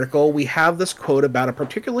Stone article, we have this quote about a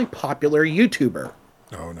particularly popular YouTuber.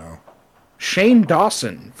 Oh, no. Shane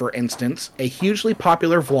Dawson, for instance, a hugely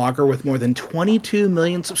popular vlogger with more than 22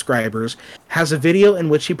 million subscribers, has a video in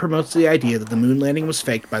which he promotes the idea that the moon landing was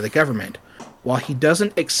faked by the government. While he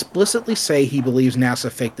doesn't explicitly say he believes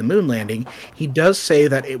NASA faked the moon landing, he does say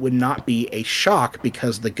that it would not be a shock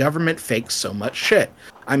because the government fakes so much shit.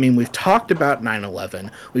 I mean, we've talked about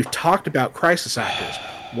 9/11, we've talked about crisis actors.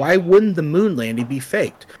 Why wouldn't the moon landing be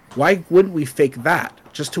faked? Why wouldn't we fake that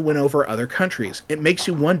just to win over other countries? It makes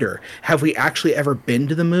you wonder, have we actually ever been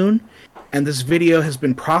to the moon? And this video has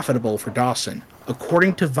been profitable for Dawson.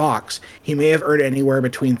 According to Vox, he may have earned anywhere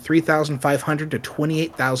between $3,500 to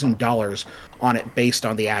 $28,000 on it based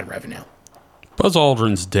on the ad revenue. Buzz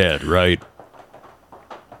Aldrin's dead, right?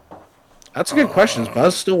 That's a good question. Is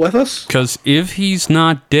Buzz still with us? Because if he's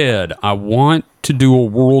not dead, I want to do a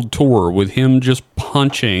world tour with him just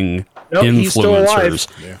punching Nope, influencers. he's still alive.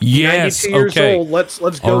 Yeah. Yes, 92 years okay. old. Let's go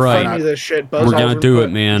All right. find me this shit. Buzz We're gonna Aldrin do put-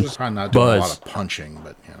 it, man. Trying not to do a lot Buzz. of punching,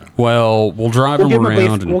 but, Well, we'll drive We'll him give him,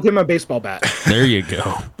 around. we'll give him a baseball bat. There you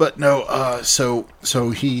go. But no, so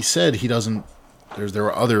he said he doesn't. There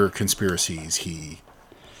were other conspiracies he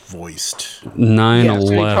voiced. 9/11.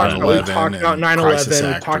 We talked about 9/11. We Crisis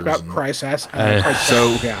talked about actors and- crisis.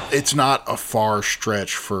 So yeah. it's not a far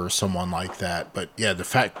stretch for someone like that. But yeah, the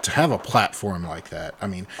fact to have a platform like that. I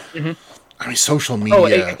mean, social media. Oh,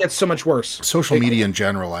 it gets so much worse. social media in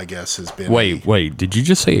general, I guess, has been. Wait. Did you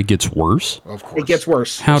just say it gets worse? Of course, It gets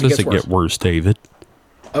worse. How Yes, does it gets get worse, David?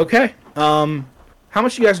 Okay. How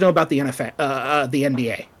much do you guys know about the the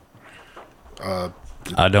NBA?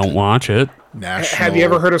 I don't watch it. National. Have you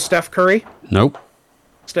ever heard of Steph Curry? Nope.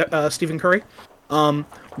 Stephen Curry? One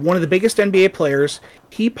of the biggest NBA players.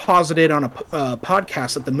 He posited on a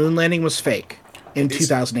podcast that the moon landing was fake in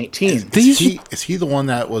 2018. Is he the one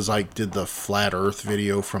that was like did the flat Earth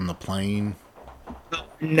video from the plane?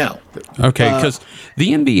 No. Okay, because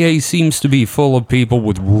the NBA seems to be full of people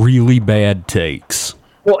with really bad takes.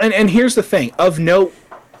 Well, and here's the thing. Of note,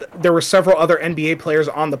 there were several other NBA players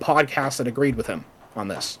on the podcast that agreed with him on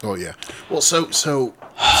this. Oh yeah. Well, so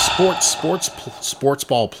sports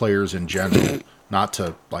ball players in general, not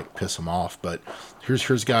to like piss them off, but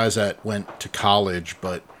here's guys that went to college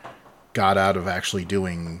but got out of actually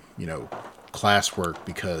doing classwork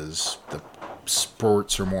because the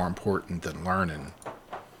sports are more important than learning.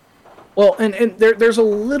 Well, and there's a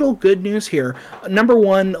little good news here. Number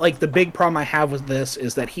one, like the big problem I have with this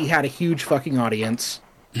is that he had a huge fucking audience,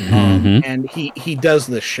 and he does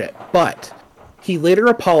this shit. But he later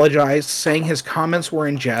apologized, saying his comments were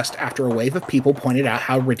in jest after a wave of people pointed out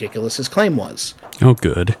how ridiculous his claim was. Oh,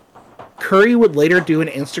 good. Curry would later do an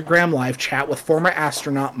Instagram live chat with former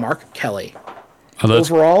astronaut Mark Kelly. Oh,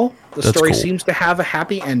 that's Overall, the that's story cool. seems to have a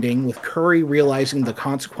happy ending, with Curry realizing the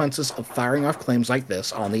consequences of firing off claims like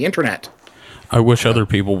this on the internet. I wish other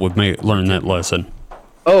people would learn that lesson.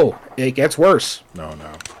 Oh, it gets worse. No.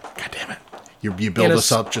 God damn it. You build And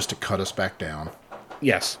us up just to cut us back down.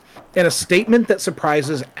 Yes. In a statement that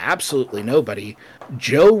surprises absolutely nobody,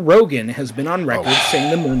 Joe Rogan has been on record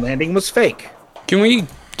saying the moon landing was fake. Can we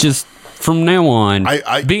just, from now on,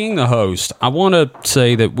 I- being the host, I want to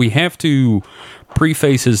say that we have to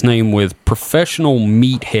preface his name with professional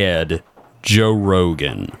meathead Joe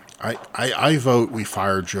Rogan. I vote we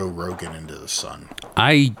fire Joe Rogan into the sun.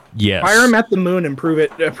 Yes. Fire him at the moon and prove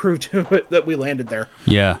to it that we landed there.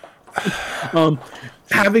 Yeah.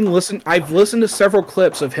 I've listened to several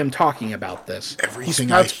clips of him talking about this. Everything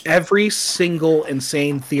He spouts every single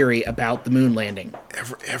insane theory about the moon landing.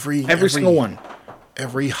 Every Single one.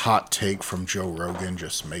 Every hot take from Joe Rogan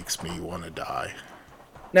just makes me want to die.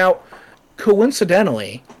 Now,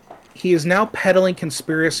 coincidentally, he is now peddling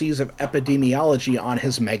conspiracies of epidemiology on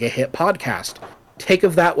his mega hit podcast. Take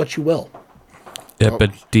of that what you will.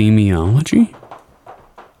 Epidemiology?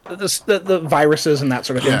 The viruses and that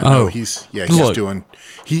sort of thing. Yeah, no, he's doing.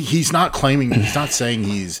 He's not claiming. He's not saying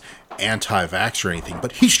he's anti-vax or anything,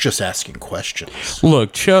 but he's just asking questions.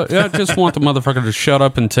 Look, I just want the motherfucker to shut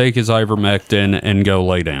up and take his ivermectin and go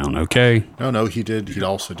lay down, okay? No, he did. He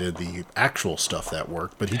also did the actual stuff that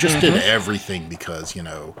worked, but he just did everything because,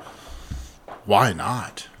 why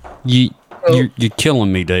not? You're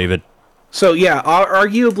killing me, David. So, yeah,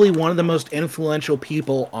 arguably one of the most influential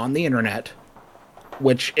people on the internet,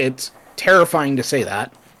 which it's terrifying to say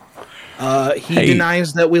that. He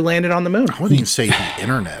denies that we landed on the moon. I wouldn't even say the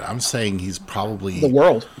internet. I'm saying he's probably the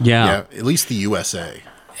world. Yeah, at least the USA.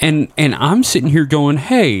 And I'm sitting here going,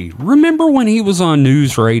 hey, remember when he was on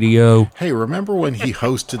news radio? Hey, remember when he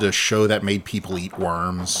hosted a show that made people eat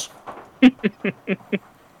worms?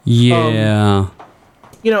 Yeah.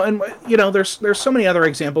 There's so many other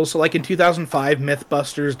examples. So, like in 2005,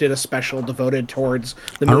 MythBusters did a special devoted towards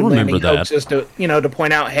the moon landing hoaxes to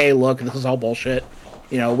point out, hey, look, this is all bullshit.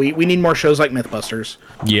 We need more shows like MythBusters.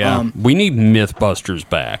 Yeah, we need MythBusters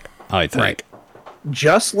back, I think. Right.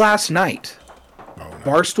 Just last night,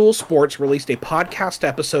 Barstool Sports released a podcast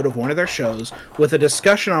episode of one of their shows with a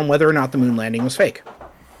discussion on whether or not the moon landing was fake.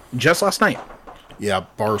 Just last night. Yeah,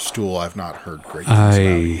 Barstool, I've not heard great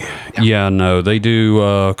things about. Yeah, no, they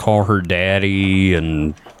do call her daddy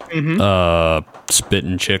and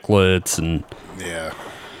spitting chiclets and... Yeah.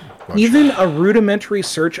 Even a rudimentary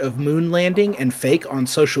search of moon landing and fake on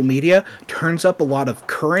social media turns up a lot of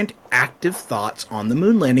current active thoughts on the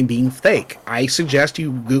moon landing being fake. I suggest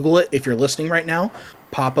you Google it if you're listening right now.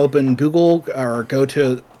 Pop open Google or go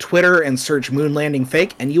to Twitter and search moon landing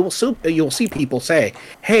fake, and you'll see people say,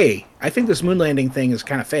 hey, I think this moon landing thing is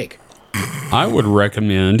kind of fake. I would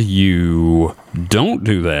recommend you don't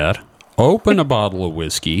do that. Open a bottle of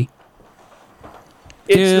whiskey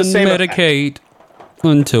and the same medicate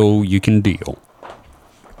until you can deal.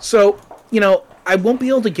 So, I won't be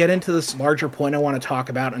able to get into this larger point I want to talk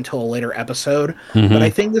about until a later episode, but I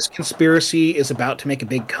think this conspiracy is about to make a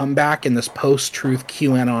big comeback in this post-truth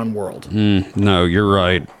QAnon world. No, you're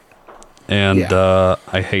right. And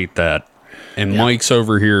I hate that. And Mike's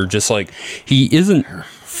over here just like, he isn't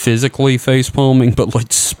physically facepalming, but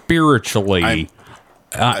like spiritually,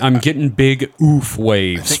 I'm getting big oof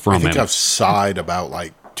waves from him. I think I've sighed about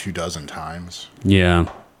like 24 times.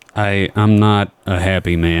 Yeah. I'm not a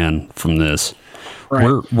happy man from this.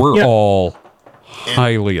 Right. We're all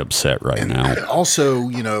highly upset right now. Also,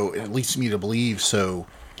 it leads me to believe, so,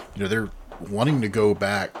 they're wanting to go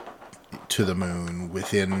back to the moon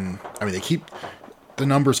within, the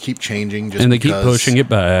numbers keep changing and they keep pushing it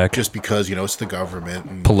back. Just because, it's the government.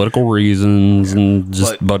 And, political reasons and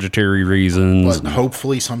just budgetary reasons. But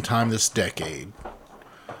hopefully sometime this decade.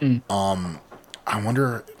 I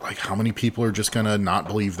wonder, how many people are just going to not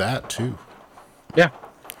believe that, too? Yeah.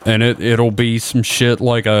 And it'll be some shit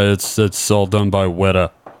like it's all done by Weta.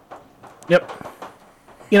 Yep.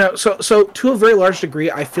 So to a very large degree,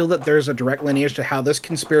 I feel that there's a direct lineage to how this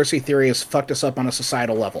conspiracy theory has fucked us up on a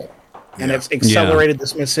societal level. And it's accelerated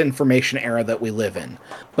this misinformation era that we live in.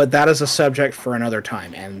 But that is a subject for another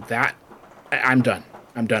time. And that, I'm done.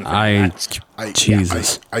 I'm done.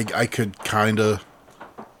 Jesus. I could kind of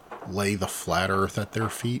lay the flat earth at their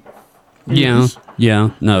feet. Yeah.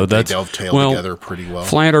 No, they dovetail together pretty well.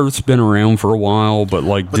 Flat Earth's been around for a while, but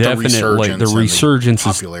definitely the resurgence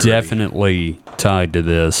is definitely tied to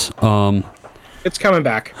this. It's coming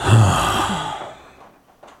back.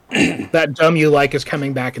 That dumb you like is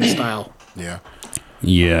coming back in style. Yeah.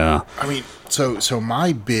 Yeah. So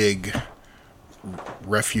my big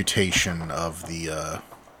refutation of the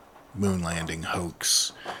moon landing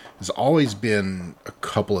hoax has always been a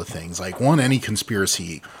couple of things. Like, one, any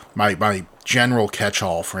conspiracy, my general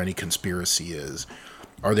catch-all for any conspiracy is,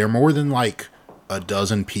 are there more than like a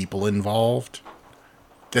dozen people involved?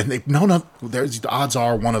 Then the odds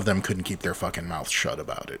are one of them couldn't keep their fucking mouth shut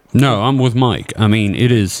about it. No, I'm with Mike.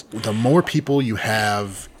 It is. The more people you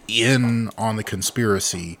have in on the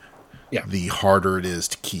conspiracy, the harder it is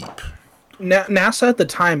to keep. NASA at the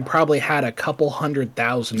time probably had a couple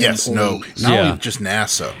 100,000 employees. Not only just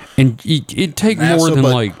NASA. And it'd take NASA, more than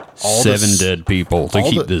like all 7 dead people to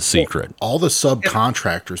keep this secret. All the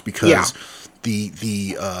subcontractors, because the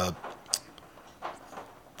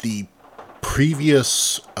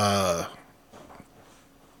previous trying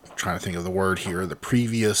to think of the word here, the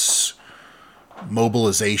previous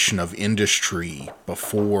mobilization of industry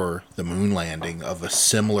before the moon landing of a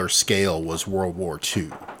similar scale was World War II.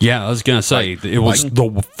 Yeah, I was gonna say it was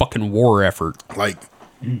the fucking war effort. Like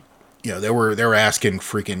they were asking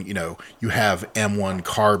freaking, you have M1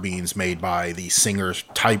 carbines made by the Singer's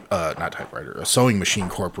not typewriter, a sewing machine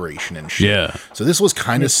corporation and shit. Yeah. So this was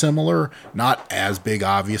kind of similar, not as big,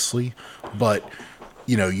 obviously, but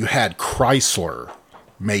you had Chrysler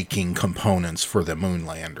making components for the moon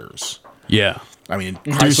landers. Yeah. I mean,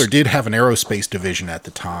 Chrysler did have an aerospace division at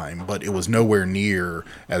the time, but it was nowhere near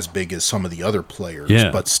as big as some of the other players.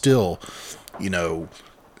 Yeah. But still,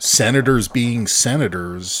 senators being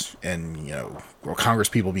senators and, or Congress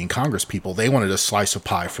people being Congress people, they wanted a slice of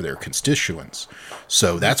pie for their constituents.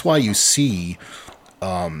 So that's why you see,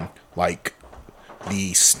 like,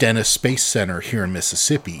 the Stennis Space Center here in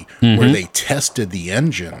Mississippi, where they tested the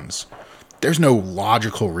engines. There's no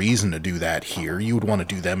logical reason to do that here. You would want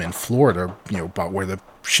to do them in Florida, about where the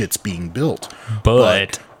shit's being built.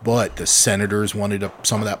 But the senators wanted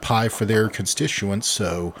some of that pie for their constituents,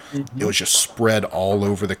 so it was just spread all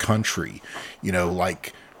over the country.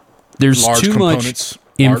 Like there's large too components, much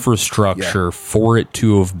infrastructure for it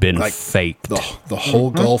to have been like faked. The whole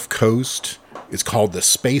Gulf Coast is called the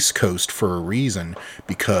Space Coast for a reason,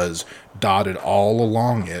 because dotted all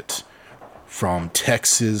along it, from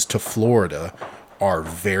Texas to Florida, are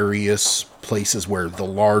various places where the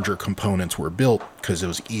larger components were built because it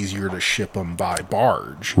was easier to ship them by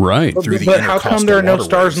barge. Right. Through the But how come there are no intercoastal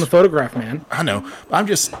stars in the waterways. photograph, man? I know. I'm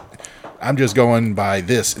just going by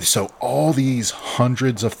this. So all these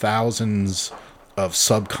hundreds of thousands of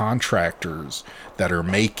subcontractors that are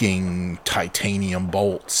making titanium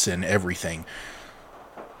bolts and everything.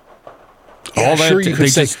 All that sure, you could they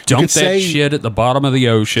say- just you dump could that say- shit at the bottom of the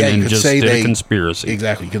ocean Yeah, you and could just say did a they- conspiracy.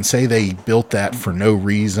 Exactly. You can say they built that for no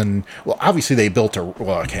reason. Well, obviously they built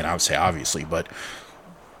I can't I would say obviously, but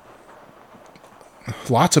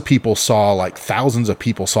lots of people saw, like thousands of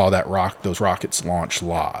people saw those rockets launch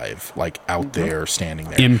live, like out there, standing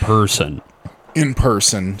there. In person. In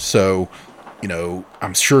person. So,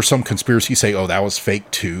 I'm sure some conspiracies say, oh, that was fake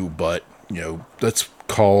too, but, let's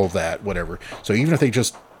call that whatever. So even if they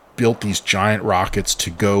just built these giant rockets to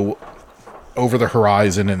go over the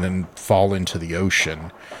horizon and then fall into the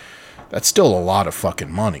ocean, that's still a lot of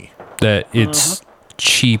fucking money. That it's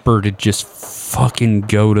cheaper to just fucking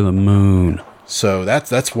go to the moon. So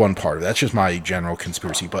that's one part of it. That's just my general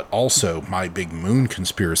conspiracy. But also my big moon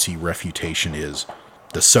conspiracy refutation is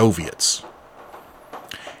the Soviets.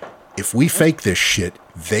 If we fake this shit,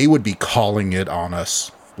 they would be calling it on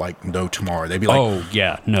us like no tomorrow. They'd be like, Oh,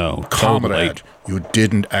 yeah, no. comrade, Totally. you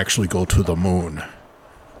didn't actually go to the moon.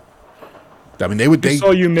 I mean, they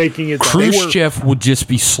saw you making it. Khrushchev would just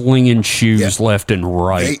be slinging shoes left and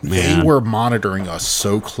right, man. they were monitoring us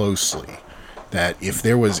so closely that if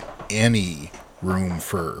there was any room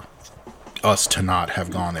for us to not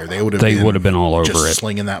have gone there, they would have been all over just it.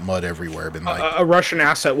 slinging that mud everywhere. Been like, A Russian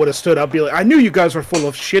asset would have stood up, be like, "I knew you guys were full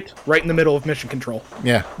of shit." Right in the middle of mission control.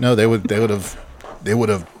 yeah, no, they would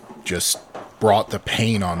have just brought the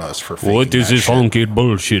pain on us for faking What is that this shit. funky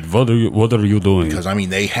bullshit? What are you doing? Because I mean,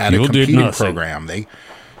 they had You a did competing nothing. program. And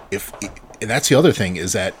that's the other thing,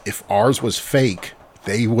 is that if ours was fake,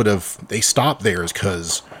 they stopped theirs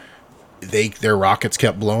because their rockets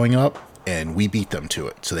kept blowing up and we beat them to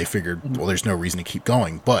it. So they figured, well, there's no reason to keep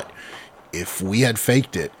going. But if we had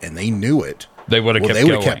faked it and they knew it, They would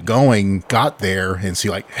have kept going, got there and see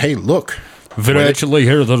like, hey, look. We're actually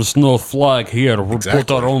here. There's no flag here. We Exactly.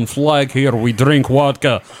 put our own flag here. We drink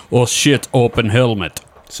vodka. Oh, shit, open helmet.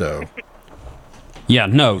 So Yeah,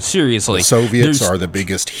 no, seriously. the Soviets There's- are the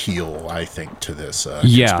biggest heel, I think, to this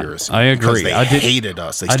Yeah, conspiracy. I agree. Because they I did- hated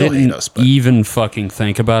us. They I still didn't hate us. But even fucking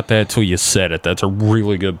think about that till you said it. That's a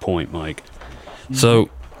really good point, Mike. So,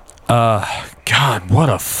 God, what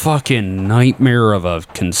a fucking nightmare of a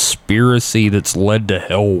conspiracy that's led to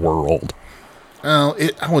Hell World. well,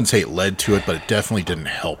 I wouldn't say it led to it, but it definitely didn't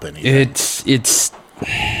help anything.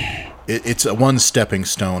 It's a one stepping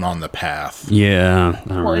stone on the path. Yeah,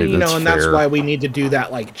 all Well, right, you that's know, and fair. that's why we need to do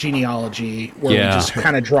that, like, genealogy, where Yeah. we just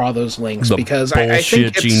kind of draw those links, the because I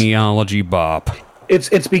bullshit think genealogy bop.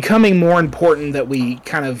 it's becoming more important that we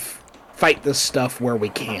kind of fight this stuff where we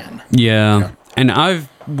can. Yeah. And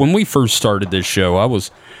when we first started this show, I was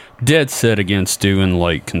dead set against doing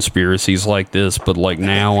like conspiracies like this, but like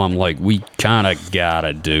now I'm like, we kind of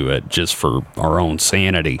gotta do it just for our own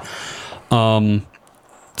sanity.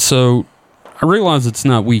 So I realize it's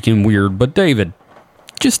not weak and weird, but David,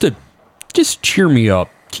 just cheer me up.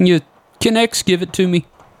 Can X give it to me?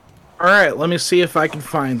 All right, let me see if I can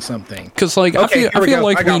find something. Because like Okay, I here we feel go.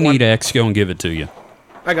 like I we got one. need X to go and give it to you.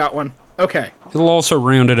 I got one. Okay. It'll also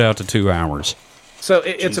round it out to 2 hours. So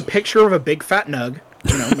it's a picture of a big fat nug,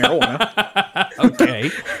 marijuana.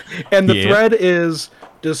 Okay. And the Yeah. thread is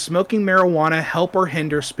Does smoking marijuana help or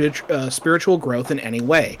hinder spiritual growth in any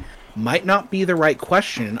way? Might not be the right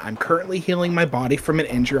question. I'm currently healing my body from an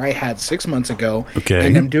injury I had 6 months ago, Okay.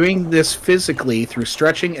 and I'm doing this physically through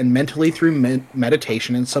stretching and mentally through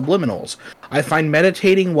meditation and subliminals. I find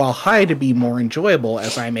meditating while high to be more enjoyable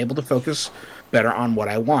as I am able to focus better on what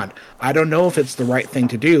I want. I don't know if it's the right thing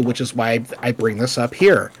to do, which is why I bring this up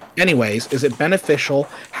here. Anyways, is it beneficial?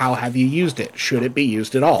 How have you used it? Should it be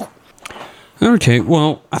used at all? Okay,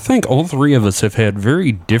 well, I think all three of us have had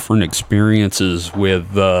very different experiences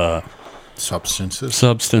with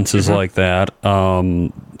Substances. like that.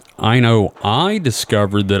 I know I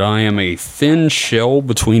discovered that I am a thin shell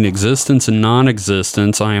between existence and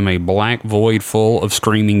non-existence. I am a black void full of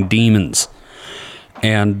screaming demons.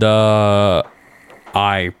 And I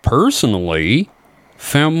personally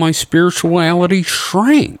found my spirituality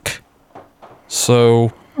shrank.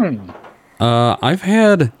 So... I've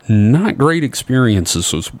had not great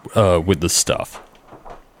experiences with this stuff.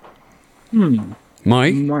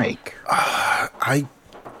 Mike? Mike.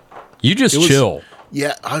 You just chill.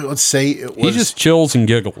 Yeah, I would say it was. He just chills and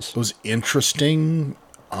giggles. It was interesting,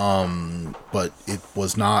 but it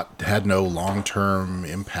was not had no long-term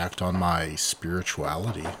impact on my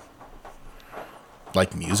spirituality.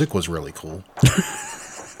 Like, music was really cool,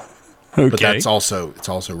 Okay. but it's also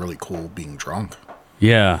really cool being drunk.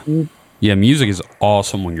 Yeah. Yeah, music is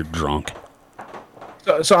awesome when you're drunk.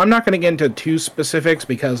 So I'm not going to get into too specifics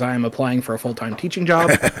because I'm applying for a full-time teaching job.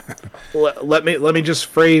 let me just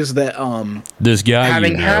phrase that. This guy,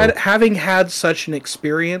 Having had such an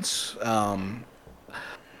experience, a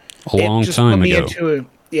long time ago.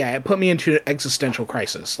 It put me into an existential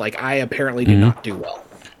crisis. Like, I apparently did not do well.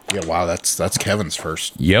 Yeah, wow, that's Kevin's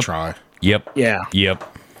first try. Yep. Yeah.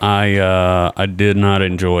 Yep. I did not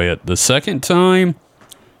enjoy it. The second time,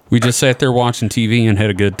 we just sat there watching TV and had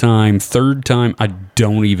a good time. Third time, I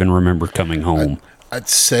don't even remember coming home. I'd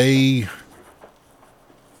say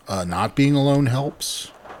not being alone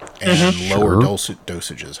helps, and lower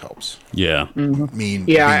dosages helps. Yeah. I mean,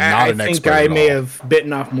 Yeah, being not I an think expert I at may all. have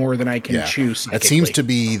bitten off more than I can Yeah, chew. that seems to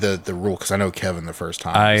be the rule, because I know Kevin the first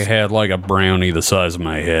time. I had like a brownie the size of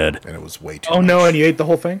my head. and it was way too Oh much. no! And you ate the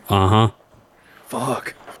whole thing? Uh-huh.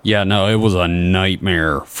 Fuck. Yeah, no, it was a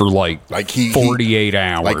nightmare for like he 48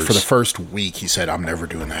 hours. Like, for the first week, he said, I'm never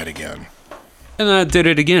doing that again. And I did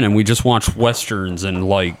it again, and we just watched Westerns and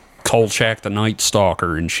like Kolchak the Night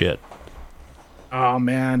Stalker and shit. Oh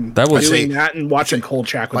man, That was- doing that and watching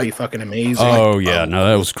Kolchak would be fucking amazing. Oh, yeah, no,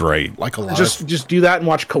 that was great. Like a lot just do that and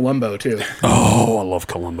watch Columbo too. Oh, I love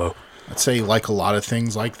Columbo. I'd say, like a lot of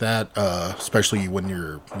things like that, especially when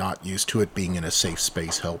you're not used to it, being in a safe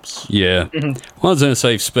space helps. Yeah. Well, I was in a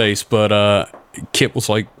safe space, but Kit was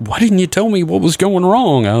like, why didn't you tell me what was going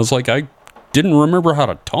wrong? I was like, I didn't remember how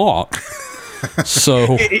to talk.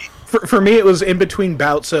 So, For me, it was in between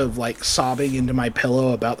bouts of like sobbing into my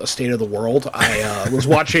pillow about the state of the world. I was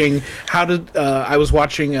watching How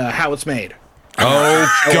It's Made.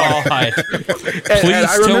 oh, God. Please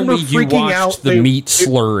I tell remember me you freaking watched out. the meat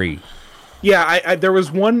slurry. Yeah, there was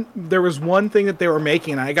one thing that they were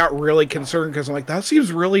making, and I got really concerned because I'm like, that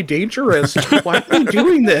seems really dangerous. Why are they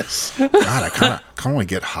doing this? God, I kind of want to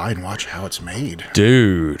get high and watch How It's Made.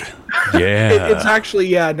 Dude. Yeah. It's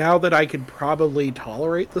actually, now that I could probably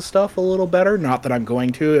tolerate the stuff a little better. Not that I'm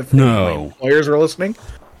going to if No. my employers are listening.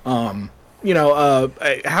 How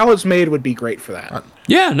It's Made would be great for that.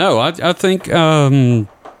 Yeah, no, I think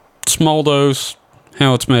small dose,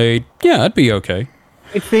 How It's Made. Yeah, that'd be okay.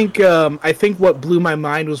 I think what blew my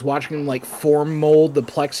mind was watching them like form mold the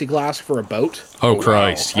plexiglass for a boat. Oh,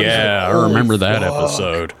 Christ. I was Yeah, like, I remember "Oh, that fuck."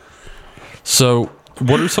 episode. So,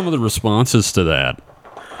 what are some of the responses to that?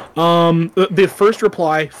 The first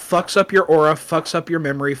reply fucks up your aura, fucks up your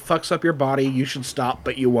memory, fucks up your body. You should stop,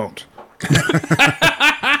 but you won't.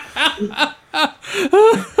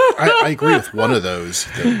 I agree with one of those.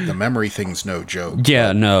 The memory thing's no joke.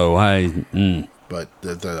 Yeah, no, But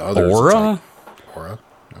the others, it's Aura? like,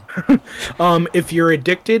 aura? If you're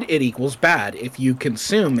addicted, it equals bad. If you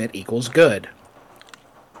consume, it equals good.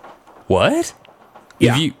 What?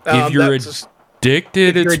 Yeah, If you're that's-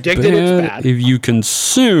 addicted, if you're it's addicted, it's bad. bad. If you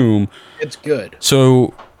consume, It's good. so So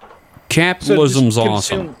just capitalism's consume-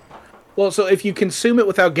 awesome. Well, so if you consume it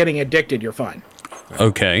without getting addicted, you're fine.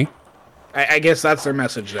 Okay. I guess that's their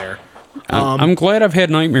message there. I'm glad I've had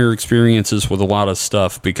nightmare experiences with a lot of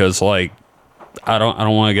stuff because, like, I don't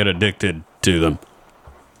want to get addicted to them.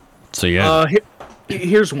 So yeah,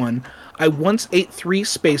 Here's one. I once ate 3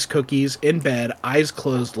 space cookies in bed, eyes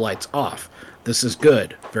closed, lights off. This is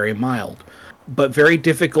good, very mild, but very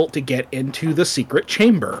difficult to get into the secret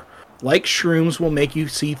chamber. Like shrooms will make you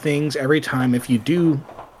see things every time if you do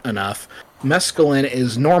enough. Mescaline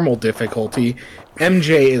is normal difficulty.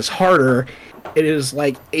 MJ is harder. It is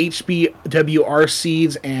like HBWR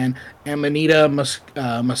seeds and Amanita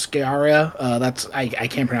muscaria. I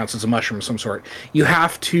can't pronounce. It's a mushroom of some sort. You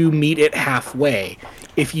have to meet it halfway.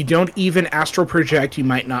 If you don't even astral project, you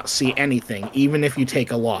might not see anything, even if you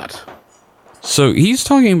take a lot. So he's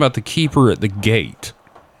talking about the keeper at the gate.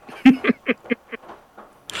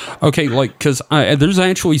 Okay, like, because there's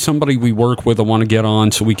actually somebody we work with I want to get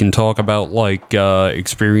on so we can talk about, like,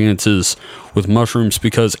 experiences with mushrooms,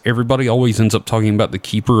 because everybody always ends up talking about the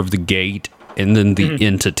keeper of the gate and then the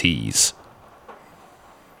entities.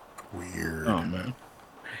 Weird. Oh, man.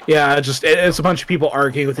 Yeah, it's a bunch of people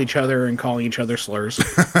arguing with each other and calling each other slurs. It's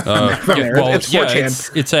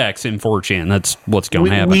 4chan. It's X in 4chan. That's what's going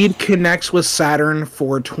to happen. Weed connects with Saturn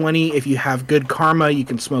 420. If you have good karma, you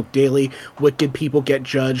can smoke daily. Wicked people get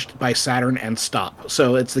judged by Saturn and stop.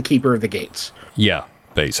 So it's the keeper of the gates. Yeah,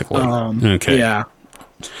 basically. Okay. Yeah.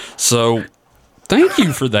 So, thank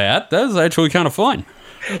you for that. That was actually kind of fun.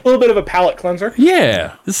 A little bit of a palate cleanser.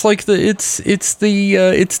 Yeah, it's like it's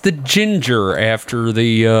the ginger after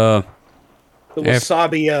the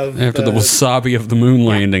wasabi the wasabi of the moon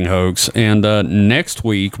landing hoax. And next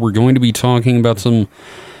week we're going to be talking about some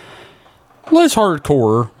less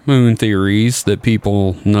hardcore moon theories that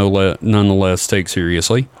people nonetheless take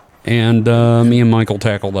seriously. And me and Michael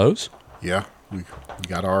tackle those. Yeah, we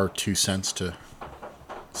got our 2 cents to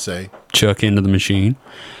say. Chuck into the machine.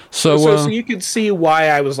 So you could see why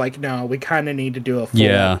I was like, no, we kind of need to do a full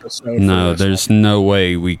episode. No, there's no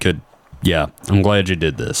way we could. Yeah, I'm glad you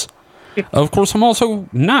did this. Of course, I'm also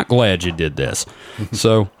not glad you did this.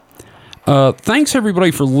 So, thanks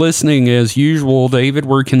everybody for listening as usual. David,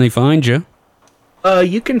 where can they find you?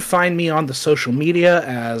 You can find me on the social media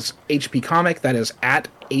as HP Comic. That is at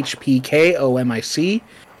HPKOMIC.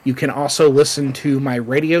 You can also listen to my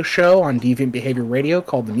radio show on Deviant Behavior Radio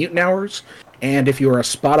called The Mutant Hours. And if you're a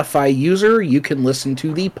Spotify user, you can listen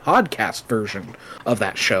to the podcast version of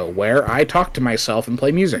that show where I talk to myself and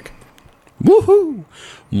play music. Woohoo!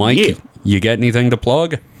 Mike, you got anything to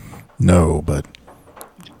plug? No, but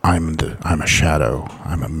I'm a shadow.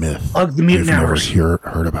 I'm a myth. Plug the Mutant Hours. You've never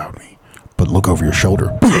heard about me. But look over your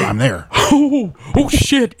shoulder. I'm there. Oh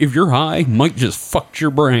shit! If you're high, Mike just fucked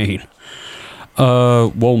your brain.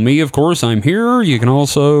 Well, me, of course, I'm here. You can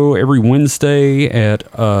also, every Wednesday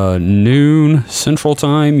at noon Central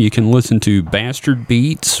Time, you can listen to Bastard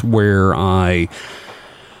Beats, where I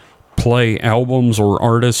play albums or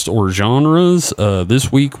artists or genres.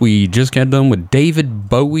 This week, we just got done with David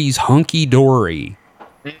Bowie's Hunky Dory,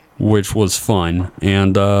 which was fun,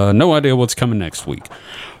 and no idea what's coming next week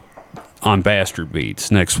on Bastard Beats.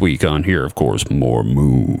 Next week on here, of course, more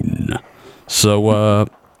Moon. So,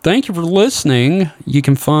 thank you for listening. You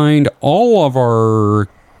can find all of our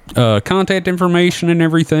contact information and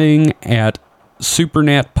everything at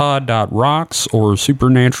supernatpod.rocks or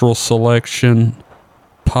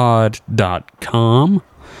supernaturalselectionpod.com.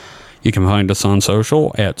 You can find us on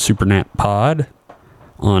social at supernatpod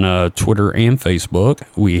on Twitter and Facebook.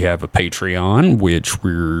 We have a Patreon, which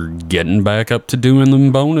we're getting back up to doing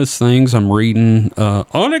them bonus things. I'm reading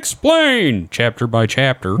Unexplained chapter by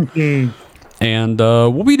chapter. And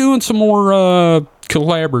we'll be doing some more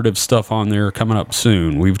collaborative stuff on there coming up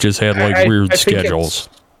soon. We've just had weird schedules.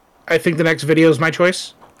 I think the next video is my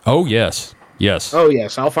choice. Oh, yes. Yes. Oh,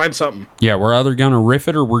 yes. I'll find something. Yeah, we're either going to riff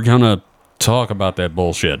it or we're going to talk about that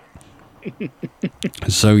bullshit.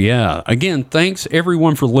 So, yeah. Again, thanks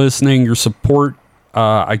everyone for listening. Your support,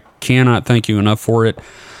 I cannot thank you enough for it.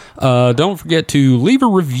 Don't forget to leave a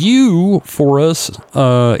review for us,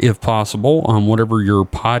 if possible, on whatever your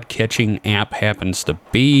podcatching app happens to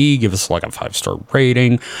be. Give us like a 5-star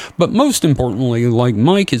rating. But most importantly, like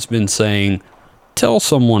Mike has been saying, tell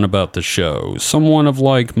someone about the show. Someone of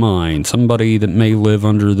like mind. Somebody that may live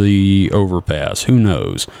under the overpass. Who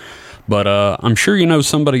knows? But I'm sure you know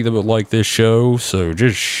somebody that would like this show, so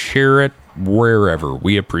just share it wherever.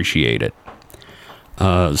 We appreciate it.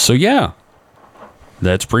 So yeah.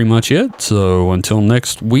 That's pretty much it. So until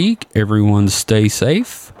next week, everyone stay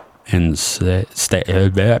safe and stay.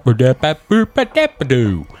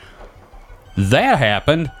 That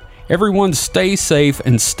happened. Everyone stay safe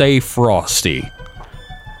and stay frosty.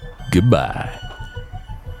 Goodbye.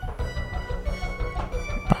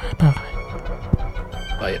 Bye.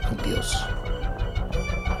 Vaya con Dios.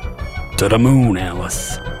 To the moon,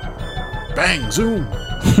 Alice. Bang, zoom.